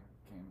when I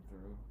came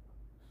through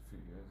a few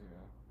years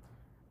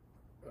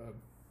ago.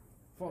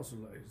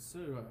 Fossile, is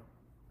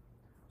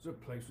there a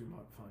place we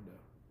might find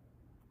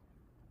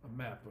a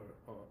map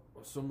or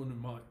someone who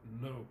might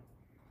know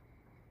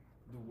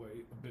the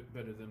way a bit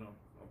better than our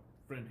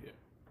friend here?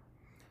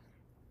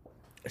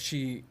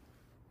 She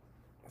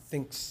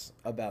thinks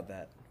about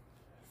that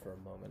for a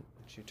moment.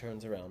 She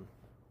turns around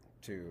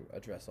to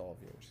address all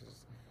of you. She says,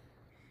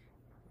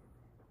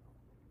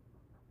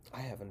 I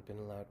haven't been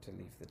allowed to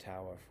leave the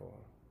tower for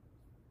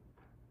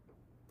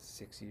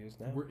 6 years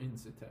now. We're in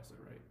Setessa,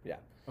 right? Yeah.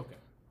 Okay.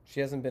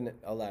 She hasn't been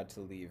allowed to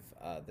leave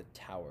the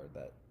tower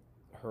that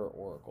her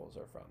oracles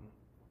are from,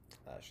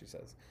 she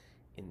says,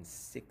 in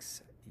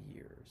 6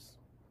 years.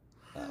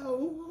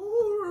 How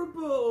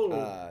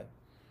horrible!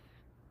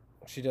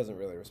 She doesn't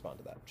really respond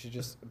to that.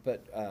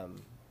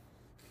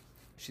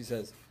 She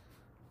says,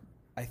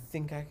 I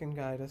think I can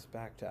guide us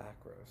back to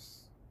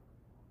Akros,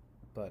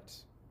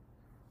 but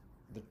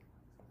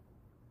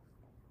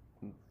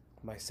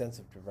my sense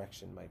of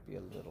direction might be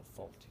a little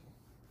faulty.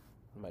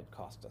 It might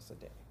cost us a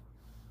day.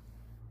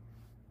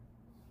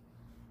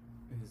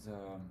 Is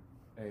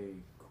a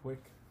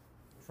quick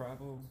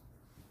travel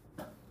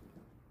what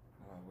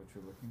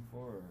you're looking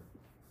for? Or?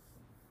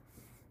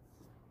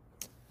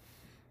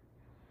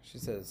 She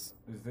says,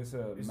 Is this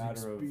a It's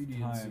matter of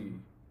expediency.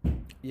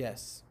 time?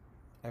 yes,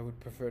 I would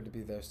prefer to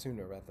be there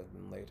sooner rather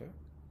than later.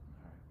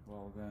 Alright,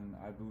 well then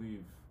I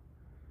believe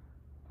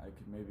I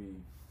could maybe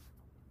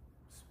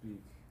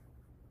speak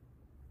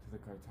to the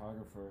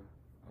cartographer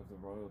of the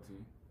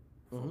royalty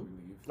before Mhm.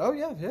 we leave. Oh,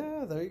 yeah,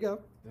 there you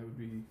go. That would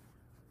be.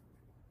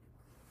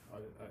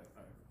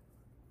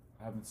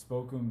 I haven't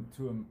spoken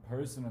to him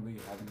personally,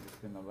 having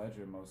just been a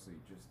ledger mostly,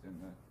 just in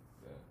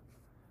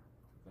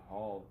the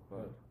hall,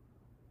 but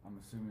I'm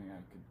assuming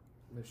I could.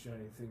 The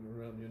shiny thing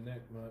around your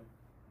neck might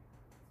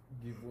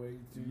give way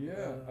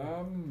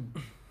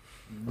to.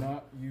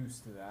 Not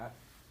used to that.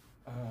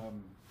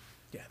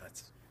 Yeah,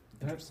 that's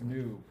That's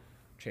new.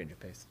 change of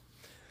pace.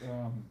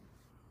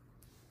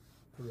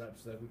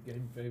 Perhaps that would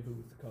gain favor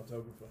with the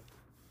cartographer.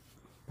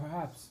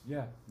 Perhaps,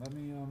 yeah. Let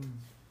me,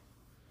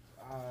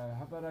 how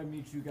about I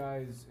meet you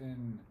guys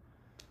in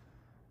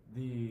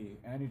the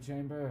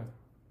antechamber,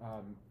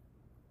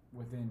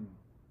 within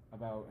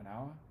about an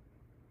hour?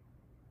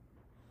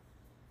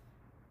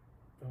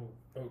 Oh,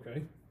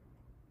 okay.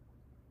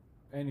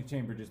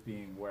 Antechamber just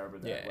being wherever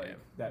that, Yeah, like, yeah.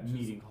 that Just-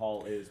 meeting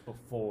hall is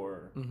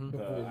before Mhm. the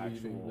Before leaving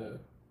actual, the.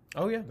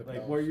 Oh, yeah. the like,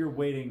 palace. where you're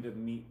waiting to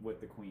meet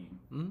with the queen.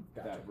 Mhm.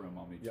 Gotcha. That room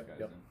I'll meet Yep, you guys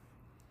yep. in.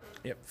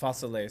 Yep,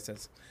 Fossile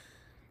says,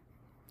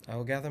 I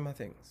will gather my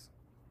things.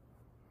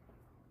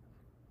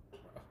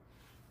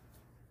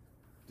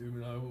 Doom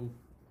and I will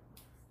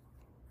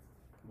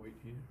wait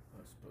here,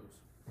 I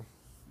suppose.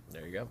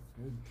 There you go.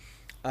 Good.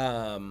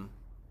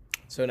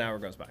 So an hour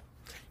goes by.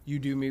 You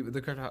do meet with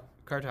the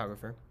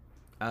cartographer,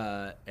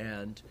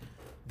 and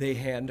they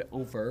hand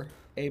over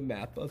a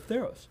map of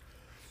Theros.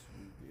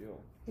 Sweet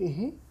deal.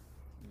 Mm-hmm.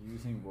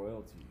 Using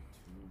royalty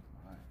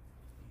to my.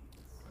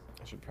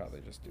 I should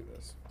probably just do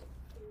this.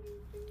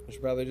 I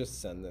should probably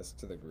just send this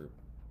to the group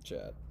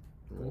chat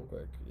real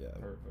quick. Yeah,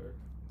 Perfect.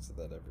 so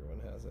that everyone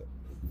has it.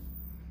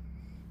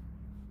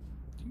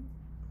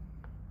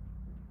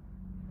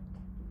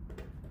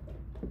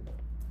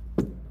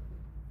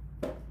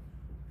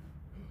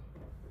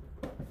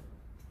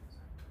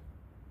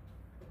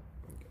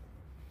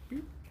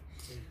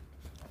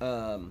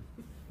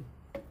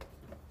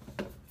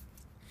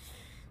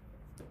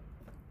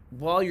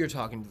 While you're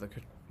talking to the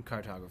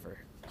cartographer,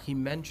 he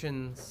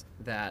mentions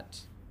that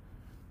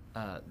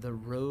the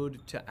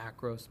road to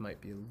Akros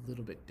might be a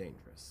little bit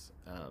dangerous.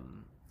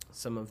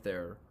 Some of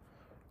their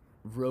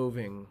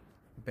roving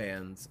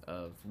bands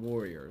of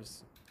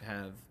warriors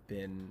have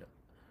been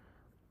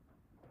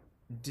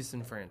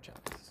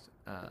disenfranchised.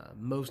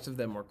 Most of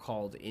them were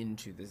called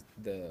into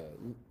the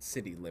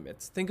city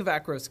limits. Think of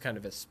Akros kind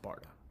of as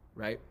Sparta,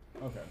 right?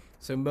 Okay.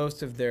 So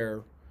most of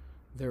their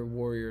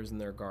warriors and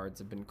their guards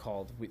have been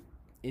called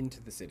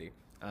into the city.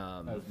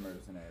 As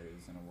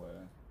mercenaries in a way.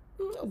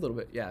 A little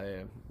bit,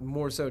 yeah.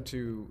 More so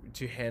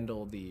to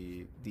handle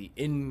the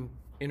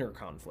inner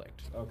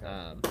conflict.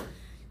 Okay.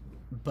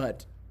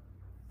 But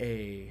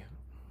a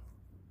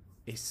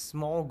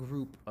small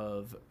group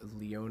of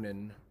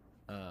Leonin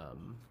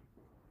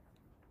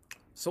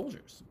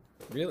soldiers,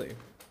 really,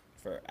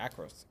 for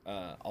Akros,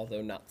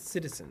 although not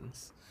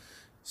citizens,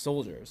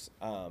 soldiers,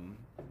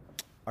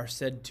 are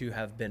said to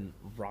have been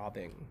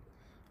robbing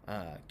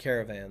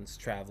caravans,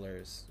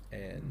 travelers,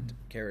 and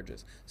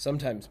carriages,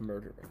 sometimes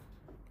murdering,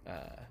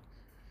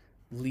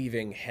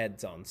 leaving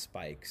heads on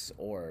spikes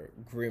or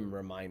grim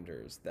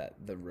reminders that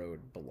the road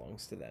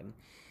belongs to them.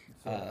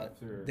 So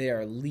after They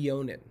are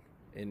Leonin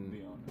in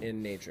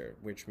Leonin. nature,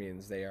 which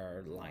means they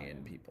are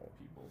lion people.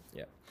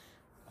 Yep.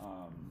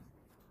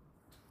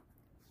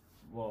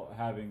 Well,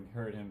 having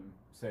heard him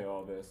say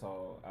all this,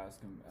 I'll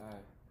ask him,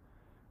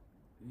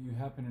 you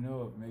happen to know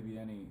of maybe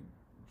any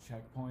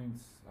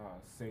checkpoints,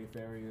 safe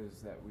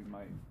areas that we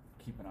might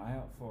keep an eye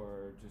out for,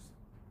 or just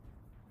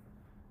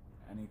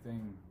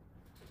anything?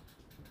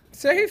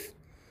 Safe?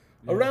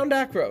 Yeah. Around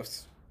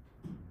Akros.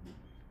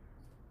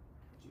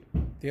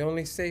 The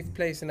only safe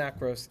place in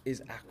Akros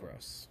is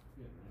Akros.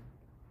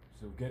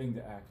 So getting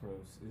to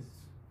Akros is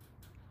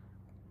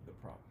the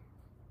problem.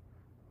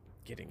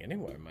 Getting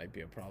anywhere might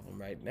be a problem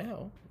right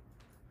now.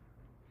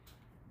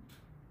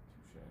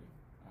 Touche.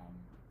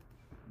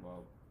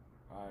 Well,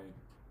 I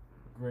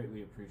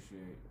greatly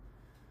appreciate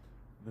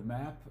the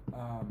map.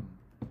 I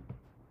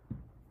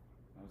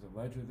was a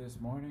ledger this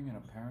morning, and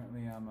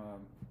apparently I'm a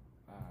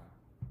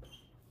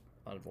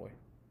Envoy.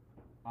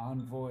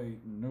 envoy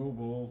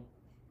noble.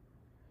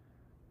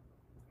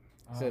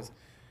 Says,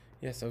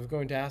 yes, I was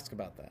going to ask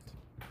about that.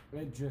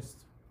 It just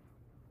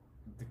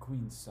the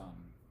queen's son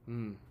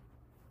Hmm.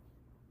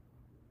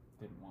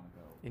 didn't want to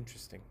go.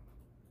 Interesting.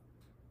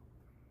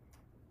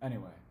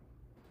 Anyway,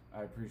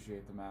 I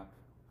appreciate the map.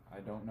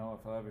 I don't know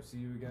if I'll ever see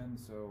you again,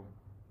 so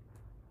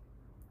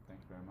thank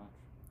you very much.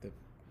 The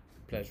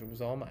pleasure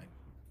was all mine.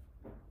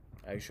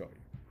 I assure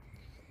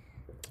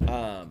you.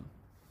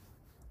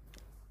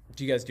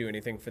 Do you guys do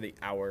anything for the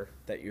hour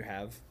that you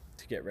have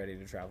to get ready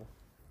to travel?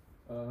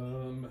 I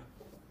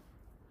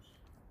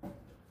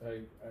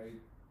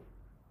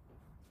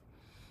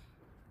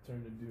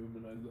turn to Doom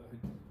and I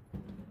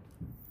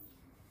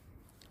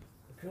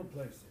can't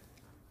place it,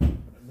 but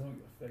I I know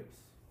your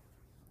face.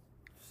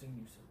 I've seen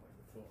you somewhere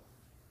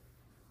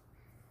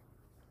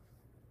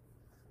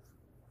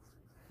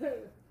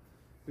before.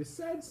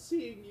 Besides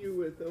seeing you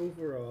with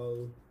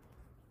overall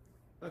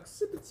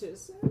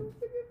occipitus, I don't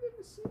think I've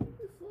ever seen you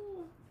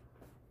before.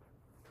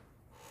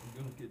 I'm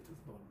gonna get to the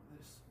bottom of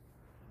this.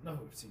 I know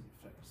I've seen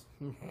your face.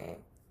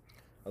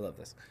 I love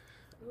this.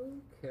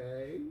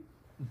 Okay.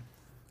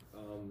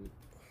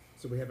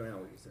 So we have an hour,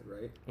 you said,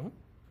 right? Mhm.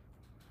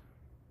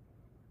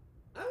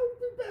 I'll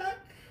be back.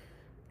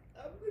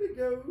 I'm gonna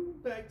go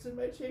back to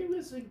my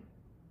chambers and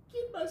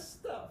get my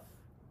stuff.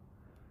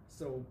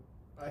 So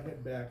I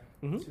head back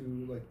Mhm. to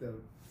like the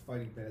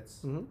fighting pits,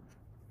 Mm-hmm.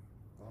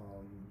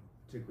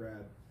 to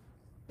grab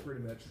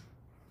pretty much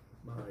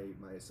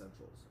my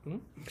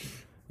essentials.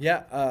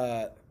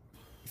 Yeah,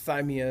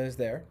 Thymia is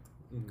there.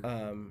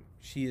 Mhm.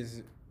 She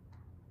is.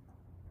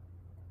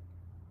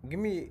 Give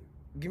me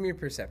a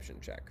perception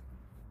check.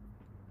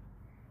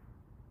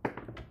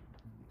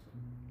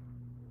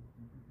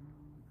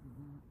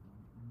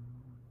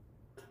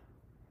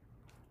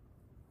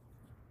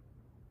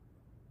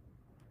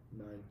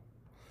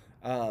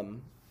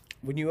 9.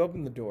 When you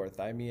open the door,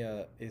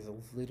 Thymia is a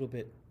little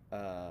bit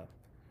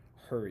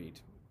hurried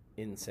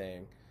in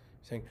saying,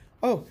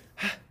 "Oh,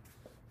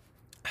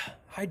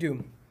 hi,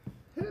 Doom.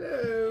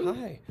 Hello.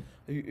 Hi.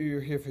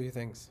 You're here for your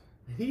things."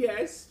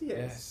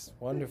 Yes.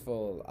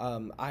 Wonderful.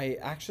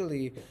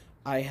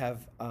 I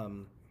have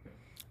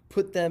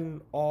put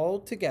them all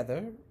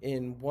together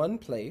in one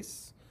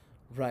place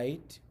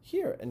right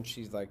here. And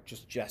she's like,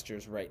 just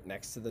gestures right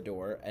next to the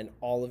door, and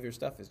all of your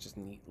stuff is just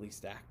neatly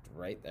stacked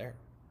right there.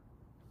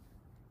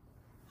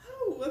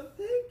 Oh, well,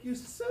 thank you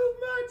so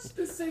much.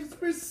 This saves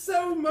me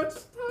so much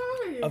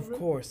time. Of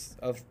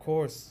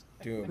course,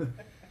 Doom.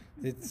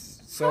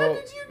 It's How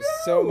did you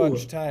so know?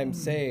 much time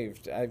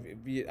saved.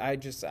 I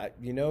just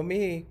you know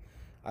me.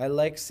 I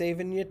like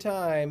saving your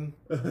time.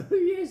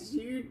 Yes,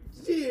 you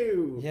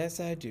do. Yes,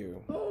 I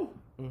do. Oh,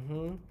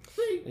 Mm-hmm.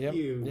 thank Yep.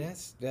 you.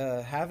 Yes.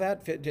 Have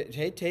at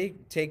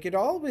take it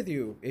all with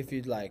you if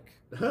you'd like.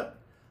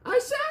 I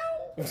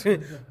shall.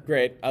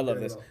 Great. I love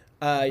Very this.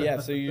 well. Yeah.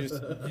 So you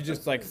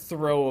just like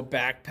throw a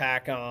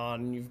backpack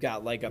on. You've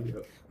got like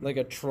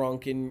a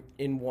trunk in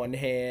one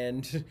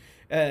hand,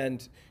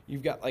 and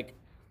you've got like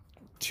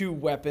 2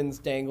 weapons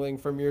dangling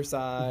from your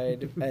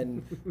side,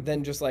 and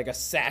then just like a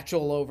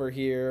satchel over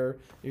here.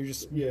 You're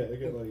just Yeah, I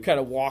got like. kind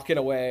of walking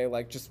away,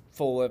 like just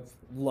full of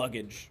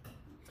luggage.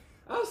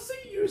 I'll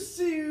see you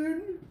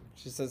soon.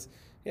 She says,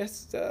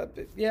 "Yes,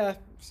 yeah.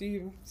 See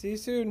you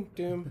soon,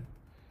 Doom.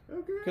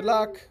 Okay. Good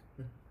luck."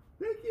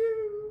 Thank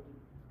you.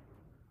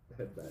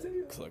 Head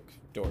back. Click.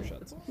 Door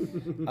shuts.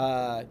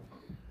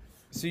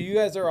 So you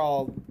guys are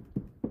all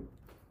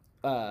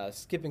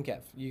Skip and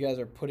Kev. You guys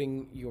are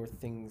putting your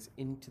things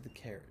into the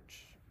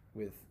carriage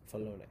with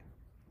Falone.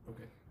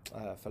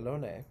 Okay.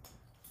 Falone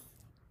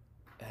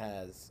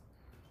has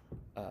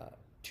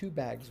 2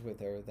 bags with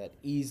her that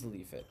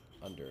easily fit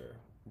under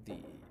the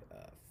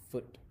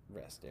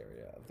footrest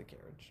area of the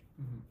carriage.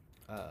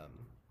 Mm-hmm.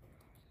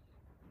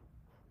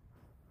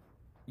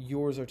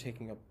 Yours are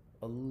taking up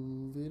a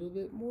little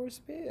bit more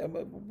space.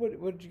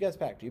 What did you guys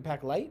pack? Do you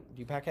pack light? Do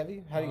you pack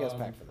heavy? How do you guys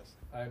pack for this?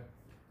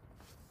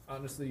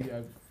 Honestly,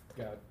 I've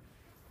got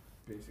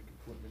basic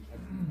equipment.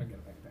 I got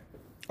a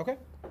backpack, Okay,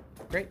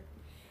 great.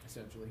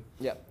 essentially.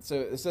 Yeah,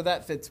 so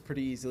that fits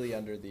pretty easily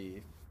under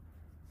the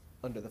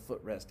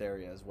footrest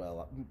area as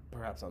well.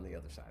 Perhaps on the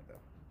other side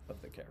though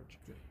of the carriage.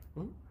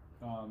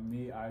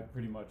 Me, I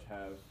pretty much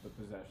have the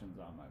possessions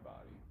on my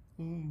body.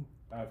 Mm.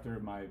 After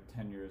my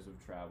 10 years of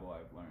travel,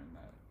 I've learned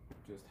that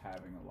just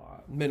having a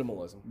lot,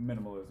 Minimalism.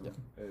 minimalism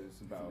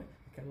is about.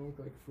 I kind of look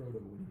like Frodo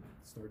when he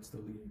starts to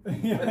leave.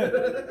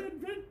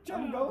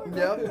 I'm going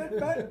Yep. on an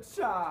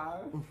adventure.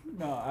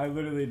 No, I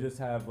literally just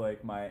have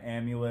like my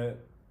amulet,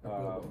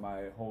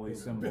 my holy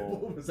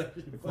symbol, Was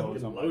actually the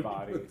clothes fucking on my loaded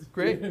body. with-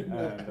 Great. And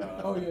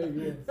Oh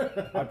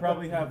yeah. I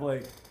probably have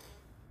like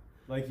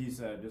he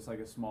said, just like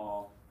a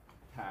small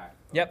pack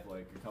of Yep.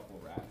 like a couple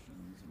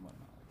rations and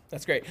whatnot.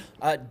 That's great.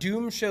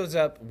 Doom shows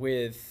up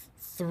with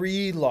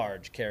 3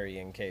 large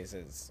carrying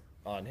cases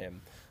on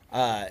him,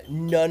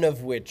 none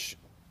of which,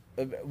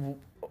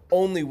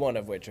 only one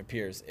of which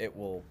appears it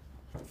will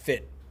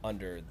fit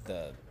under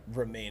the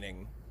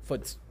remaining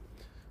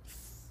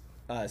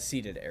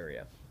seated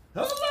area.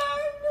 Hold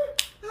on,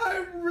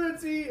 I'm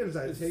ready. And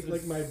I take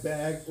like my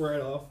bag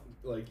right off,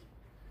 like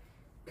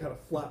kind of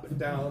flop it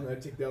down, and I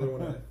take the other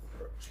one and I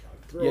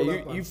throw Yeah,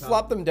 it up on you top.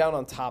 flop them down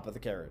on top of the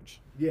carriage.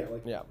 Yeah,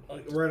 Yeah.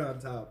 like right on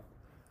top,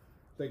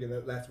 thinking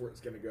that that's where it's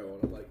gonna go,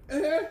 and I'm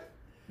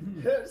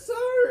like,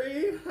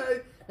 sorry,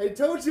 I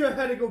told you I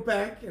had to go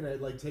back, and I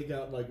like take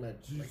out like my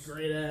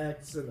great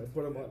axe and I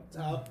put them on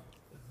top.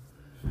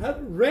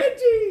 I'm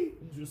ready.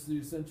 Just the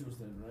essentials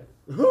then, right?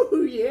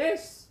 Oh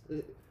yes.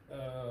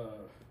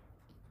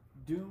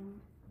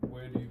 Doom,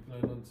 where do you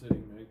plan on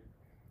sitting, mate?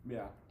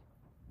 Yeah.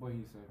 What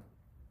he said.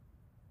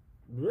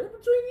 Right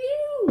between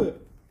you.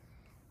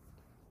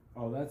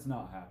 Oh, that's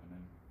not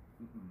happening.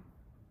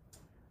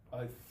 Mm-mm.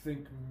 I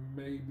think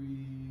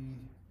maybe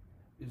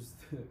is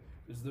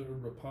there a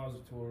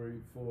repository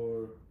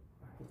for,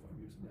 I hope I'm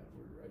using that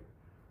word right,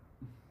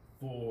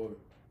 for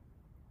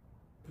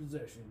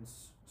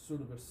possessions,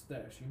 sort of a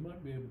stash? You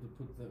might be able to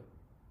put the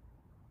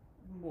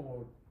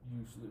more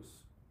useless,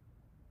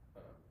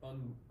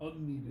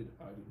 unneeded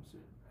items in.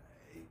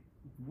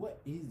 What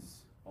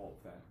is all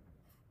of that?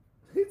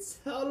 It's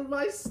all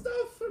my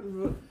stuff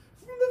from the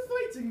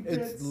fighting pits.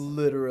 It's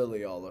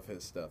literally all of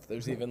his stuff.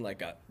 There's even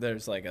like a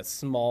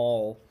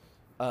small,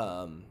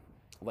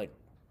 like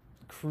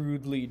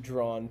crudely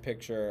drawn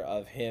picture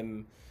of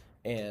him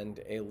and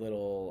a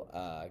little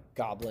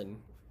goblin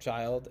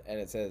child, and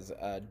it says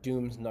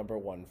Doom's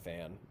 #1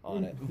 fan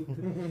on it.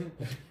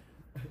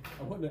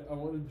 I want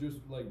to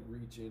just like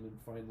reach in and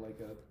find like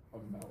a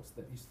mouse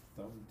that he's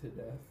thumbed to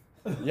death.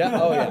 Yeah.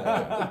 Oh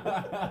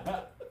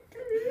yeah.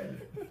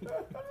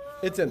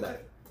 It's in there.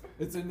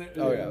 It's in there.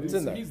 Oh yeah, it's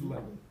in there. He's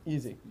level.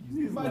 Easy.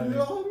 My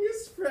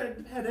longest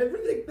friend had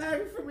everything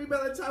back for me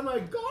by the time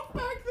I got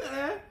back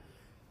there.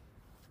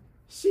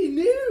 She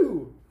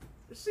knew.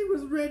 She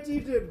was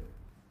ready to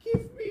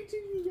give me to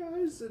you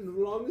guys in the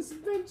longest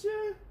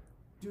adventure.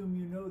 Doom,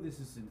 you know this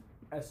is an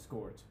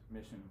escort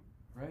mission,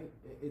 right?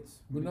 It's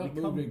We're not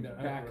coming moving to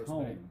back Theros,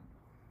 home. mate.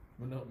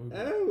 We're not moving.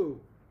 Oh.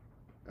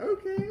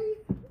 Okay.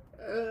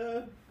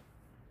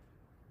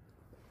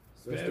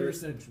 So I Bare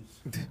start, essentials.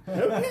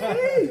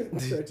 okay.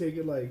 So I take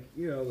it like,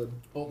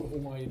 All the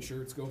Hawaiian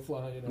shirts go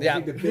flying. Yeah.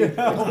 take the big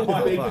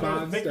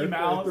box, Mickey start,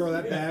 Mouse. throw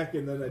that back,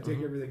 and then I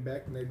take everything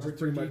back, and I Our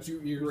pretty much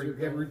 32 ears are bring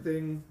gone.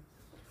 everything,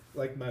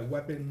 like my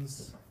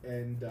weapons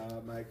and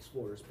my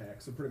explorer's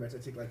pack. So pretty much I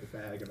take like the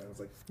bag, and I was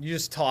like, You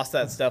just toss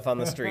that stuff on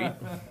the street.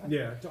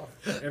 yeah, toss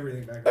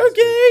everything back. on the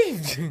Okay.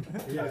 street.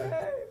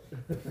 Yeah.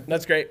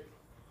 That's great.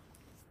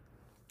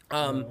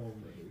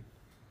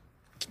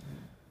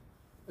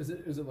 Is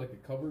it like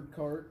a covered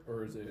cart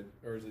or is it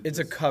It's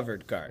a just-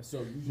 covered cart.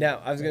 So usually Now,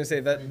 I was gonna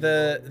say that frame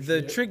the and the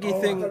shit. tricky Oh,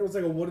 I thing. thought it was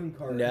like a wooden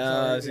cart. No,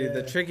 Sorry, see, yeah.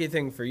 the tricky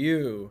thing for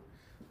you,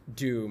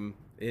 Doom,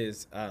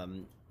 is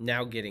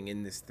now getting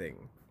in this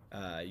thing.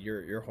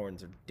 Your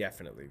horns are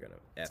definitely gonna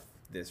f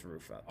this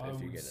roof up I if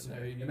you would get in there.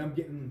 say And I'm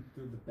getting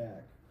through the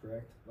back,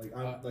 correct? Like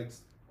I'm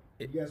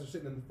you guys are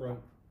sitting in the front.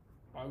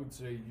 I would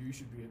say you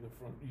should be in the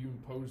front. You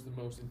impose the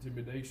most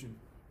intimidation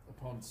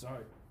upon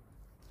sight.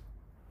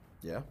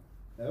 Yeah.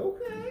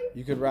 Okay.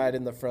 You could ride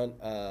in the front,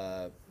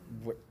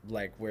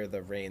 like where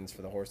the reins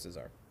for the horses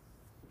are.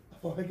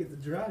 Oh, I get to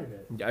drive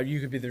it. Yeah, you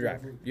could be the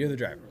driver. You're the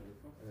driver.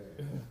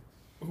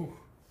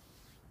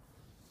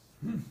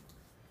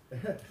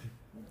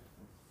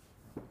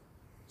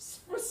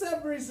 For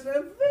some reason,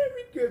 I'm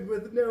very good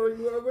with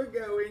knowing where we're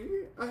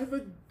going. I have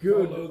a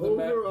good Follow the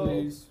overall. map,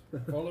 please.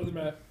 Follow the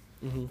map.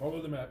 Mhm.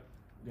 Follow the map.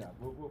 Yeah,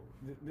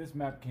 this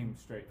map came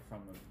straight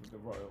from the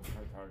royal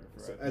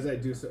cartographer. So Right? as I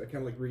do so, I kind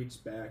of like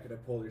reach back and I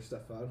pull your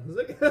stuff out. I was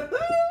like,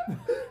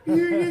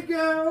 here you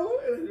go.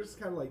 And I just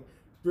kind of like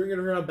bring it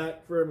around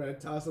back for him and I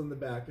toss it in the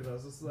back. And I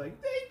was just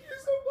like, thank you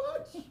so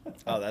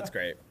much. Oh, that's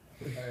great.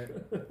 Alright.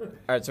 All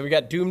right, so we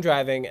got Doom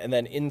driving, and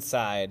then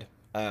inside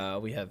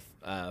we have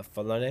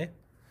Falone,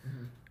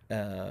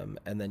 and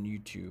then you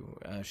two.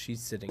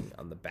 She's sitting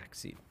on the back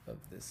seat of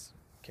this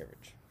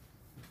carriage.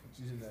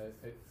 She's in the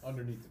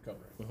underneath the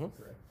covering. Mhm.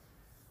 Correct.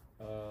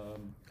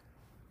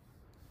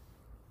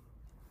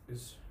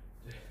 This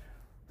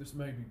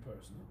may be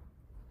personal.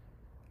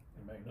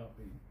 It may not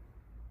be.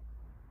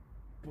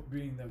 But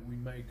being that we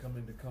may come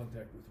into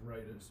contact with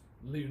raiders,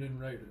 Leonin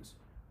raiders,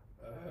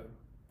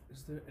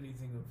 is there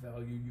anything of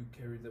value you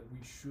carry that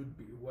we should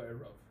be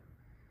aware of?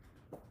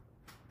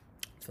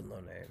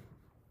 Falone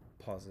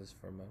pauses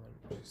for a moment.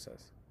 She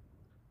says,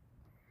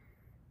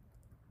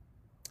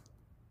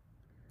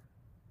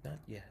 "Not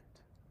yet."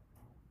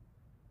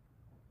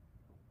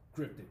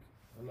 Cryptic.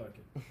 I like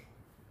it.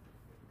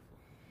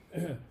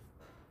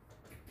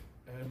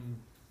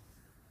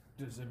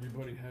 Does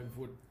everybody have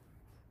what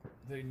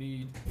they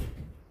need?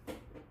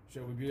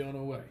 Shall we be on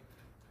our way?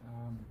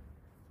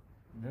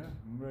 Yeah,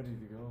 I'm ready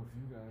to go if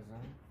you guys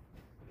are.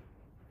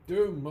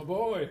 Doom, my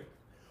boy.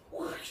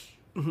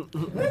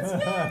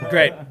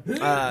 Great.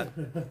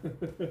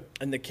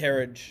 And the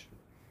carriage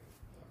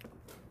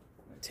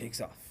takes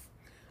off.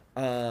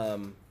 I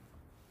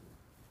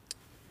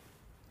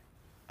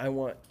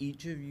want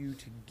each of you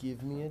to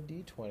give me a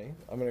d20.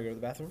 I'm gonna go to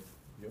the bathroom.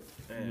 Yep.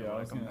 And Yeah, I I'll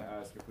was come gonna back.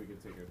 ask if we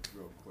could take a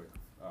real quick,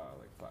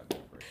 like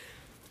 5-minute break.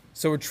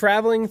 So we're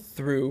traveling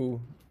through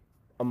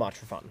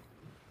Amatrophan.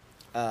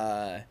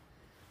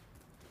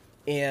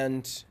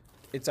 And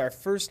it's our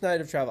first night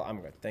of travel.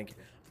 I'm good, thank you.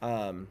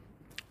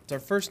 It's our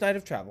first night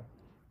of travel.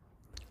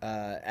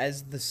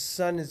 As the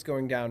sun is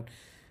going down,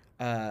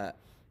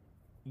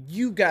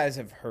 you guys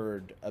have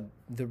heard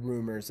the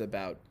rumors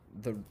about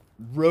the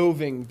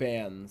roving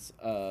bands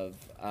of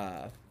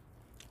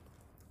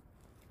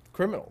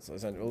criminals,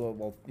 essentially.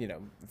 Well,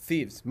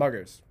 thieves,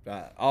 muggers,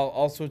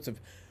 all sorts of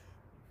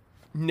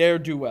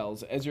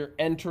ne'er-do-wells as you're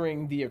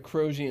entering the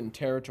Acrosian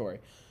territory.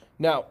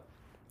 Now,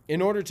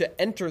 in order to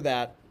enter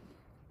that,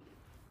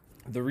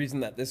 the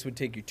reason that this would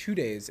take you 2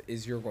 days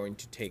is you're going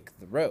to take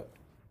the road.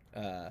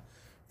 The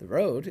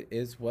road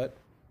is what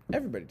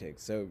everybody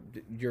takes. So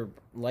your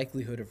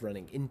likelihood of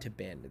running into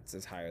bandits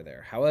is higher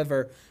there.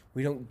 However,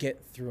 we don't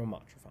get through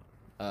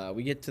Amatrophan.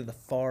 We get to the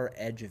far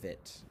edge of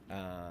it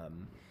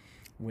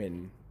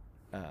when...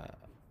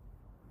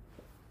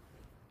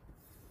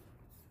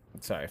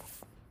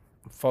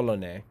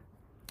 Follone...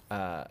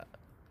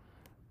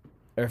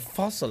 or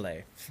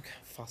Fossile.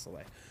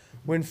 Fossile.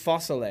 When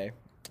Fossile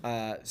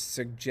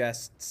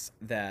suggests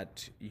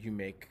that you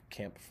make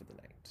camp for the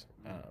night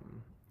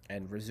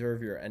and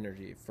reserve your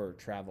energy for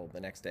travel the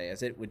next day,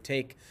 as it would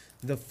take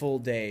the full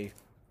day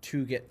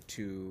to get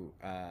to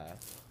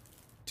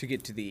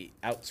the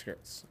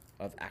outskirts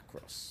of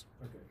Akros.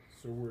 Okay,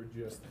 so we're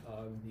just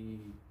on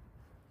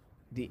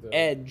The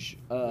edge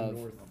the of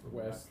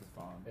northwest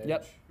edge.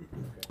 Yep. Okay.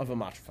 of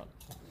Amatrophan.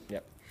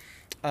 Yep.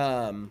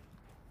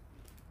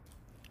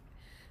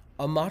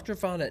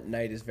 Amatrophan at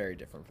night is very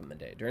different from the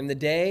day. During the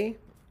day,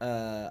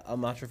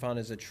 Amatrophan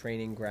is a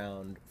training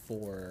ground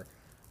for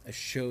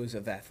shows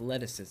of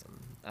athleticism,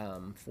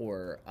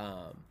 for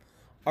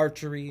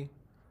archery,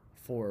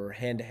 for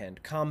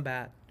hand-to-hand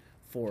combat,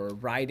 for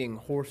riding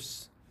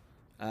horse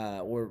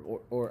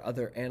or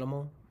other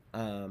animal.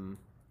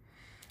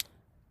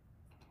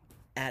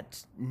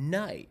 At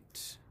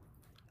night,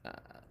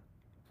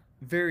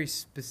 very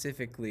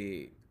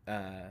specifically,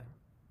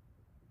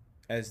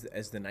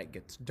 as the night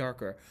gets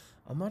darker,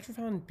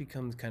 Amatrophan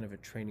becomes kind of a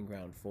training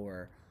ground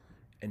for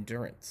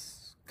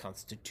endurance,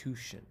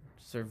 constitution,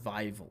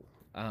 survival.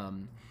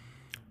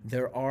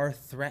 There are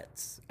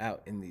threats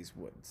out in these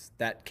woods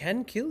that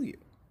can kill you.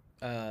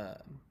 And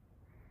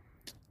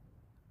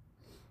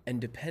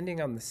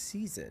depending on the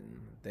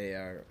season, they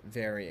are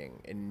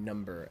varying in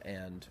number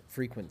and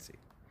frequency.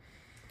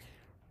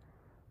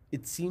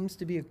 It seems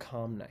to be a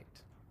calm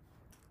night.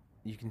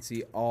 You can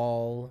see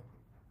all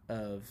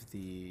of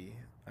the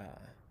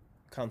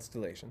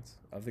constellations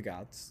of the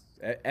gods.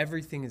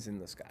 Everything is in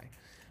the sky.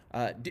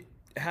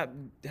 How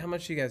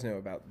much do you guys know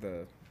about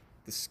the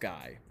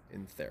sky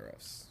in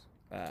Theros?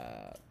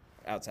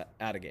 Out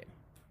of game.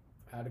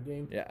 Out of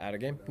game? Yeah, out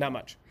of game. Not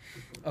much.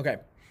 Okay.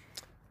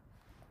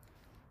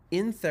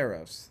 In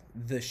Theros,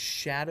 the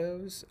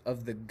shadows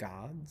of the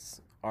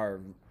gods are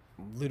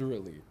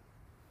literally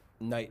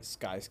night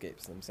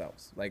skyscapes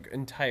themselves. Like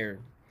entire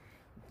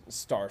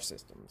star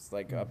systems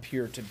like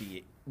appear to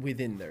be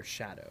within their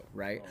shadow,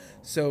 right?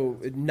 So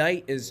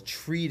night is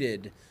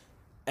treated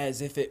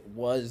as if it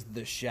was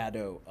the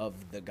shadow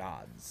of the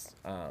gods.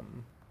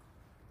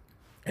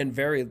 And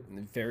very,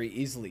 very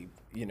easily,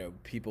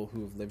 people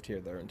who have lived here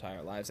their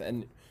entire lives,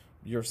 and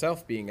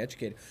yourself being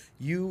educated,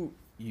 you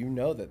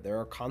know that there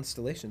are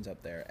constellations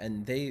up there,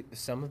 and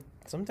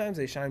sometimes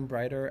they shine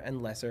brighter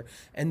and lesser.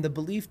 And the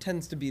belief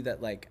tends to be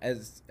that, like,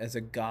 as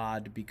a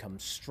god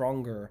becomes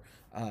stronger,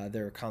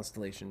 their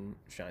constellation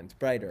shines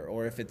brighter,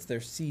 or if it's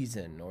their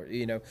season, or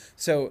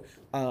So,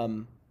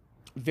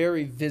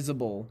 very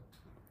visible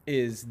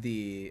is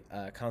the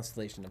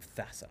constellation of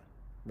Thassa,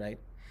 right?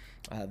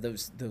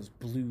 Those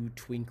blue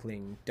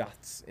twinkling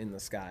dots in the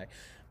sky,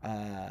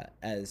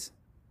 as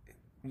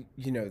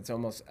it's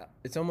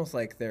almost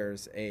like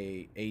there's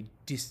a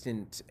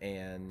distant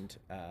and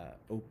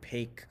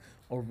opaque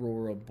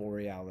aurora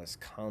borealis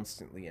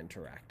constantly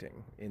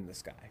interacting in the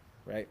sky,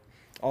 right?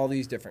 All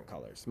these different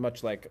colors,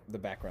 much like the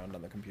background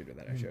on the computer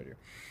that I showed you.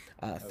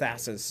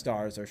 Thassa's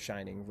stars are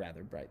shining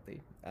rather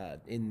brightly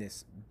in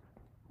this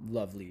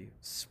lovely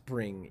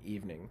spring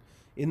evening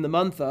in the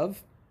month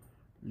of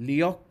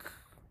Leokimion.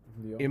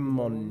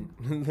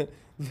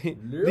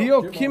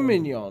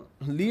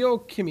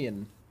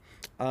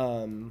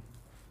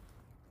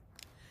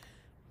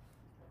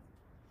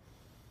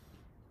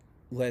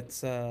 Let's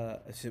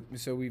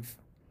so we've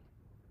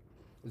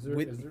Is there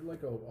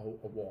like a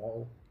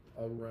wall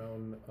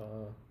around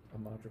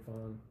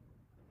Amatrophan?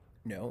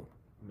 No.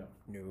 No.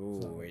 No,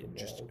 It's not like a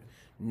wall.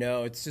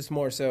 no, it's just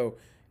more so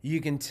you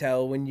can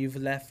tell when you've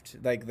left,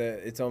 like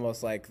it's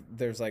almost like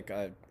there's like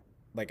a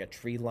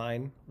tree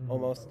line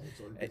almost. Oh,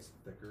 so it's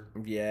thicker.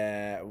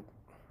 Yeah.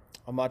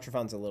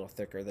 Amatrophan's a little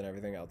thicker than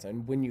everything else,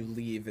 and when you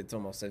leave, it's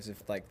almost as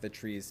if like the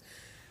trees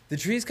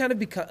kind of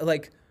become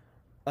like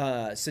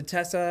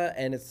Setessa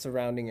and its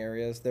surrounding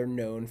areas. They're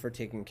known for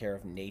taking care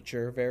of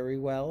nature very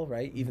well,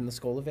 right? Even the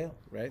Skull of Vale,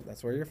 right?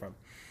 That's where you're from.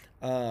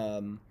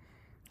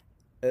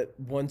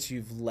 Once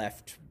you've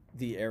left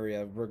the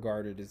area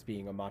regarded as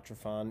being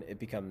Amatrophan, it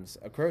becomes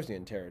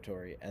Acrosian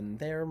territory, and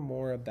they're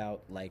more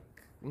about like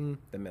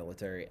the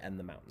military and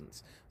the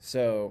mountains.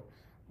 So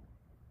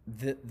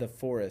the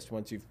forest,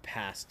 once you've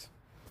passed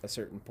a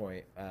certain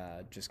point,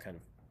 just kind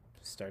of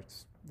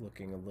starts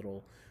looking a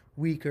little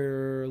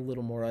weaker, a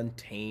little more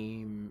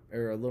untamed,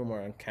 or a little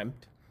more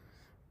unkempt.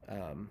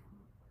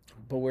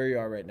 But where you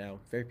are right now,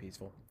 very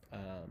peaceful.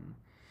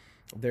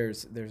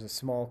 There's a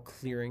small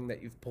clearing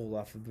that you've pulled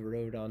off of the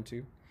road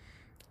onto,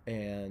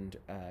 and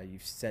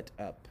you've set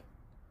up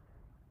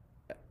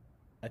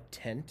a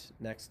tent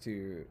next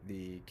to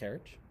the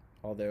carriage,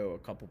 although a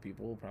couple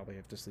people will probably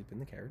have to sleep in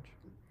the carriage.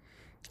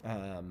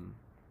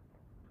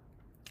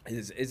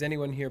 Is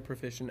anyone here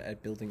proficient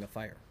at building a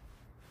fire?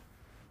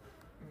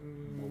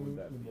 What would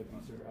that be?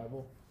 That'd be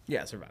survival.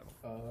 Yeah, survival.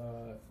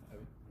 I'm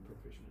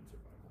proficient in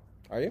survival.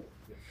 Are you?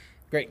 Yeah.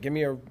 Great. Give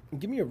me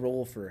a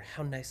roll for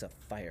how nice a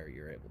fire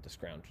you're able to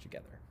scrounge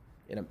together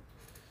in a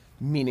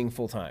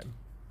meaningful time.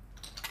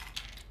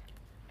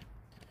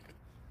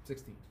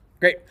 16.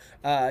 Great.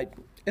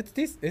 It's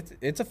decent.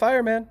 It's a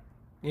fire, man.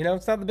 You know,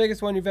 it's not the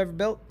biggest one you've ever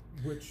built.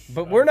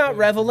 But we're not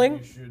reveling.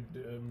 We should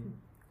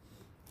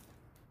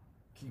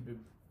keep it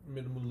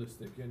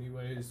minimalistic,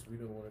 anyways. We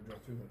don't want to draw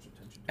too much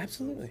attention to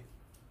Absolutely.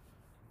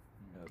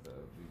 Yeah, the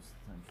least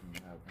attention you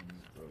have on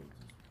these roads is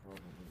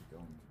probably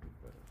going to be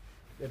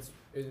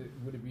better.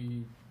 Would it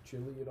be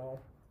chilly at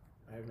all?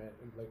 I meant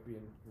like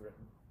being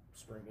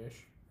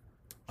spring-ish.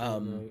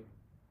 Right?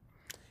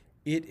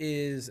 It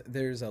is.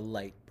 There's a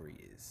light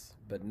breeze,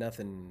 but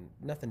nothing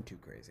too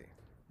crazy.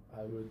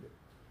 I would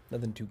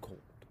Nothing too cold.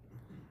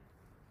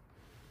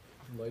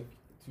 like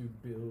to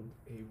build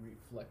a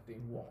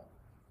reflecting wall.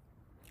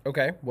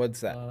 Okay,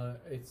 what's that?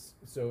 What it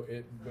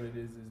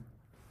is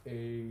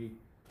a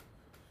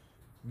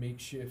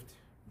makeshift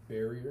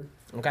barrier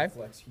that Okay.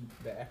 reflects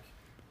heat back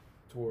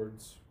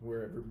towards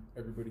wherever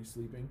everybody's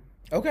sleeping.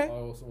 Okay. I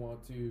also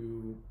want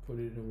to put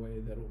it in a way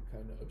that'll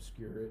kind of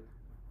obscure it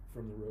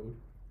from the road.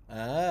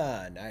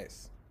 Ah,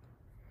 nice.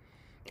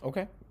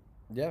 Okay.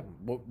 Yeah.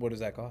 What does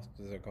that cost?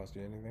 Does that cost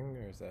you anything,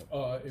 or is that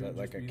It would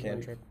like just a be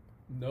cantrip?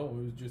 No, it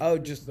was just. Oh,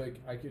 just like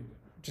I could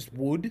just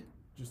wood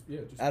just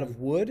out of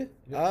wood.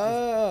 yeah,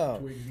 Oh.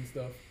 just twigs and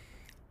stuff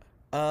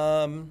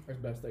as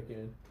best I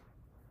can.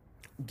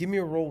 Give me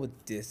a roll with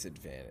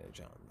disadvantage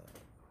on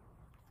that,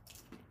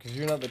 because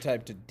you're not the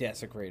type to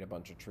desecrate a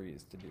bunch of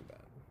trees to do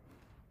that.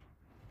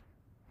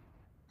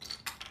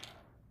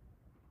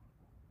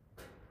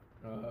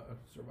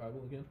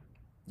 Survival again.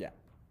 Yeah.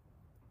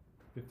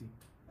 50.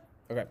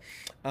 Okay.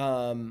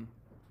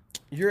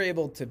 You're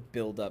able to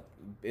build up.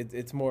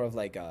 It's more of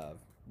like a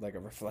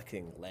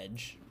reflecting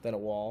ledge than a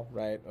wall,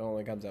 right? It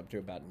only comes up to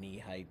about knee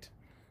height,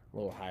 a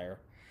little higher.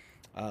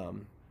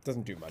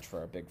 Doesn't do much for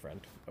our big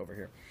friend over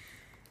here.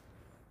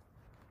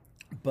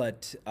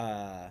 But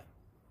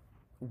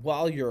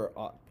while you're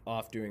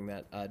off doing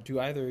that, do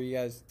either of you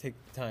guys take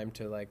the time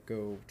to like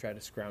go try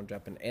to scrounge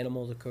up an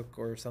animal to cook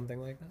or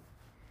something like that?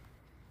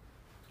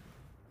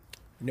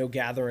 No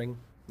gathering,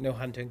 no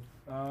hunting.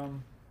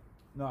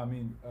 No, I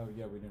mean,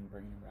 yeah, we didn't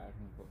bring any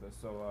rations with us,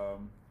 so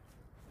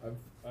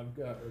I've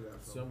got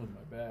some in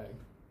my bag.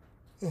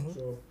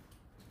 So.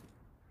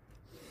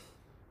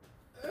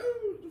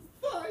 Oh, the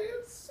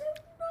fire's so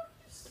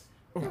nice.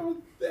 Oh,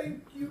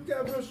 thank you,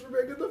 Gabriel, for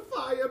making the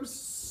fire. I'm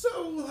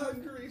so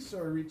hungry. So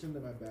I reach into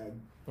my bag.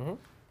 Mm-hmm.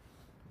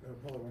 I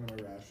pull out one of my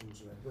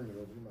rations and I bring it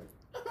over. I'm like,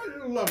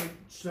 I love it,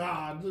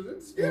 John.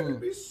 It's gonna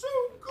be so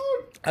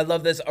good. I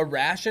love this. A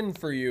ration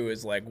for you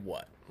is like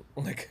what?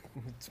 Like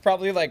it's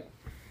probably like.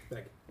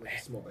 Like a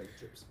small bag of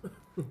chips.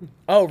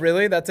 Oh,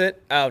 really? That's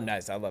it? Oh,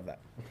 nice. I love that.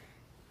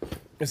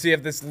 So you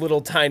have this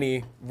little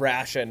tiny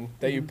ration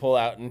that you pull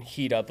out and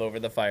heat up over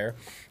the fire.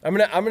 I'm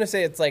gonna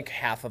say it's like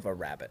half of a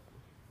rabbit.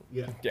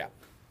 Yeah. Yeah.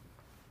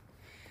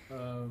 I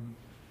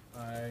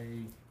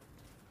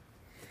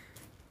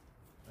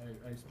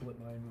split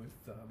mine with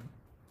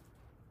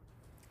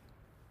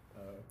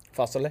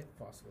Fossile?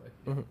 Fossilay.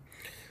 Mm-hmm.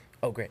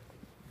 Oh, great.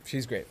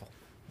 She's grateful.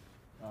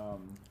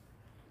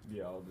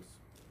 yeah, I'll just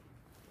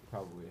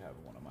probably have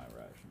one of my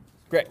rations.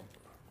 As Great.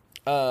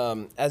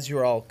 well. As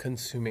you're all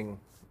consuming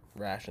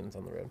rations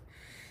on the road,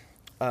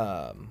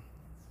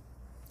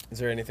 is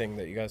there anything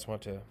that you guys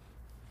want to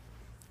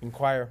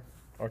inquire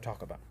or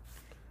talk about?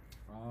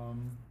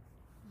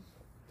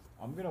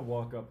 I'm gonna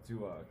walk up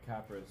to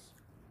Capris.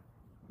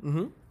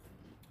 Mm-hmm.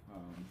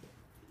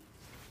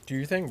 Do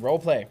your thing. Role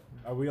play.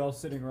 Are we all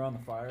sitting around the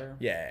fire?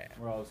 Yeah.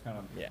 We're all just kind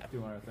of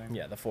doing our thing.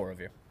 Yeah, the four of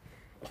you.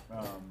 Well,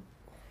 I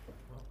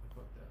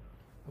fucked that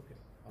up. Okay,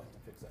 I'll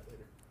fix that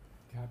later.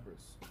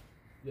 Capris.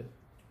 Yeah.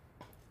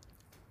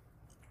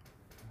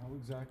 How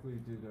exactly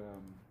did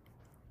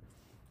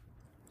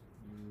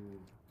you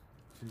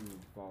two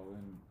fall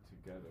in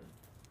together?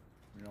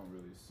 You don't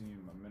really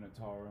seem a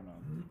minotaur and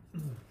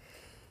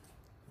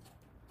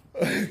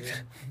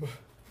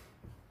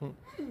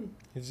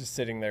He's just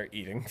sitting there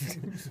eating.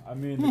 I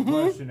mean, the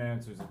question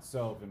answers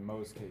itself in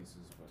most cases,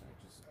 but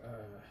I'm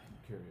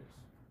curious.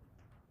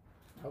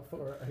 How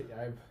far?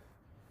 I've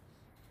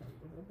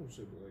I'm gonna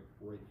say like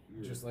right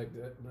here. just like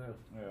that. No,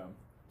 Yeah.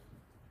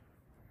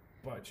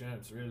 by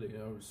chance, really.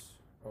 I was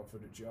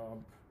offered a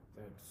job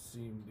that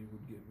seemed it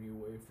would get me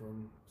away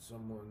from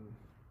someone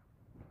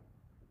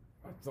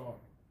I thought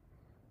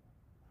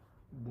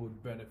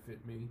would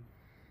benefit me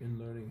in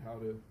learning how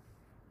to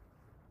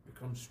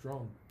become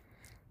strong.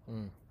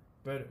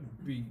 Better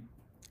be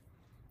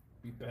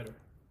better.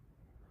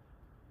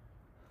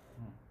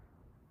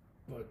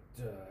 But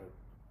to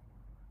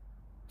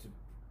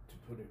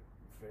put it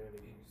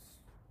fairly, he's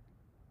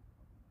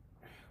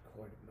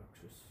quite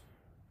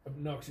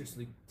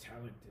obnoxiously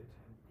talented,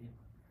 and he,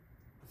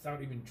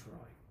 without even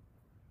trying.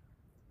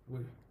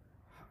 What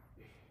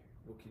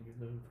can you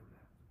learn from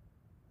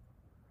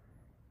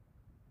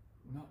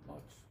that? Not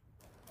much.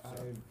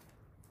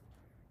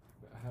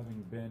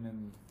 having been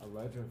in a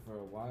ledger for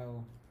a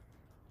while,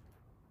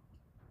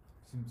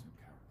 seen some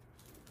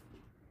characters.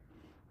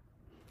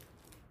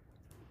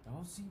 They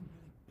all seem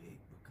really big,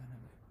 but kind of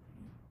like.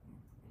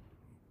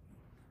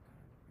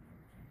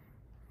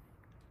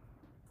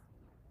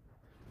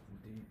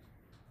 Indeed.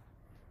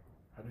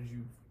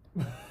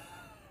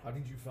 How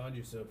did you find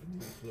yourself in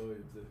the employ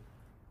of the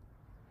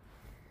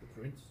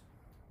prince?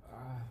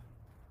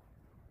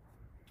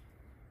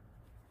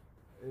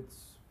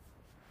 It's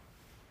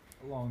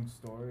a long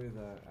story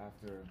that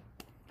after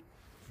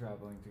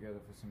traveling together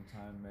for some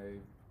time may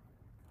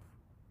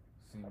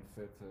seem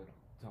fit to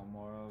tell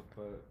more of,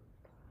 but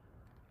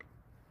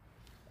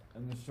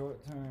in the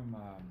short term,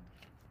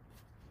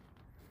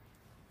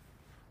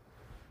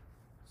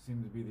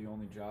 seemed to be the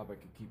only job I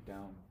could keep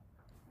down.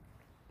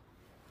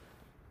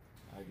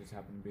 I just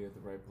happened to be at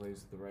the right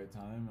place at the right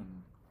time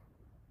and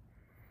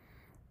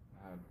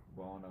had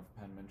well enough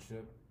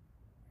penmanship.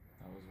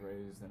 I was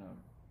raised in a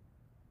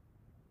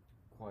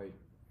quite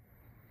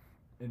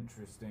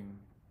interesting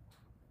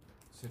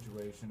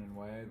situation and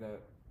way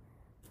that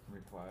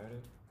required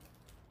it,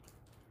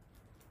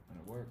 and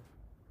it worked.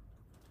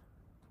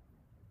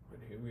 But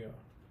here we are.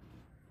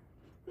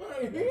 Well,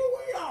 here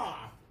we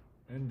are.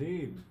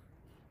 Indeed,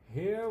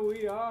 here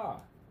we are.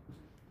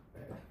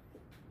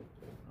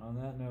 On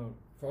that note,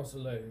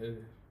 Fossilay, is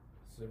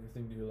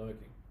everything to your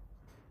liking?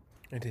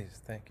 It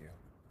is, thank you.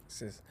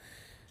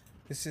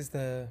 This is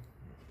the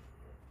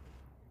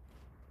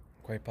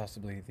quite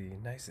possibly the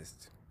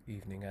nicest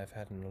evening I've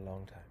had in a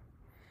long time.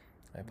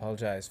 I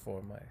apologize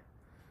for my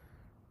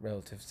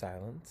relative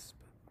silence,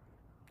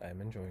 but I'm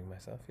enjoying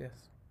myself,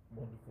 yes.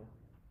 Wonderful.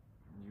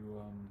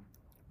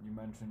 You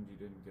mentioned you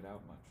didn't get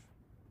out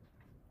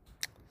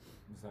much.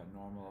 Is that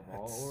normal of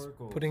all That's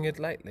oracles? putting it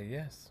lightly,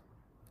 yes.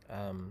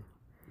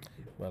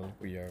 Well,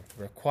 we are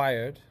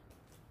required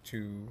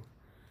to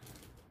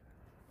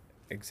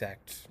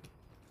exact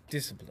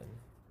discipline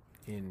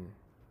in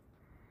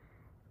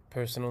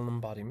personal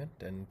embodiment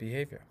and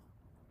behavior.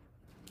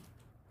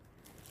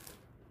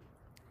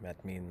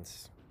 That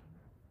means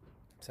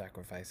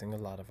sacrificing a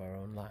lot of our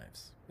own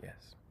lives,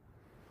 yes.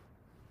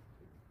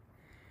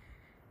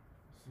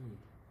 See.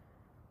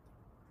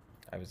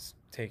 I was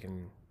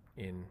taken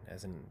in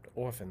as an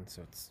orphan,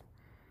 so it's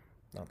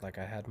not like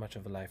I had much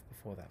of a life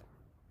before that.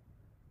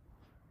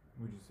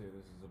 Would you say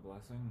this is a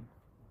blessing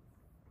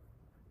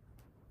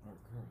or a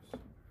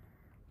curse?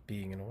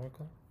 Being an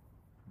oracle?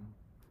 Hmm.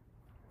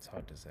 It's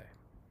hard to say.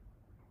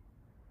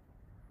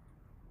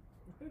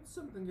 It's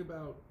something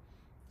about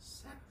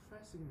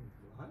sacrificing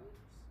lives.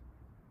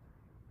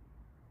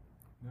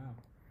 Yeah.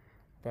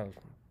 Well,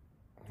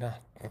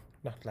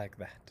 not like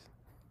that.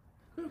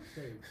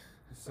 Okay.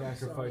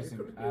 Sacrificing Sorry, I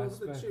couldn't deal with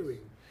the aspects. chewing.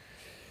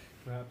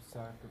 Perhaps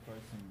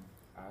sacrificing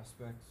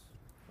aspects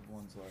of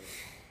one's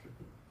life.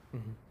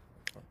 Mm-hmm.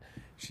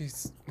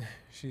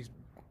 She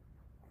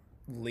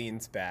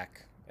leans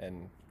back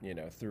and,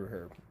 through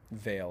her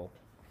veil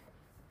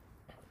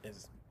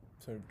is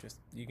sort of just,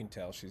 you can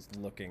tell she's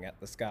looking at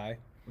the sky.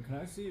 Can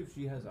I see if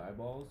she has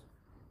eyeballs?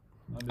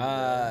 Under the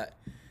Uh,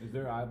 veil? Is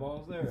there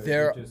eyeballs there? Or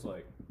there- is it just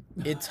like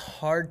It's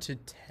hard to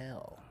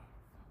tell.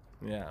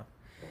 Yeah.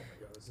 Oh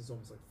my god, this is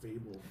almost like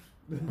Fable.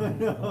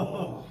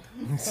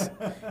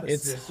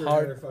 It's Sister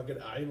hard. had her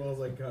fucking eyeballs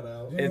like cut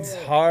out. It's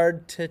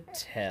hard to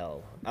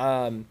tell.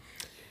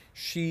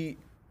 She,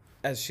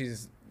 as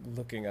she's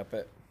looking up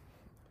at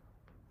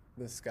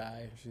the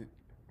sky,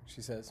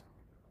 she says,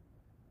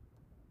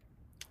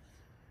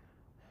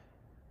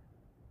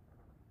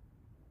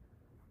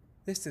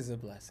 "This is a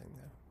blessing,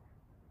 though.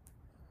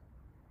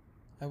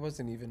 I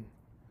wasn't even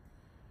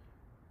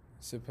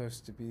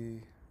supposed to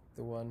be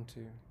the one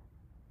to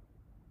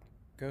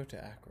go to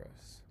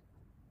Akros.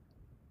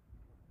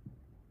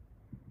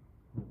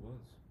 who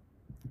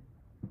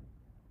was?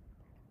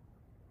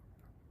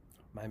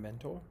 My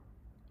mentor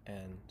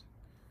and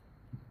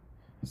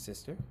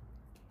sister.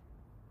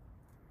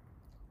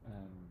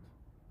 And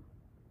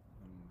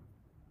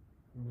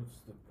What's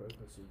the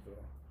purpose of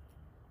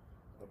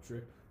our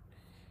trip?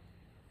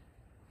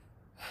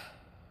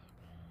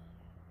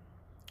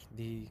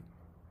 I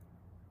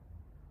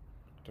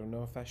don't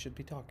know if I should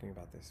be talking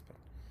about this, but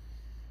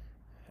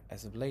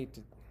as of late,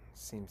 it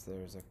seems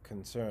there is a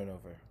concern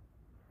over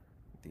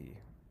the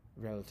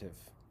relative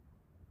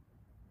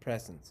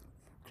presence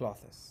of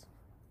Clothis.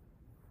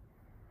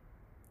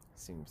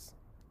 Seems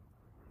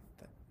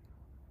that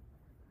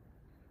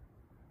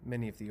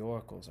many of the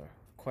oracles are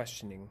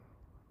questioning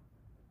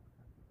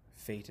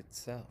fate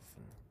itself,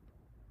 and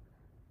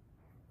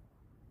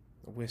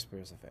the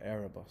whispers of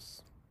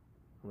Erebos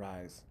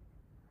rise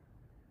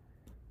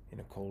in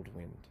a cold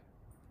wind.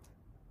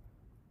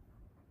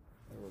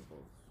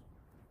 Erebos.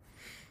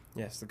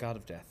 Yes, the god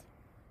of death.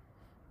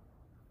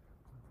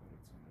 I thought it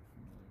sounded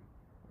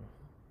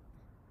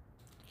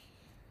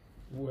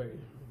familiar. Wait.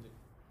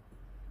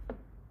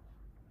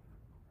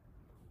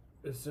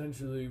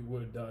 Essentially,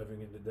 we're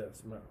diving into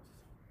Death's mouth.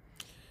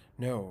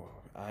 No,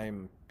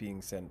 I'm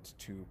being sent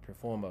to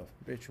perform a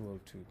ritual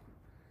to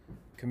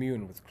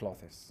commune with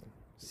Clothis and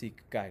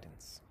seek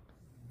guidance.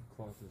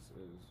 Clothis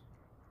is.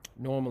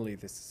 Normally,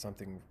 this is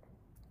something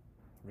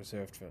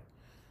reserved for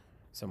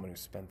someone who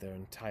spent their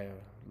entire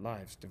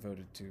lives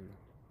devoted to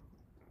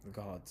the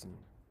gods and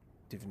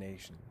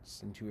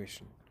divinations,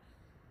 intuition.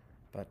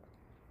 But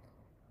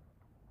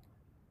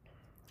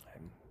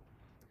I'm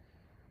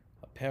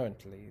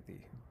apparently the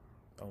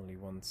only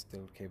one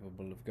still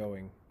capable of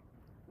going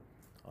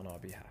on our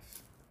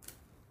behalf.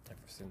 Ever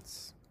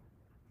since,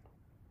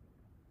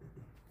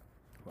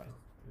 well,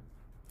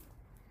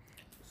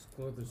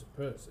 Cloth is a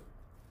person.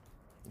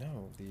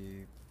 no,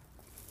 the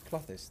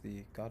Clothis,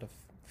 the god of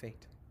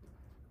fate.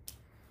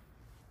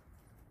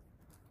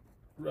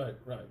 Right.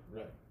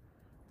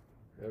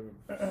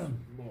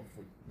 More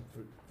for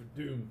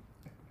Doom.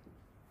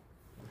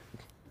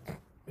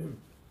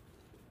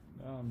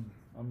 I'm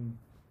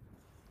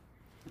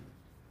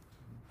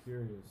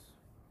curious.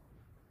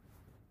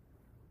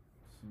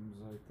 Seems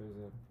like there's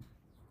a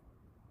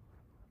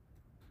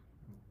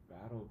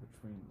battle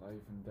between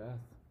life and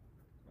death,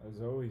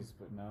 as always,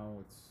 but now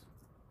it's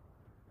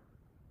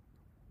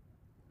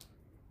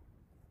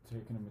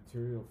taking a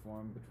material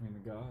form between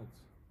the gods.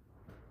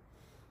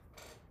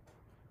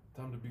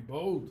 Time to be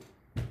bold.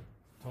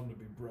 Time to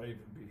be brave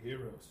and be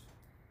heroes.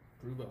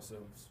 Prove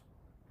ourselves.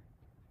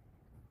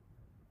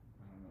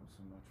 I don't know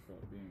so much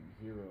about being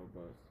a hero,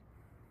 but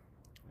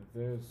if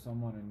there's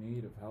someone in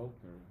need of help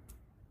or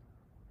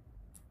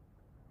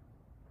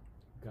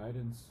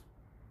guidance,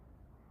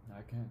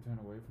 I can't turn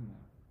away from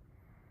that.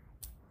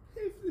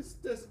 If this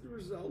doesn't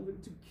resolve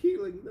into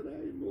killing, then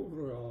I am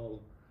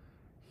overall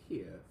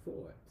here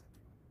for it.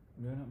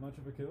 You're not much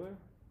of a killer?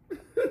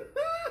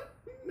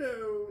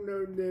 No,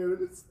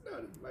 that's not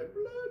in my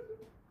blood.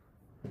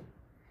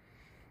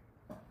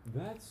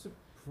 That's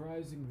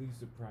surprisingly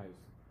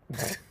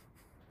surprising.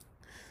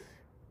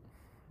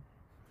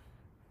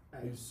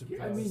 I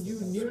mean, you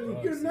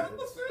nearly- You're not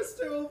the first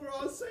to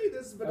overall say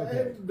this, but I Okay,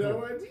 had no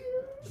cool. idea.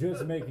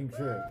 Just making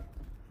sure.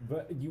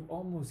 But you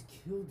almost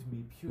killed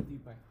me purely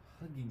by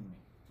hugging me.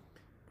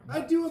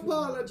 I do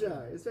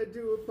apologize.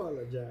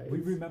 We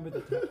remember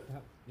the tap,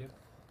 tap, yep.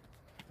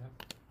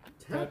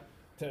 Tap,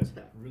 Tap.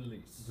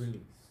 Release.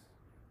 release.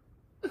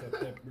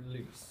 Tap.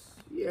 Release.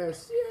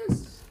 Yes.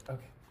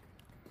 Okay.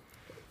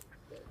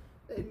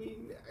 I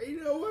mean,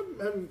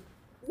 I'm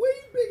way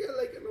bigger,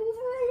 like an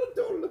overall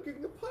adult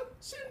looking upon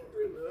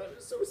children, and I'm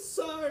so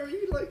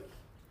sorry, like...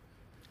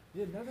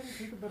 Yeah, now that I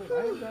think about it,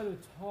 I am rather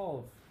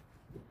tall.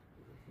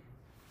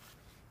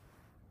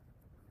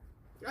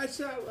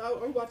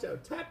 I'll watch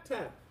out. Tap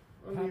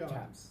on Tap, the tap.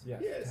 arms.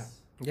 Yes, Yes.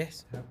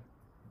 Yes. Tap,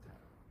 tap.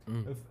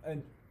 Mm.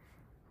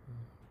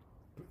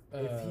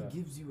 If he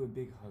gives you a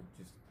big hug,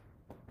 just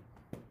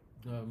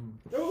No.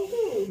 Got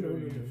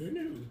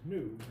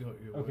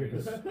your okay.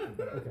 ways.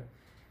 Good.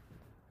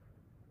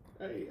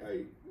 Okay.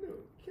 I no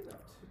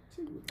cannot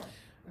do. I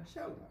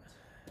shall not.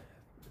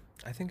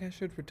 I think I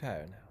should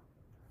retire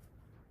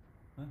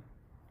now.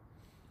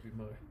 Be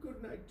my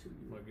Good night to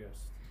you.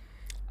 guest.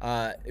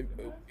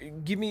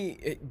 Give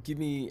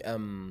me.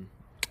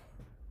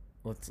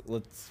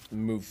 Let's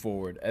move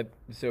forward.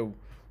 So,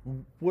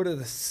 what are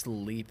the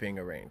sleeping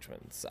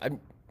arrangements?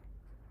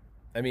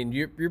 I mean,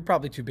 you're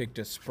probably too big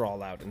to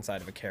sprawl out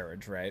inside of a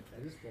carriage, right?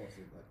 I just fall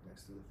asleep like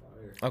next to the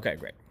fire. Okay,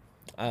 great.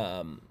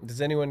 Does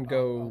anyone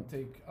go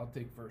I'll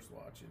take first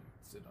watch and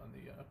sit on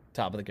the.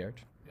 top of the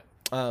carriage? Yeah.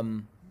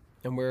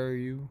 And where are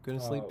you gonna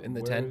sleep? In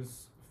the tent?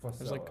 Where's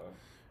There's like-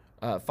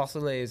 Fossella?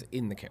 Fossile is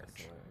in the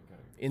carriage.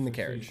 In the So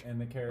carriage. she's in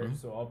the carriage, Mhm.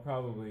 so I'll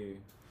probably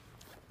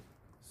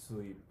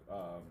sleep.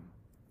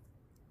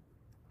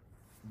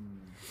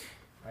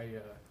 I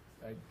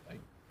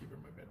give her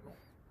my bedroll.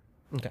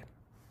 Okay.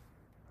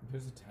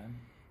 There's a tent.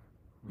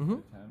 Mhm.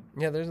 A tent.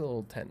 Yeah, there's a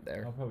little tent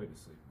there. I'll probably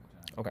just sleep in the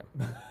tent.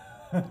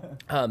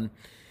 Okay.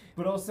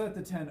 But I'll set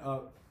the tent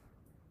up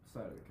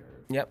side of the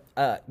carriage.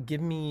 Yep.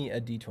 Give me a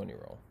d20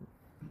 roll.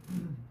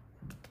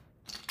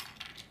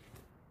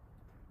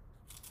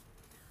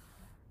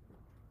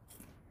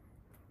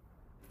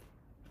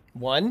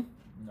 One.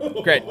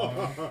 No. Great.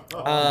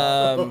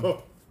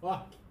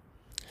 Fuck.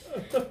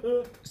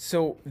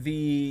 So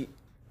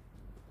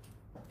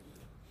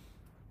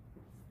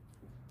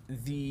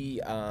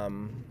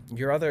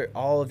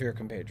all of your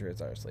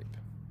compatriots are asleep,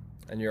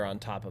 and you're on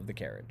top of the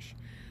carriage,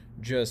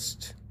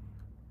 just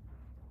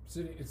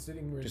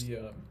Sitting where Just-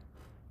 the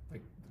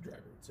like the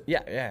driver would sit.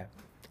 yeah.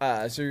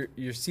 So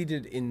you're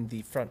seated in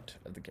the front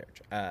of the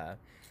carriage,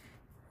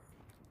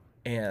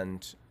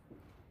 and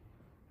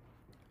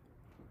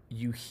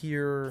you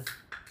hear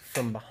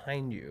from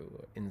behind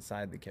you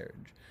inside the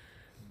carriage.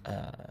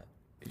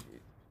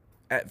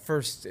 At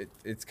first,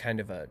 it's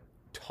kind of a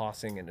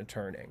tossing and a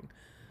turning,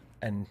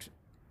 and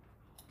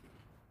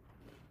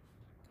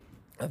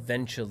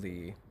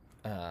eventually,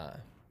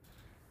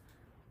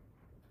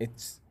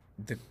 it's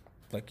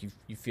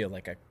you feel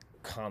like a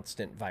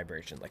constant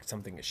vibration, like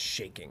something is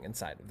shaking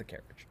inside of the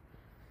carriage.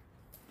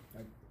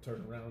 I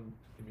turn around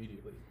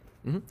immediately.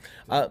 Mm-hmm.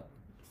 And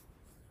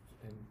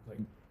like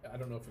I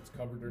don't know if it's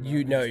covered or not.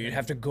 You know, you'd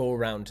have to go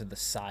around to the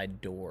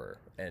side door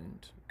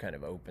and kind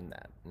of open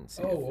that and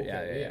see. Oh, if,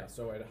 okay, yeah.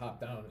 So I'd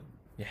hop down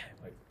and Yeah.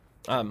 Like,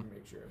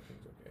 make sure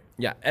everything's okay.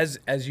 Yeah,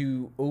 as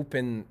you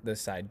open the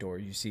side door,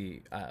 you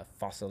see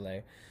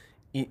Fossile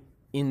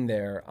in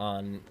there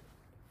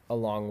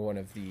along one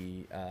of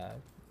the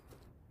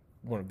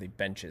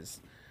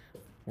benches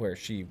where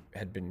she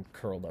had been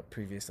curled up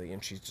previously,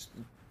 and she's just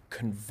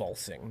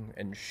convulsing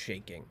and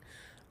shaking,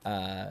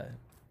 and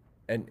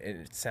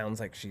it sounds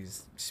like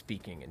she's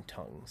speaking in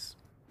tongues.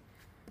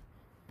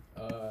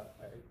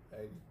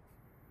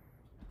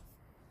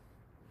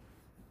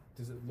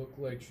 Does it look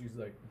like she's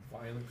like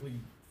violently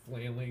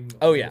flailing?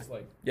 Oh yeah,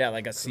 like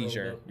like a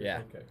seizure. up?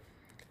 Yeah. Okay.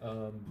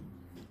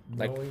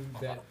 Like- Knowing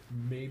that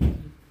maybe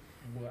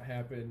what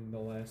happened the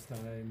last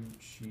time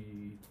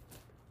she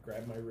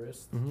grabbed my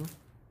wrist,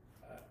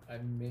 I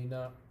may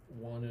not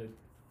want to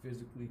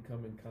physically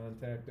come in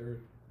contact her,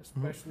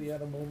 especially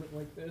at a moment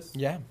like this.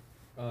 Yeah.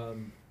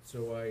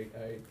 So I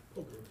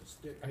poke her with a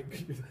stick.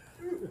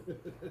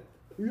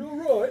 You're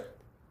right.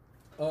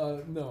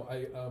 No,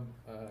 I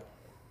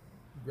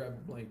grab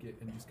a blanket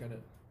and just kind of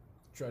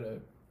try to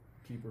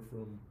keep her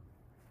from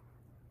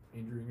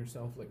injuring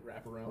herself, like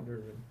wrap around her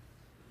and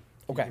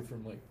keep Okay. her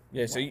from like.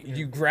 Yeah, so walking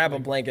you her, grab a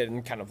like- blanket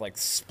and kind of like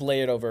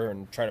splay it over her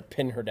and try to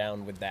pin her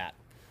down with that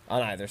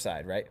on either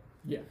side, right?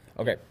 Yeah.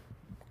 Okay.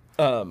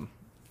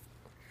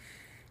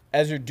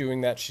 As you're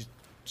doing that, she's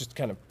just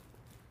kind of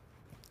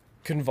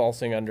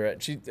convulsing under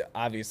it. She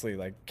obviously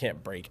like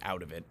can't break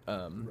out of it.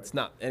 It's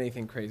not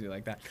anything crazy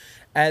like that.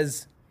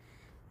 As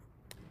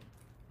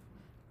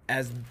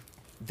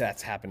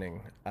that's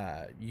happening,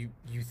 you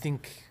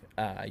think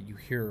you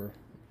hear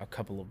a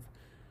couple of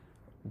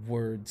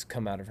words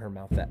come out of her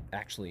mouth that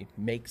actually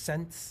make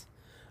sense.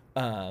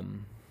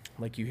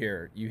 Like you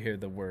hear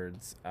the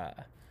words.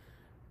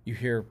 You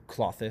hear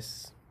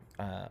Clothis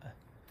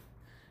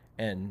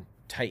and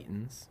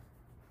Titans,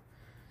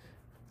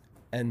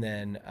 and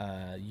then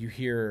you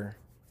hear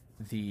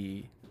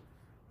the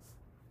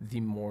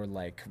more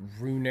like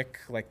runic,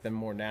 like the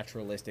more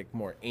naturalistic,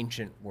 more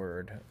ancient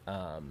word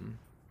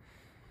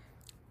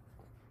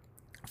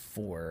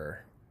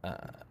for I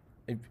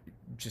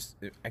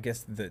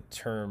guess the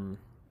term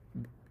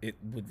it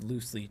would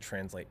loosely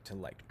translate to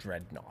like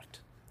dreadnought.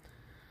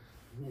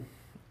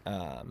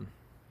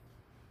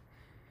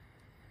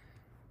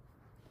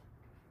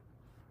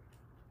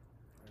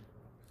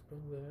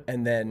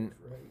 And then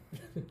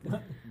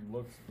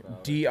Looks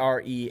about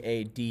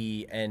it.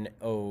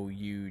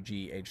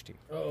 Dreadnought.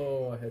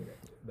 Oh, I had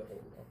the old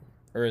one.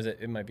 Or is it?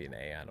 It might be an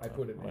A. I don't know. I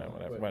put it in, Whatever.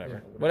 but Whatever.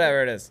 yeah,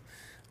 Whatever it is.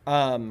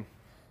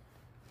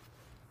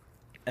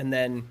 And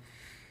then,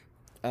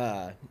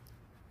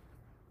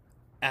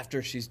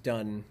 after she's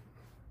done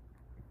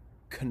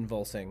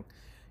convulsing,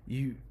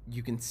 you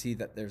can see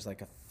that there's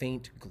like a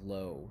faint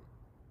glow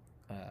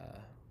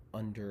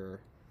under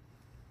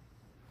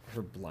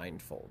her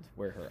blindfold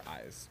where her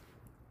eyes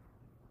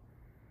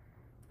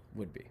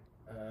would be.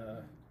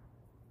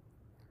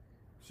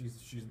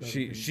 She's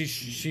done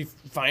She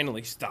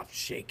finally stops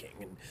shaking,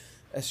 and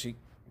as she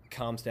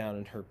calms down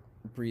and her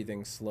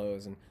breathing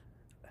slows, and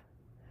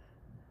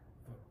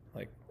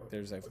like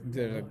there's a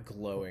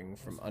glowing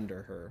from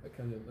under her. I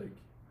kind of like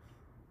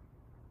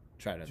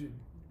Try to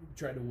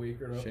try to wake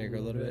her up. Shake her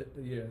a little bit?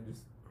 Yeah,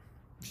 just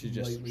she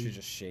lightly.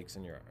 just shakes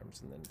in your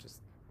arms and then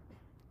just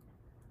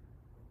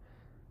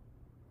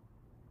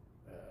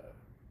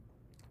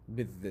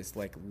with this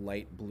like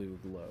light blue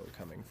glow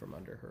coming from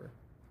under her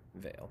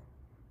veil.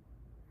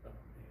 Oh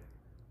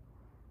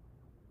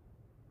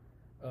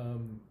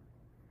man.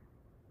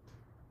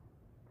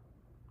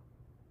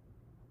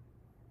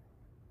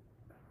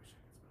 I wish I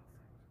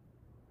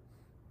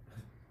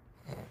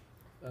could smell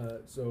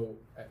things. So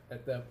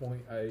at that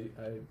point, I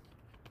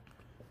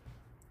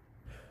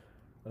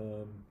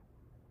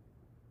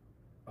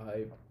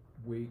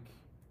wake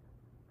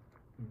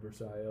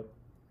Versailles up,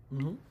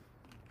 Mm-hmm.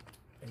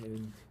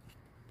 and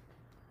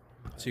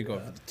So you go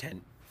over the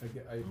tent I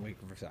and wake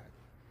Versailles.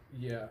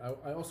 yeah.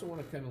 I also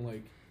want to kind of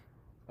like,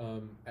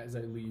 as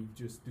I leave,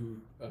 just do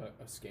a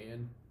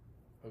scan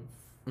of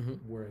Mhm.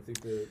 where I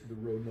think the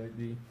road might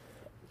be.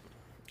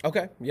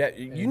 Okay. Yeah.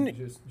 And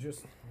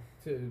just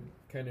to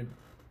kind of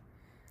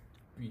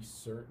be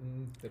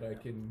certain that I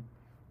can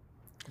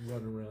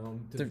run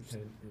around to the There's-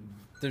 tent and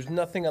There's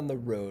nothing on the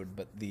road,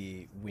 but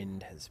the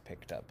wind has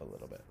picked up a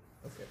little bit.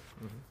 okay.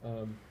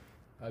 Mm-hmm.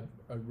 I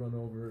run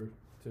over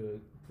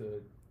to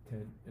the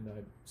tent and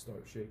I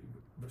start shaking.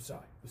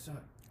 Versailles,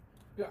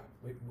 yeah,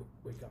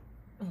 wake up.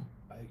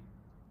 I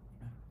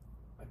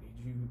need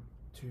you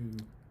to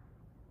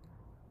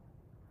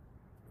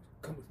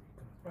come with me.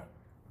 Come on.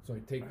 So I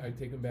take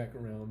him back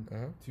around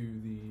Uh-huh. to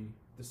the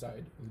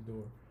side of the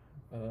door.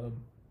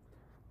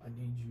 I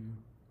need you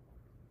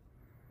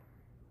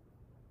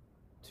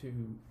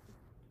to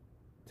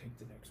take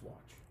the next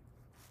watch.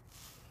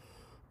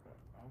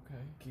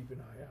 Okay. Keep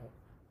an eye out.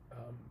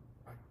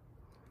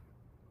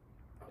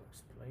 I'll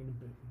explain a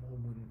bit more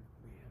when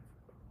we have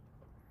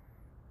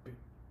a bit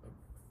of.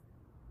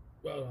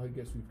 Well, I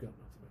guess we've got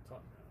nothing to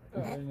talk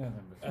about. Right?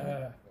 Nothing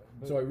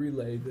but So I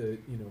relay the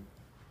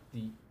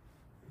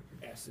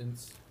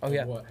essence Oh, of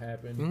yeah. what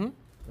happened. Mm-hmm.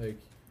 Like,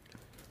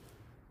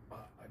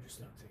 just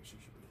don't think she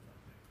should be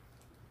lonely.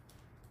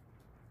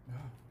 No,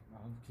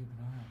 I'll keep an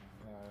eye on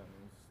her.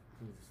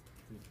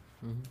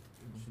 Did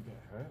she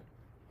get hurt?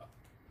 I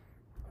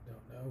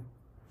don't know.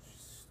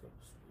 She's got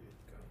this weird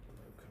glow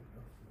coming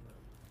up from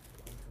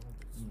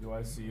the Do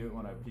I see it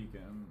when I peek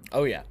in?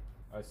 Oh yeah.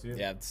 I see it.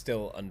 Yeah, it's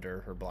still under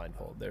her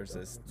blindfold. There's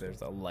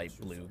a light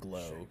blue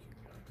glow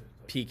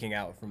peeking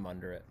out from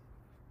under it.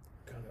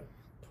 Kind of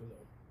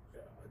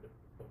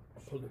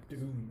pull a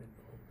doom and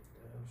hold it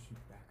down. Is she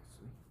back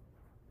asleep?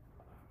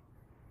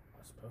 I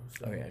suppose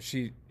so. Oh yeah,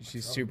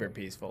 she's super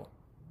peaceful,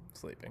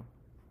 sleeping.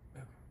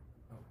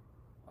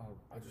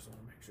 I just want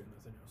to make sure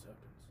nothing else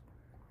happens.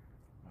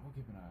 I'll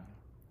keep an eye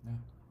on her.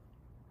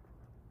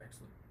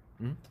 Excellent.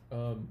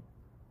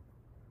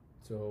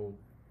 So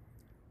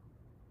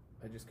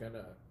I just kind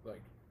of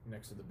like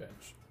next to the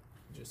bench,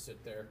 just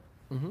sit there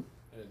and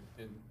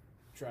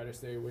try to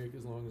stay awake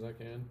as long as I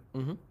can,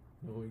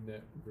 knowing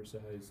that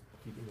Versailles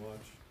keeping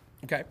watch.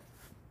 Okay.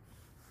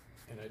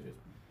 And I just,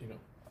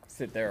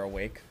 Sit there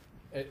awake,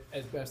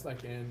 as best I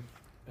can,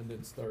 and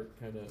then start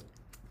kind of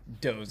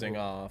dozing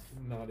off.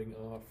 nodding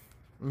off,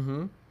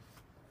 Mm-hmm.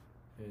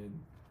 and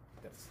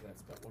that's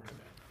about where I'm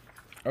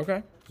at.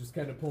 Okay. Just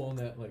kind of pulling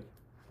that like.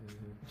 Oh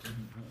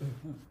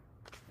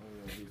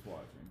yeah, he's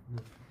watching.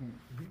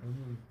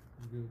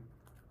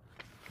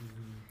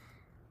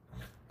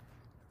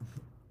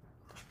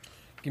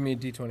 Give me a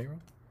d20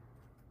 roll.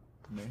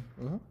 Me?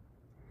 Mm-hmm.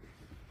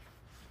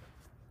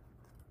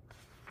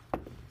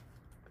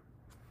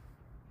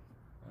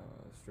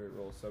 Straight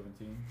roll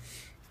 17.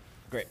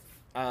 Great.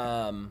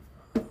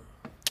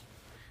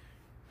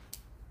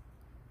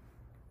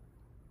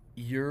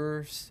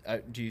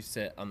 Do you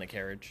sit on the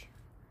carriage,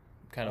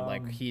 kind of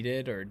like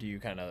heated, or do you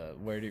kind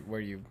of where do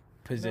you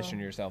position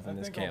yourself in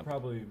this camp? I'll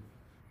probably.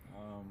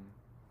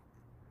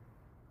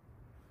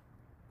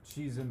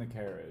 She's in the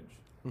carriage,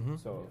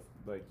 so if,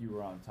 like you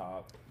were on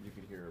top, you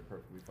could hear her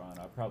perfectly fine.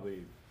 I'd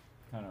probably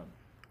kind of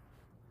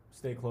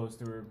stay close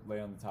to her, lay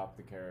on the top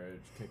of the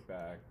carriage, kick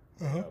back,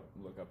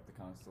 look up the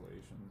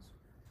constellations.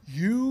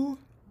 You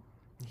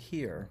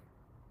hear.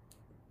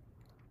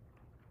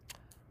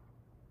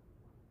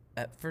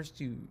 At first,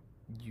 you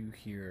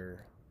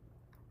hear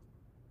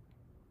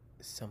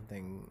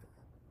something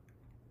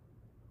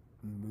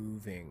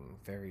moving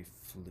very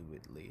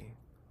fluidly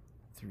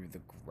through the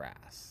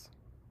grass.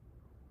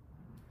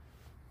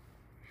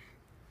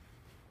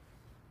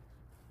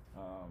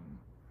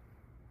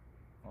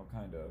 I'll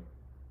kind of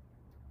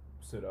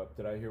sit up.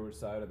 Did I hear which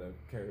side of the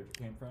carriage it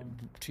came from?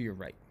 To your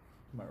right.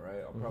 To my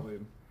right. I'll probably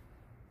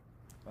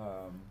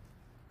pop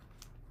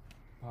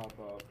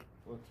up,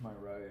 look to my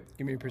right.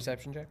 Give me a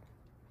perception check.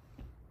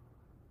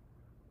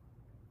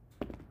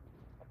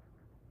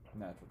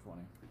 Natural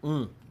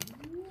 20.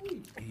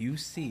 You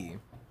see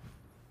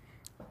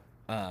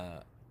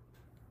a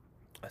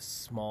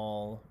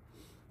small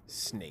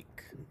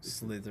snake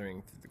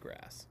slithering through the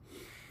grass,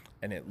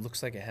 and it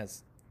looks like it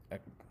has a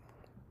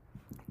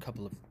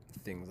couple of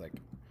things like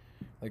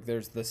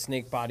there's the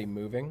snake body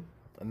moving,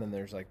 and then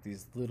there's like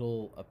these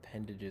little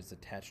appendages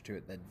attached to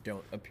it that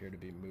don't appear to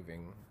be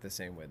moving the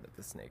same way that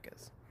the snake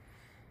is.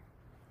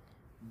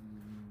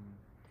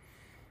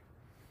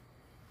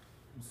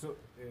 So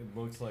it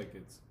looks like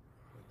it's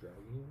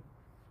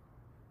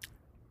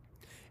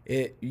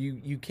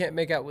You can't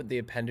make out what the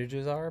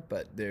appendages are,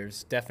 but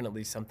there's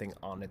definitely something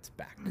on its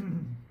back.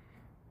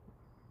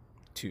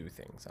 Two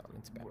things on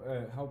its back.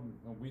 how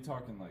are we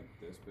talking like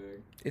this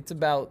big? It's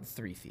about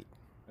 3 feet.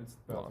 It's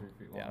about long. 3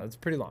 feet long. Yeah, it's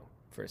pretty long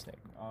for a snake.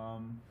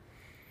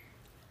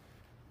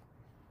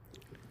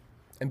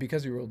 And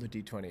because you rolled a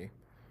d20,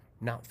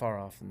 not far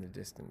off in the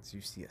distance,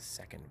 you see a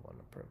second one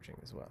approaching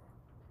as well.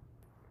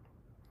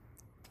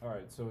 All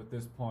right. So at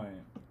this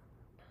point,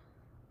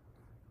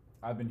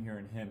 I've been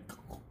hearing him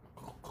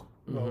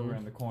over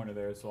in the corner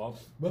there. So I'll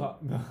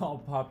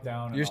pop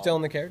down. You're still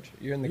in the carriage?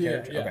 You're in the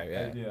carriage? Yeah.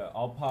 Okay, yeah.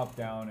 I'll pop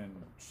down and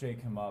shake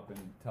him up and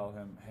tell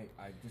him, hey,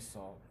 I just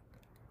saw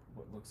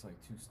what looks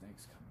like two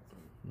snakes coming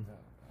through the grass.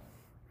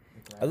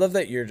 I love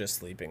that you're just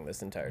sleeping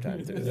this entire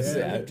time. Too.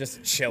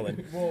 Just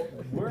chilling. Well,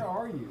 where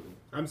are you?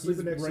 I'm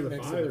sleeping next to the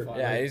fire.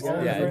 Yeah, he's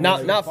Oh, yeah, right not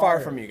next to not the far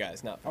fire. from you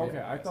guys. Not far.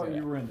 Okay, I thought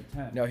you were in the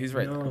tent. No, he's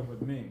right No. there.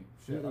 With me.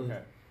 Shit, okay.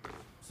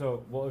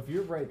 So, well, if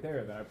you're right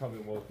there, then I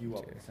probably woke you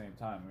up at the same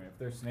time. I mean, if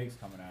there's snakes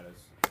coming at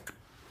us,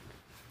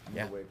 I'm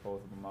Yeah. gonna wake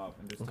both of them up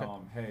and just Okay. tell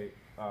them, hey,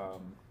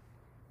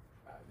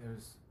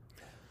 there's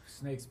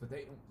snakes, but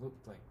they don't look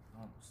like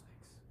normal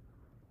snakes.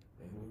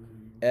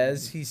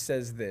 As he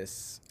says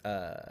this,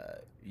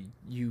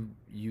 you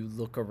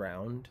look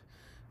around,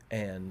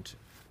 and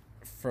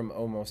from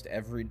almost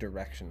every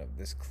direction of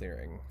this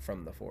clearing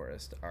from the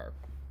forest are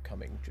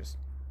coming just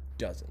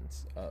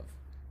dozens of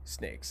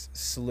snakes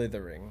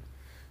slithering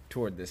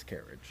toward this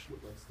carriage.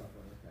 Like stuff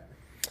on her back.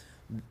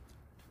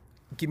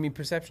 Give me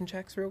perception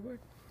checks real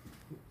quick.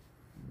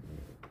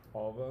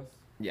 All of us?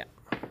 Yeah.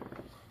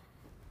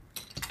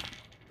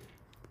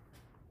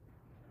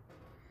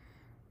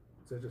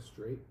 Is that just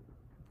straight?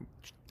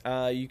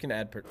 You can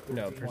add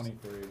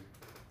 23.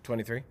 23.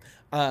 23.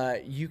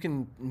 You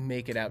can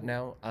make it out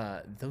now.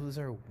 Those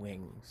are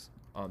wings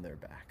on their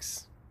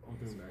backs. Oh,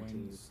 they're winged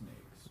 19.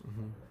 snakes.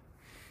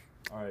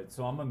 Mm-hmm. All right,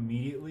 so I'm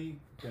immediately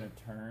gonna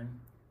turn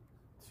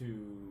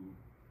to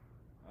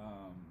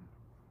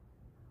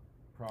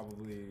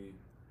probably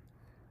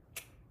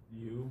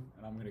you,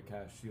 and I'm gonna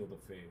cast Shield of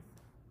Faith.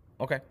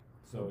 Okay.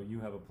 So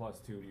you have a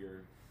 +2 to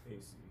your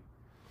AC.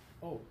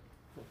 Oh,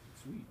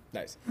 sweet.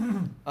 Nice.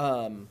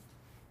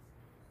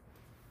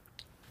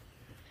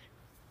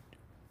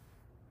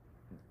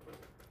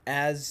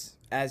 As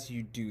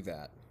you do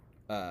that,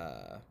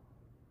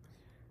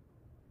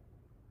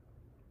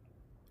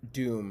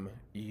 Doom,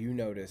 you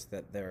notice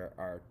that there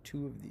are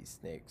 2 of these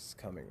snakes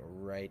coming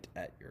right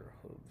at your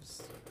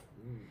hooves.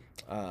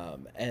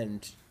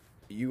 And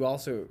you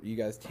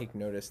guys take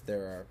notice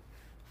there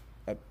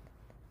are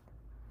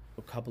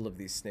a couple of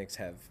these snakes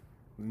have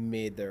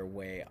made their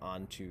way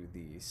onto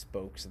the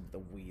spokes of the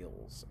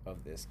wheels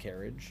of this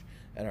carriage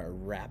and are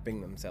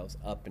wrapping themselves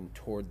up and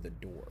toward the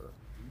door.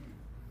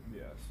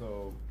 Yeah,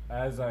 so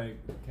as I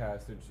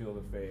casted Shield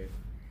of Faith,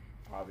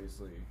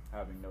 obviously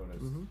having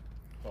noticed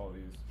all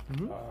these,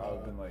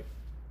 I've been like,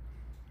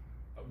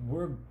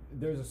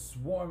 there's a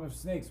swarm of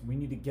snakes. We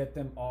need to get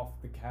them off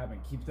the cabin.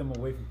 Keep them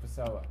away from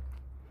Fasella.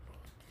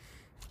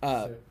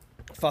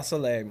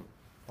 Fasale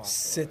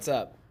sits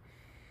up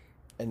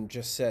and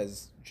just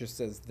says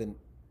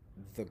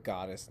the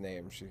goddess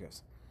name. She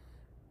goes,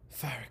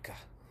 Farika.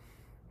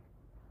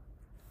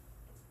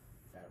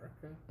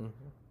 Farika?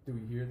 Mm-hmm. Do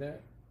we hear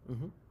that?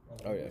 Mm-hmm.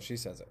 Oh yeah, she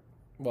says it.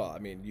 Well, I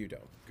mean, you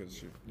don't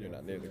because you're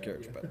not near the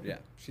carriage, but yeah,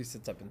 she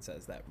sits up and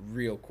says that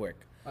real quick.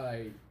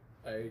 Are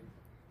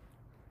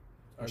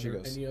she there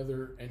goes, any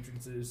other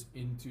entrances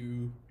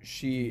into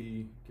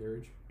the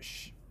carriage?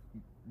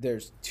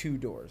 There's 2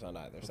 doors on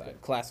either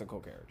side. Classical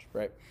carriage,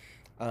 right?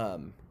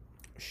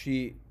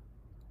 She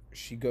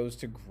goes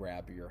to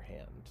grab your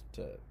hand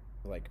to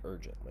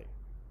urgently.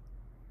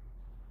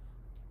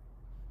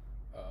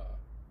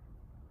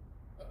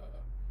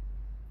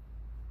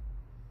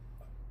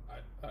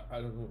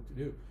 I don't know what to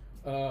do.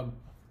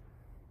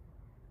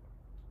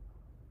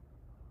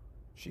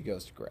 She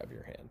goes to grab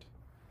your hand.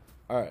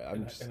 All right, I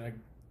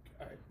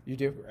you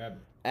do. grab.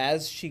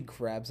 As she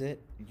grabs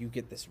it, you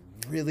get this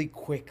really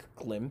quick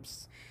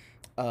glimpse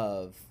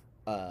of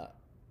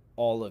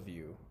all of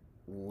you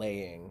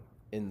laying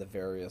in the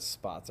various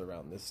spots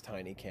around this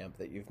tiny camp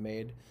that you've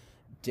made,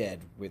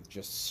 dead with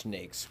just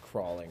snakes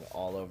crawling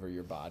all over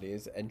your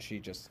bodies. And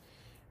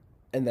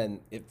then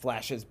it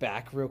flashes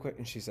back real quick,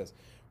 and she says,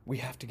 "We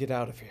have to get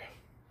out of here."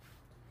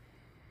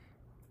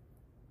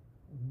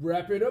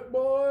 Wrap it up,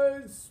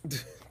 boys.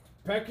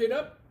 Pack it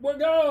up. We're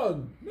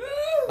gone.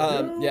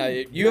 Yeah,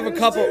 you have a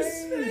couple.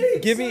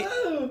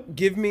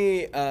 Give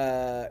me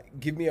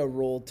a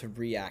roll to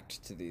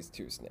react to these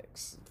 2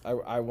 snakes.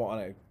 I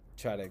want to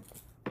try to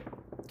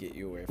get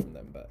you away from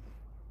them, but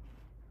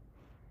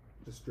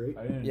Just straight.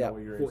 I didn't Yeah. know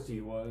what your 14.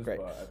 AC was, Great.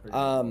 but I figured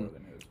more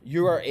than his.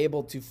 you are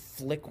able to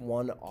flick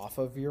one off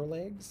of your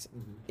legs.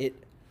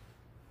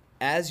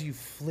 As you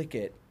flick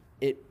it,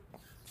 it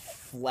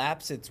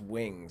flaps its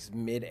wings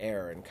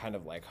midair and kind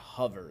of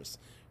hovers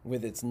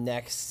with its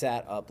neck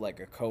sat up like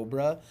a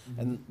cobra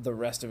and the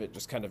rest of it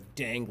just kind of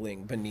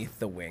dangling beneath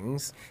the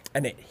wings,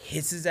 and it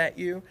hisses at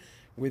you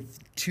with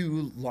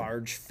 2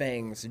 large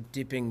fangs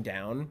dipping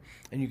down,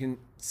 and you can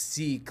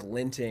see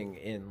glinting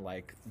in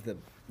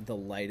the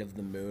light of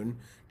the moon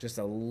just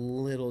a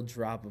little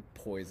drop of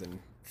poison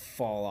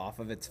fall off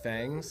of its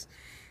fangs,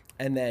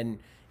 and then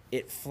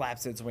it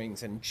flaps its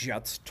wings and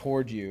juts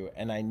toward you,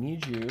 and I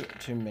need you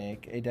to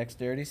make a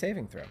dexterity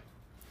saving throw.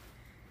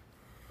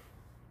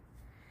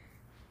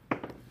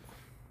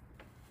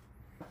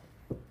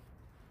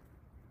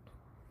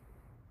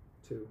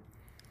 Two.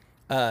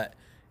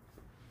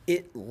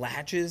 It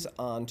latches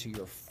onto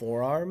your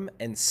forearm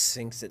and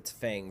sinks its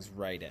fangs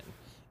right in.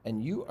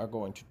 And you are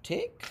going to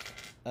take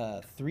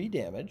 3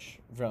 damage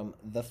from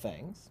the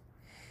fangs.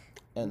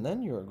 And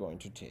then you are going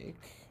to take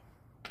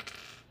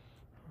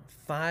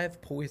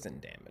 5 poison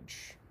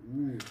damage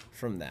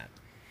from that.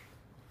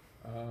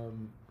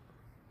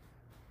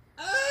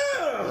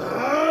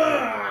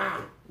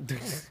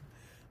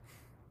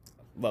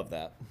 Love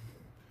that.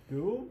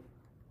 Cool.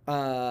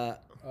 I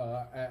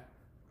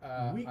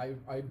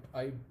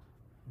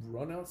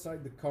run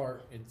outside the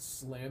cart and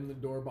slam the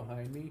door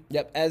behind me.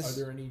 Yep. Are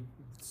there any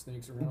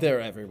snakes around?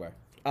 They're everywhere.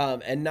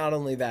 And not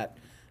only that,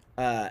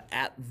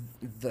 at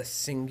the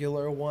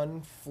singular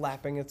one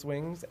flapping its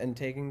wings and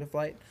taking to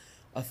flight,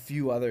 a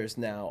few others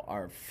now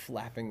are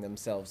flapping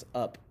themselves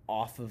up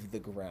off of the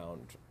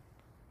ground,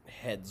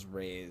 heads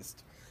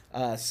raised.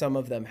 Some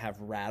of them have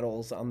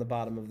rattles on the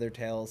bottom of their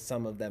tails.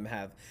 Some of them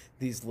have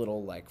these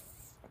little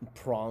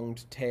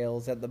pronged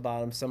tails at the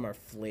bottom. Some are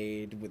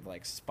flayed with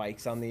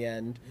spikes on the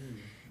end.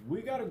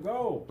 We gotta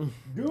go.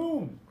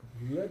 Doom.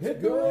 Let's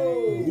Hit go. the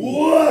range.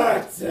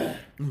 What? Hit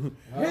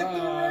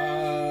the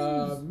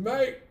range.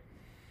 Mate.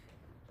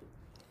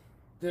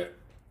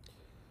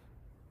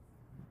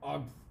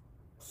 A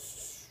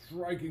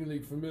strikingly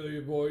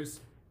familiar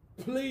voice.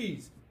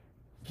 Please,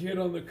 get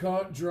on the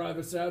cart, drive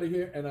us out of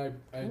here, and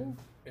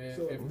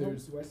So if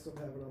there's do I still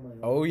have it on my own?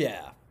 Oh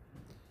yeah.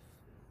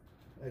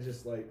 I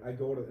just I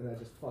go to and I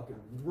just fucking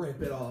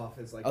rip it off.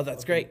 It's like Oh,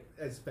 that's great.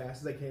 As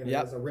fast as I can. Yep. And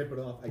as I rip it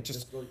off, I Just-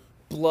 just like,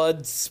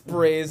 Blood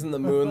sprays in the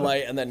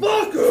moonlight, and then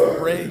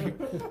spray.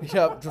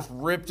 Yep, just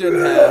ripped in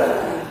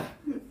half.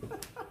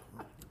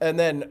 And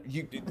then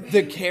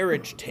the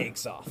carriage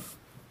takes off.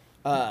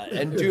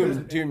 And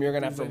Doom, you're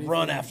gonna have to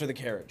run after the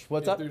carriage.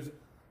 What's if up? there's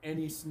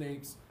any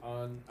snakes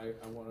on, I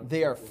want to.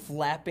 They are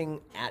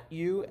flapping at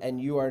you,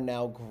 and you are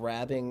now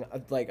grabbing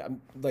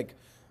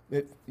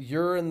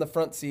you're in the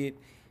front seat.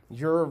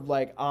 You're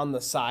like on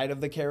the side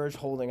of the carriage,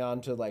 holding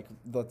on to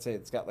let's say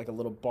it's got like a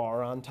little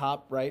bar on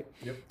top, right?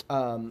 Yep.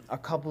 A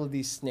couple of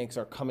these snakes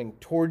are coming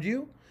toward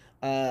you.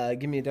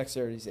 Give me a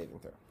dexterity saving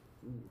throw.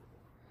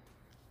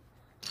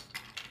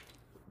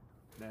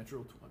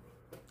 Natural 20.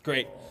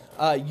 Great.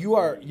 You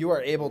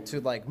are able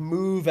to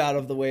move out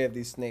of the way of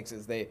these snakes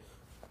as they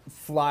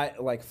fly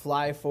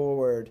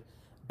forward,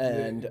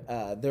 and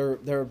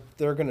they're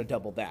gonna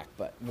double back,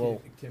 but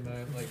we'll. Can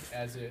I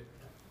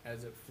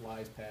as it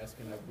flies past?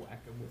 Can I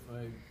whack him with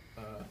my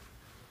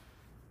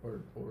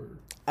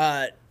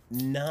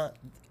Not.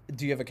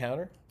 Do you have a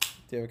counter?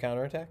 Do you have a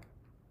counter attack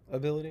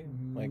ability?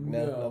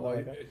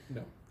 no.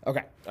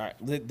 Okay. All right.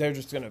 They're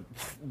just gonna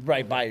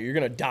right by you. You're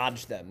gonna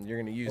dodge them. You're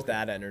gonna use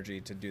that energy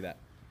to do that.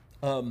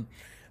 The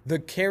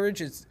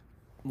carriage is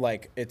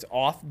it's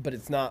off, but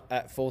it's not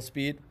at full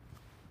speed.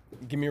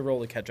 Give me a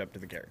roll to catch up to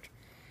the carriage.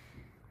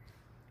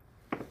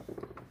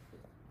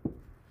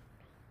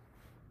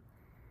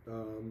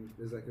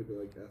 is that gonna be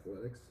like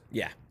athletics?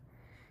 Yeah.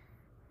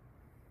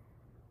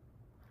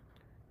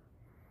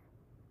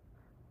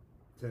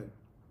 $10,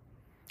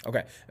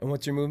 Okay. And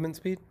what's your movement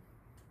speed?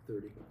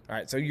 30. All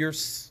right, so you're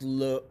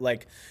slow,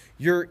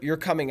 you're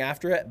coming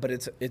after it, but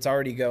it's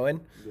already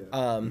going.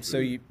 Yeah. So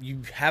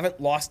you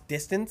haven't lost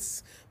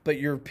distance, but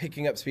you're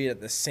picking up speed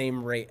at the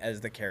same rate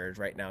as the carriage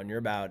right now, and you're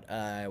about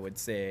I would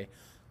say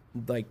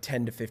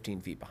 10 to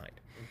 15 feet behind.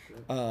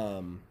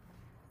 Okay.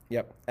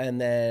 Yep,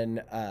 and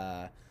then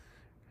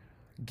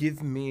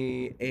give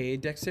me a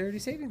dexterity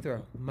saving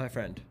throw, my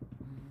friend.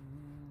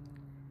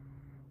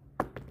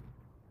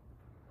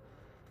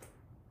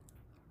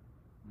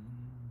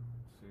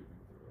 Saving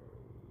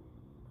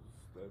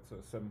throws.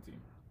 That's 17.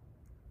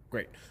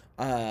 Great.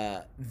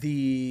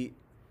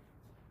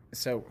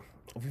 So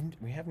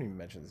we haven't even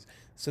mentioned this.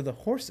 So the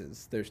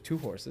horses, there's 2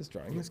 horses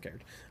drawing this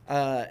carriage.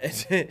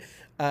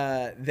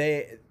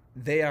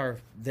 They're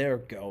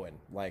going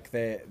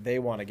they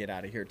want to get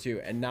out of here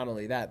too. And not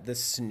only that, the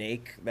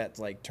snake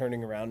that's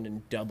turning around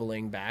and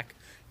doubling back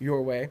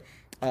your way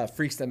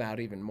freaks them out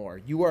even more.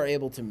 You are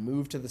able to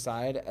move to the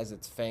side as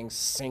its fangs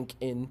sink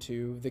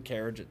into the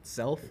carriage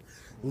itself,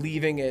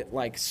 leaving it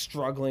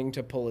struggling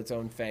to pull its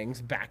own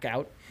fangs back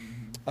out,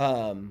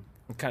 kind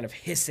of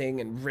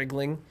hissing and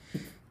wriggling.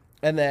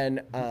 And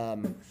then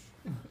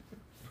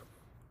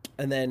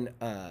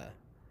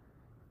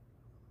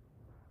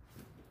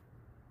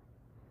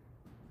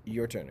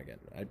your turn again.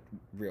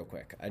 Real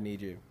quick. I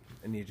need you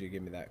to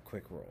give me that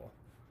quick roll.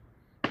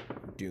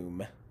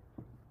 Doom.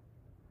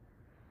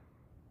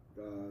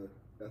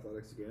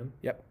 Athletics again.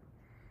 Yep.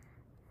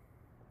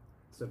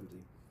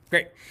 17.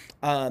 Great.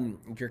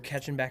 You're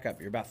catching back up.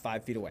 You're about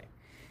 5 feet away.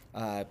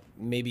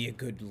 Maybe a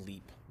good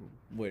leap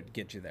would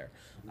get you there.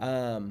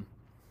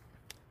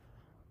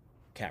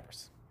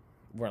 Cappers.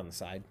 We're on the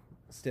side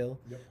still.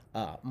 Yep.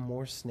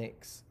 More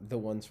snakes, the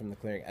ones from the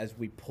clearing, as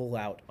we pull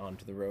out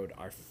onto the road,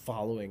 are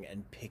following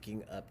and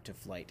picking up to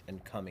flight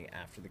and coming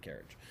after the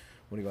carriage.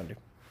 What do you want to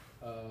do?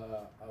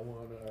 I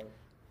want to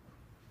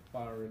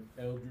fire an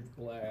Eldritch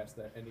Blast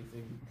at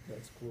anything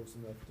that's close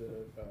enough to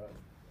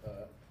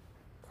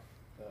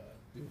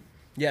do.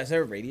 Yeah, is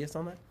there a radius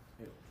on that?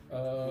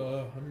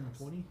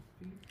 120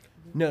 feet?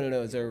 No.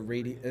 Is there a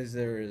Is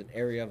there an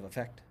area of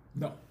effect?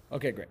 No.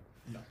 Okay, great.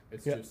 No.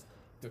 It's Yeah. just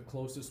the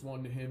closest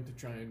one to him to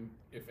try and,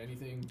 if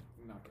anything,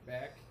 knock it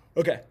back.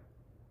 Okay.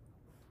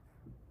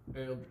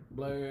 Eldritch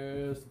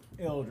Blast.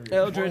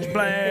 Eldritch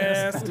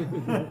Blast.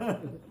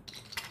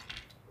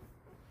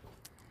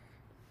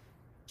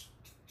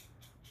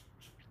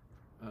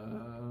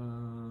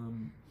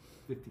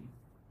 15.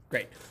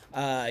 Great.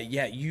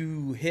 Yeah,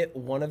 you hit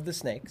one of the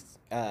snakes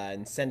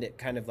and send it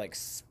kind of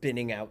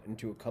spinning out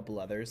into a couple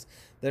others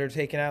that are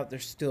taken out.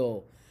 There's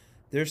still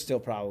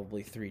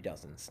probably 3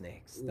 dozen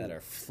snakes that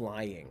are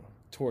flying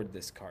toward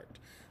this cart.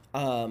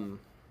 What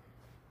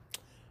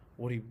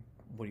do you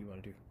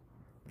want to do,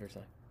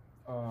 Versailles?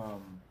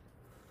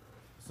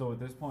 So at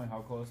this point, how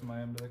close am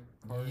I into the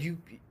cart?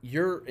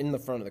 You're in the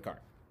front of the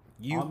cart.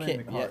 You I'm in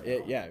can't. the cart now.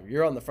 Yeah.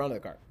 You're on the front of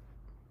the cart,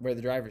 where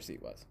the driver's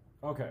seat was.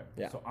 Okay.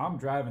 Yeah. So I'm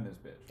driving this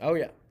bitch, Oh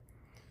yeah.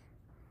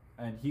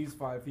 and he's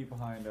 5 feet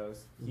behind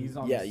us. He's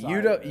on Yeah. the side You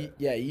of don't. it.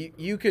 Yeah.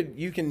 You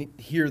can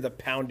hear the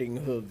pounding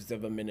hooves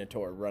of a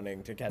minotaur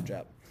running to catch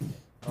up.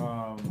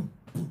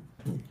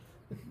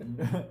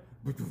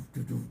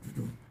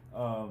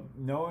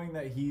 Knowing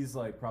that he's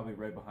probably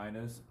right behind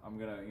us, I'm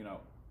gonna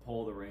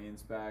pull the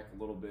reins back a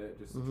little bit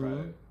just to try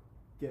to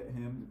get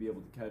him to be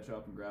able to catch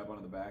up and grab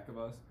onto the back of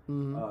us.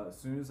 Mhm. As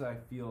soon as I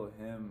feel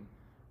him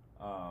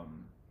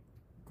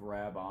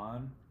grab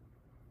on,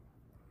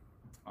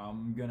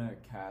 I'm gonna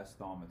cast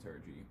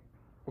Thaumaturgy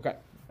Okay.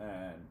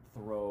 and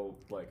throw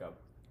like a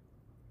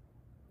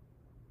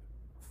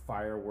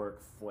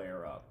firework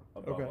flare up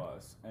above Okay.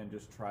 us and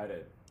just try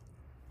to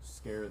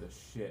scare the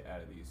shit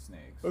out of these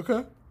snakes.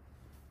 Okay.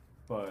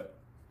 But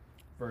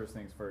first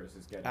things first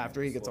is getting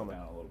After him he to gets slow on the-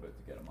 down a little bit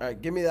to get him All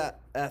right, give me that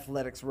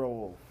athletics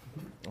roll.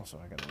 Also,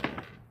 I got to roll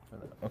for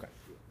that. Okay.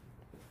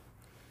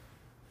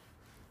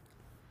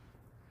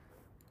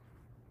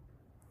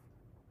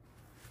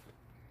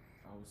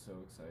 I was so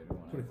excited when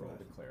I 25. rolled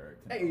the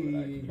cleric to know that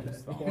I could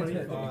use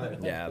Thaumaturgy.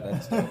 25. Yeah,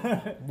 that's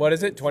dope. What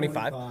is it?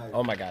 25? 25.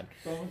 Oh my god.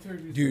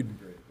 Thaumaturgy is Dude. fucking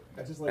great.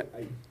 I just like.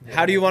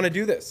 How do you want to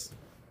do this?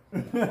 How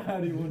do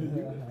you want to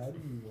do this? How do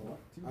you want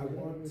to? I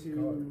want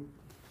to.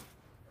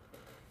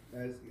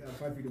 As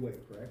 5 feet away,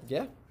 correct?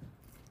 Yeah.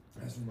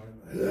 As I'm running,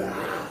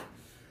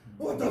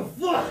 what the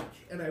fuck?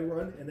 And I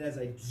run, and as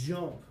I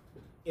jump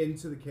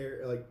into the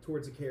carriage, like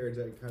towards the carriage,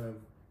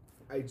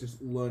 I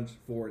just lunge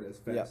forward as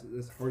fast,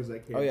 as hard as I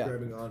can, Oh, yeah.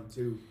 grabbing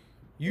onto.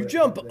 You what I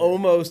jump have there.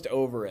 almost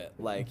over it.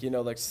 Like,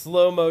 like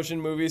slow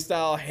motion movie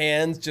style,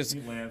 hands just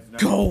He lands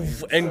go next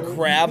to me. and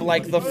grab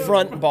like the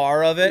front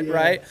bar of it, Yeah.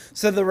 right?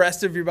 So the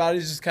rest of your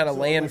body's just kind of So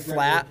I'm, laying like,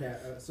 flat. Right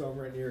near so I'm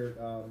right near.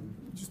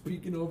 Just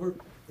peeking over.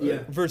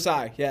 Yeah.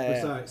 Versailles, yeah, yeah.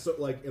 Versailles. So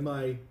like, am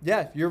I?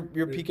 Yeah, you're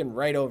peeking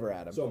right over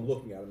at him. So I'm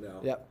looking at him now.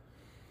 Yep.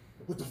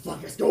 What the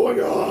fuck is going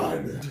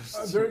on?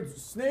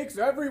 There's snakes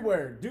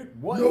everywhere,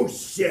 dude. What? No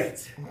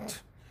shit.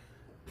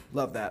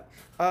 Love that.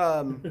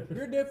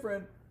 You're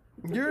different.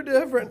 You're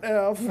different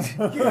now.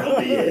 Get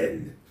me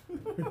in.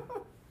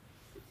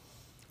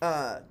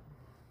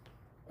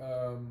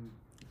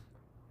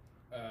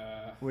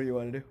 What do you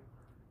want to do?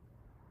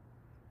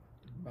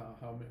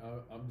 How many?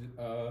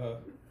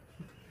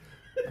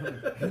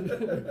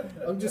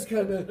 I'm just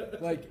kind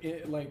of like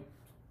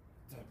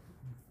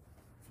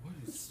what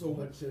is So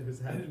much shit has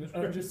happened.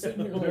 I'm just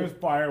sitting here. There's Like,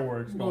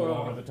 fireworks going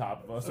Whoa. over the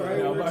top of us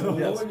Fireworks right now. By the way.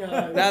 blowing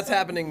eyes. That's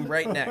happening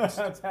right next.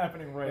 That's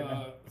happening right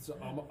now. so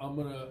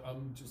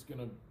I'm just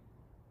gonna.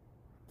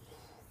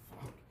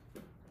 Fuck.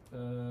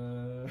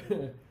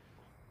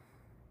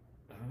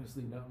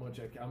 Honestly, not much.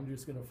 I'm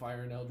just gonna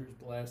fire an Eldritch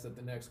Blast at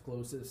the next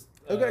closest.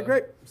 Okay,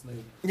 great. Snake.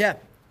 Yeah.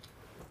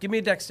 Give me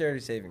a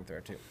dexterity saving throw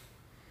too.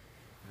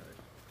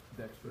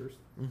 Dex first.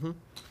 Mm-hmm.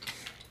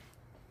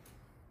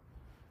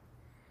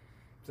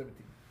 17.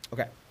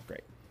 Okay,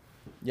 great.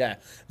 Yeah,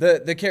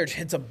 the carriage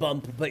hits a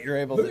bump, but you're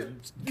able to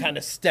kind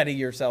of steady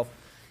yourself.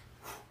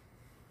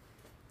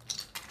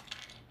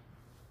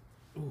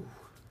 Ooh.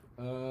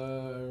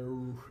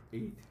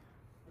 8.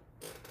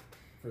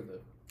 For the.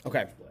 Okay.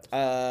 Eldritch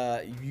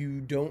Blast.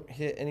 You don't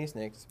hit any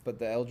snakes, but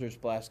the Eldritch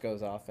Blast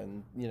goes off,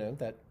 and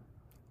that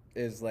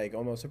is like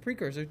almost a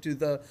precursor to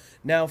the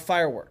now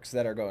fireworks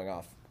that are going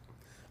off.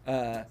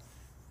 Doof,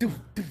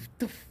 doof,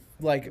 doof,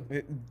 like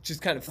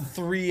just kind of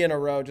 3 in a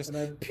row, just And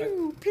I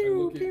pew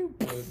look pew.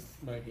 at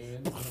my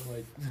hands and I'm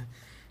like,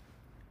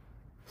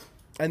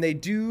 And they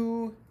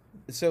do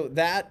so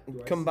that Do I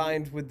see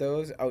combined with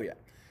those. Oh yeah,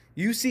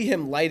 you see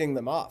him lighting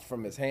them off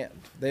from his hand.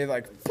 They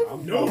like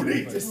No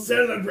need to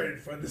celebrate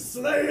for the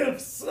Slayer of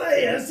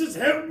Slayers just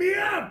help me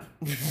up.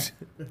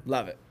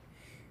 love it.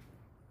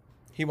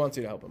 He wants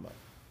you to help him up.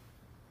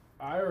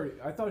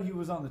 I thought he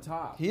was on the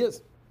top. He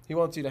is. He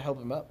wants you to help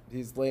him up.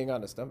 He's laying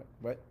on his stomach,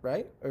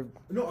 right? Or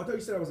No, I thought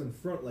you said I was in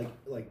front,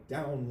 like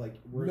down, like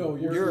where No,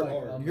 the you're horses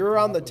like are. you're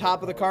on the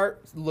top of the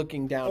cart,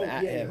 looking down Oh,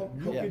 at yeah, him. help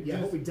Yeah. me,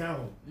 help me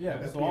down. Yeah,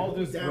 Help so me, I'll help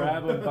me just down.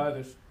 grab him by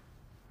the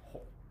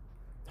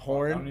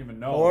Horn. I don't even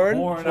know. Horn.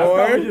 I probably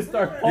Horn. just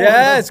start pulling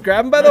Yes, him.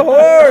 grab him by the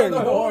horn. the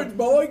horns,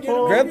 boy, get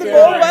him Grab the in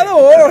bull there. by the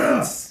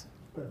horns.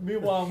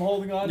 Meanwhile, I'm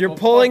holding on. You're to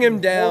pulling him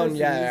fucking down, horses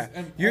yeah.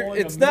 and You're.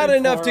 pulling It's a not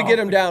enough to minotaur get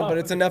off him the down, top but of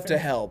it's the enough to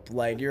carriage. help.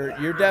 Like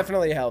you're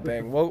definitely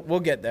helping. We'll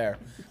get there.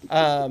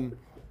 Sorry,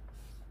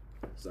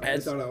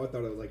 As- I thought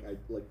it was like I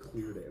like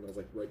cleared it and I was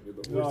like right near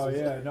the Oh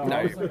horses. yeah, no. No,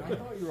 I was you're- like, I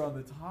thought you were on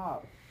the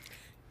top.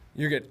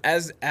 You're good.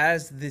 As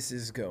this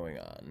is going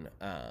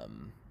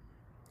on,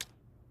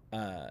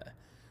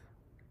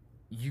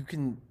 you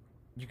can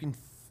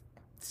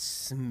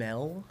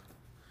smell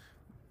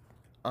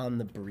on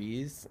the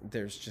breeze.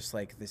 There's just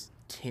like this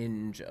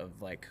tinge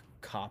of like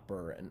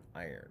copper and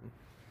iron.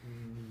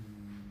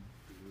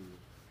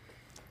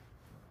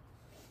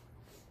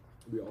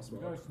 We all You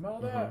smell guys it. smell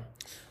that?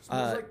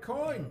 Smells like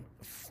coin.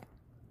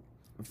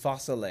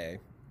 Fossile,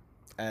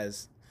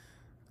 as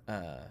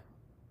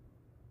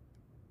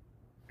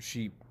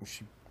she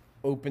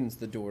opens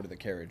the door to the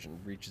carriage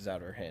and reaches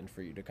out her hand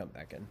for you to come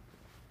back in.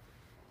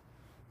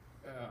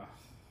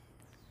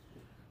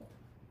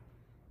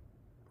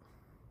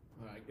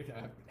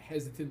 I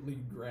hesitantly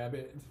grab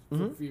it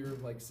for fear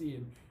of like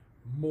seeing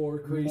more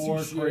crazy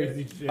More shit.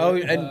 crazy shit. Oh,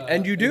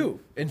 and you do,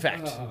 in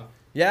fact.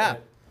 Yeah.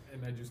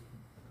 And I just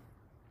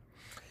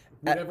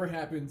whatever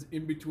happens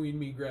in between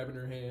me grabbing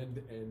her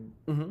hand and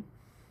Mhm.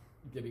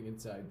 getting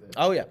inside the.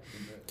 Oh yeah.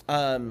 in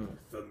Um,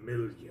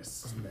 Familiar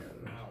smell.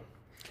 the ow.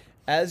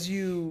 as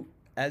you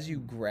as you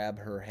grab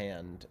her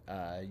hand,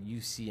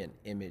 you see an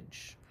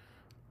image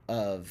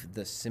of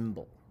the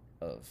symbol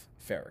of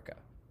Farrakha,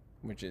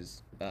 which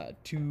is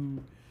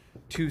two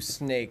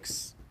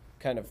snakes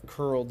kind of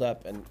curled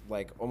up and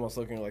like almost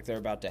looking like they're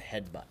about to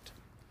headbutt.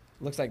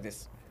 Looks like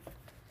this.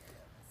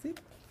 See?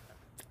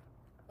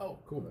 Oh,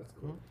 cool. That's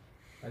cool.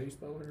 How do you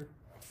spell her?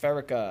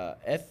 Farrakha,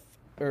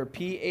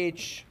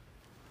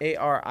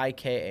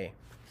 Pharika.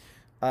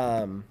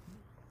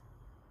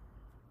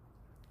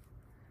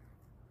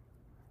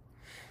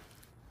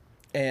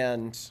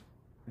 And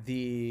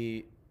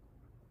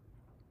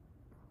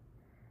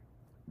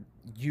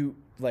you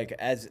like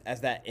as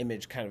that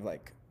image kind of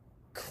like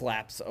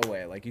claps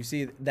away, like you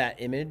see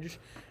that image,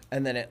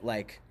 and then it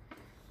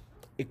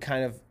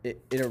kind of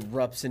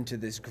erupts into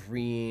this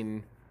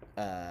green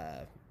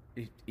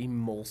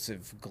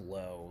emulsive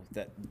glow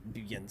that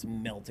begins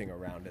melting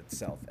around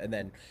itself, and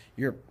then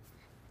you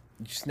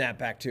snap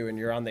back to, and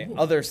you're on the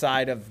other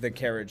side of the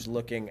carriage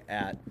looking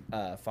at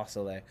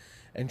Fossile,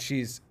 and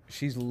she's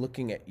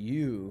looking at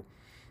you,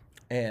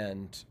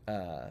 and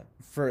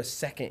for a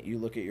second you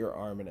look at your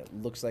arm and it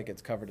looks like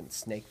it's covered in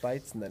snake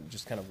bites, and then it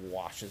just kind of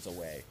washes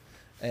away,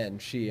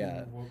 and she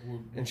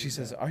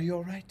says, "Are you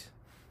all right?"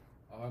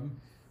 I'm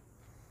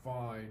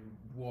fine.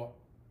 What?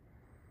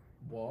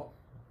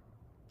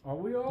 Are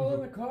we all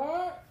in the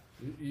car?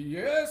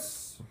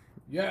 Yes.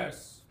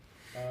 Yes.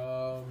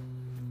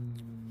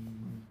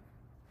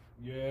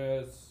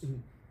 Yes.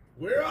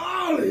 We're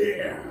all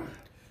here.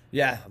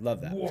 Yeah,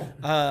 love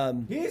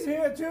that. He's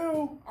here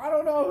too. I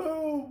don't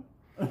know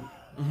who.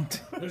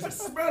 There's a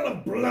smell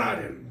of blood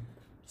and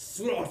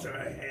slaughter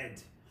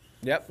ahead.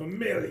 Yep.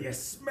 Familiar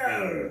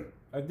smell.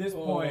 At this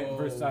point, Oh,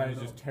 Versailles is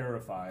no. just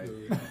terrified.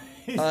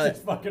 He's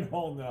just fucking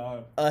holding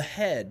on.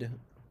 Ahead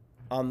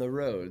on the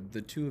road,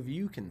 the two of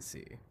you can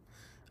see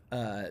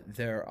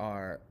there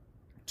are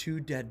two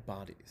dead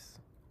bodies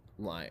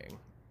lying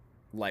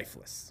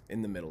lifeless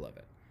in the middle of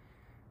it.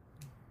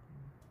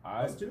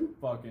 I Us two?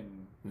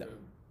 fucking No.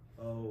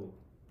 Oh.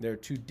 There are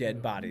two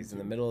dead bodies in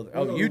the middle of the...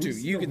 no, Oh, you we two.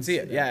 see- You no, can we see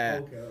it. that. Yeah,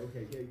 yeah.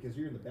 Okay, because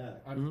you're in the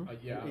back. I'm,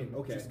 yeah. You're in, I'm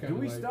okay. just Do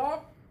kinda we like-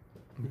 stop?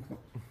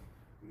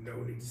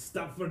 No need to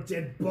stop for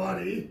dead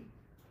body.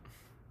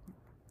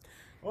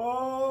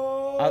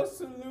 Oh,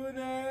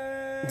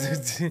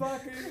 Salune!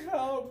 Fucking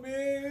help me!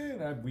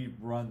 And we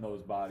run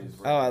those bodies.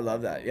 Oh, I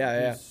love that. Yeah,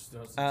 yeah. This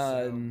doesn't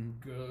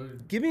sound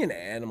good. Give me an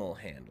animal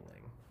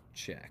handling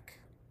check.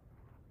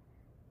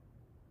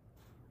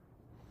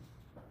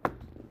 Oh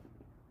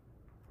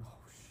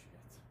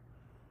shit.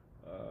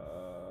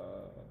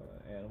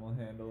 Animal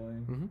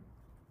handling. Mhm.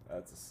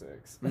 That's a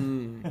 6.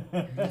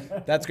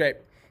 That's great.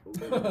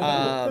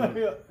 The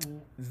We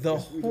don't go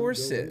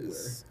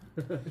horses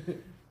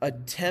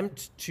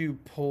attempt to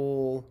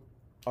pull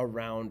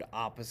around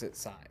opposite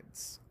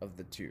sides of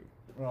the two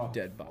Oh,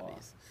 dead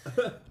bodies.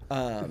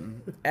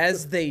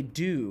 As they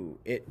do,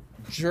 it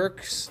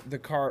jerks the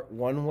cart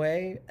one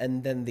way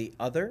and then the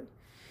other,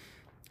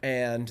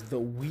 and the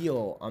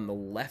wheel on the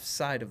left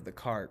side of the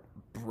cart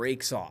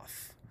breaks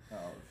off, Oh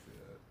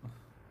shit.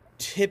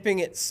 tipping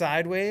it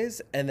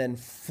sideways and then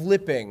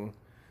flipping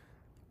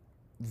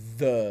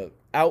the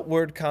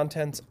outward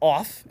contents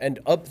off and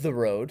up the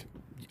road,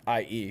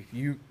 i.e.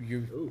 you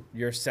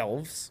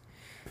yourselves,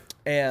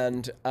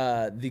 and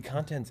the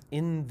contents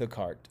in the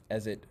cart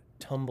as it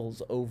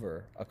tumbles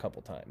over a couple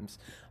times.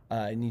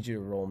 I need you to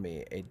roll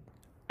me a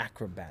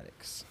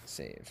acrobatics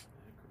save.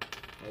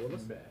 All of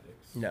us?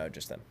 No,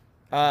 just them.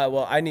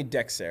 Well, I need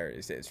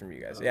dexterity saves from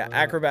you guys. Yeah,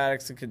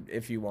 acrobatics could,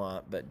 if you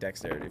want, but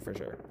dexterity for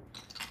sure.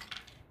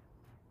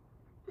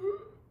 4.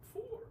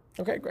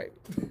 Okay, great.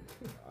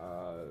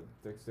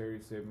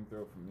 Dexterity saving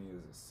throw for me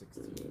is a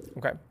 16.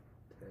 Okay.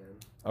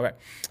 10. Okay.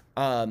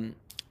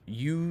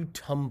 You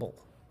tumble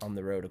on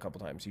the road a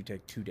couple times. You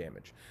take 2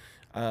 damage.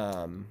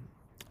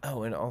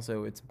 Oh, and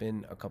also it's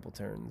been a couple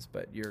turns,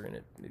 but you're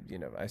gonna,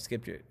 I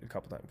skipped you a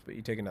couple times, but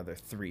you take another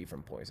 3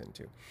 from poison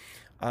too.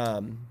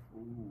 Ooh.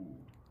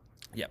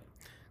 Yep.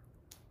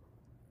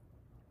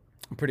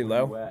 Pretty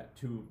low. You at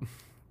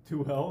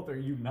 2 health, or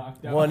you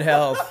knocked out? 1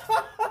 health.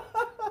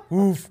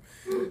 Oof.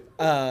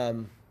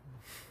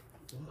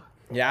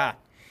 Yeah.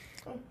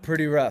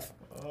 Pretty rough.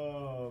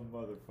 Oh,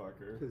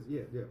 motherfucker. Because,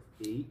 yeah,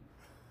 8.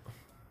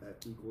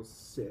 That equals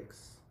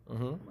 6.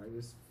 Mm-hmm.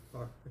 Minus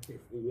 1.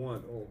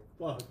 Oh,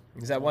 fuck.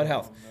 Is that 1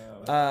 health?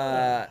 Oh,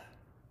 no.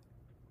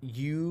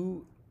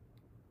 You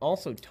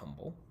also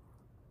tumble.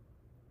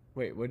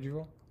 Wait, what did you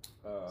roll?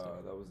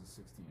 That was a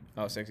 16.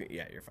 Oh, 16.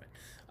 Yeah, you're fine.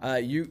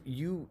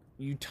 You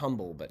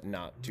tumble, but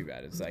not too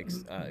bad. It's like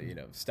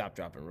stop,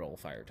 drop, and roll,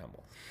 fire,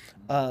 tumble.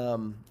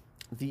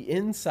 The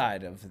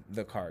inside of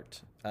the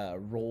cart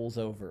rolls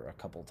over a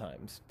couple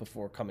times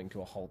before coming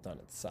to a halt on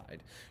its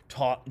side,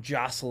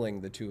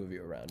 jostling the two of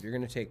you around. You're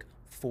gonna take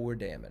 4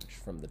 damage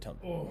from the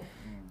tumble.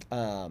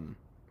 I'm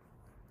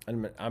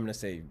gonna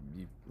say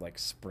you like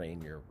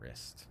sprain your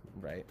wrist,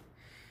 right?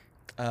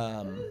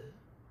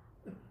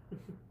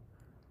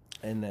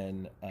 And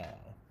then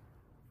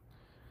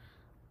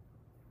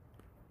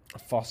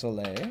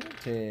Fossile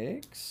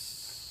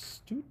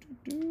takes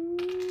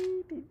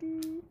Ooh,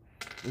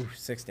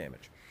 6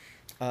 damage.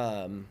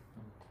 And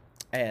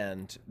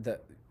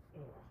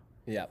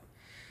yep.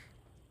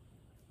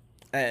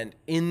 And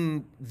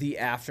in the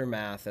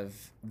aftermath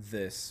of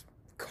this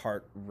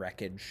cart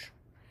wreckage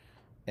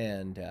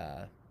and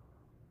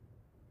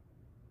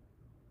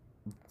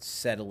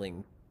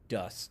settling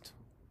dust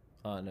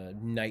on a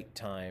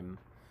nighttime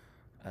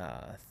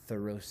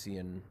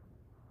Therosian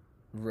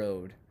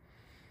road,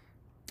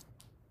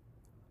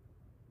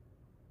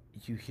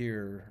 you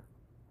hear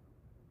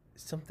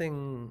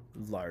something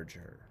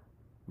larger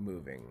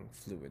moving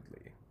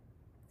fluidly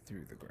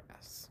through the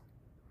grass.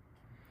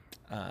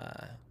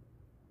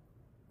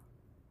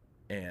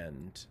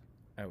 And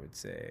I would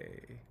say,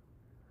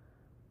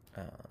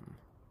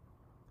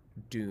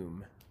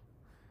 Doom,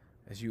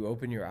 as you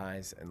open your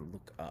eyes and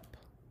look up,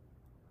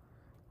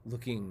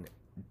 looking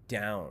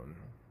down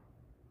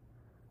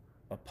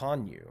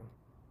upon you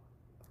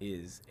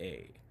is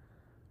a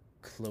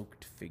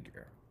cloaked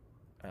figure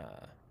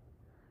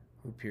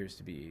who appears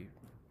to be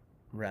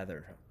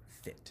rather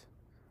fit.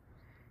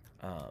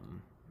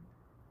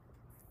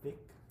 Thick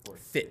or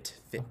Fit.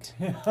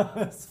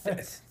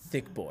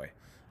 Thick boy.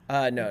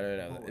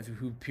 No.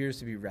 Who appears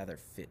to be rather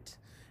fit.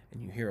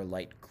 And you hear a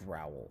light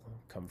growl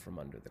come from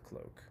under the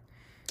cloak.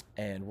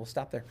 And we'll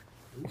stop there.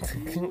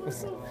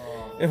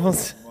 Oh, It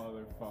was-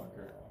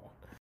 motherfucker.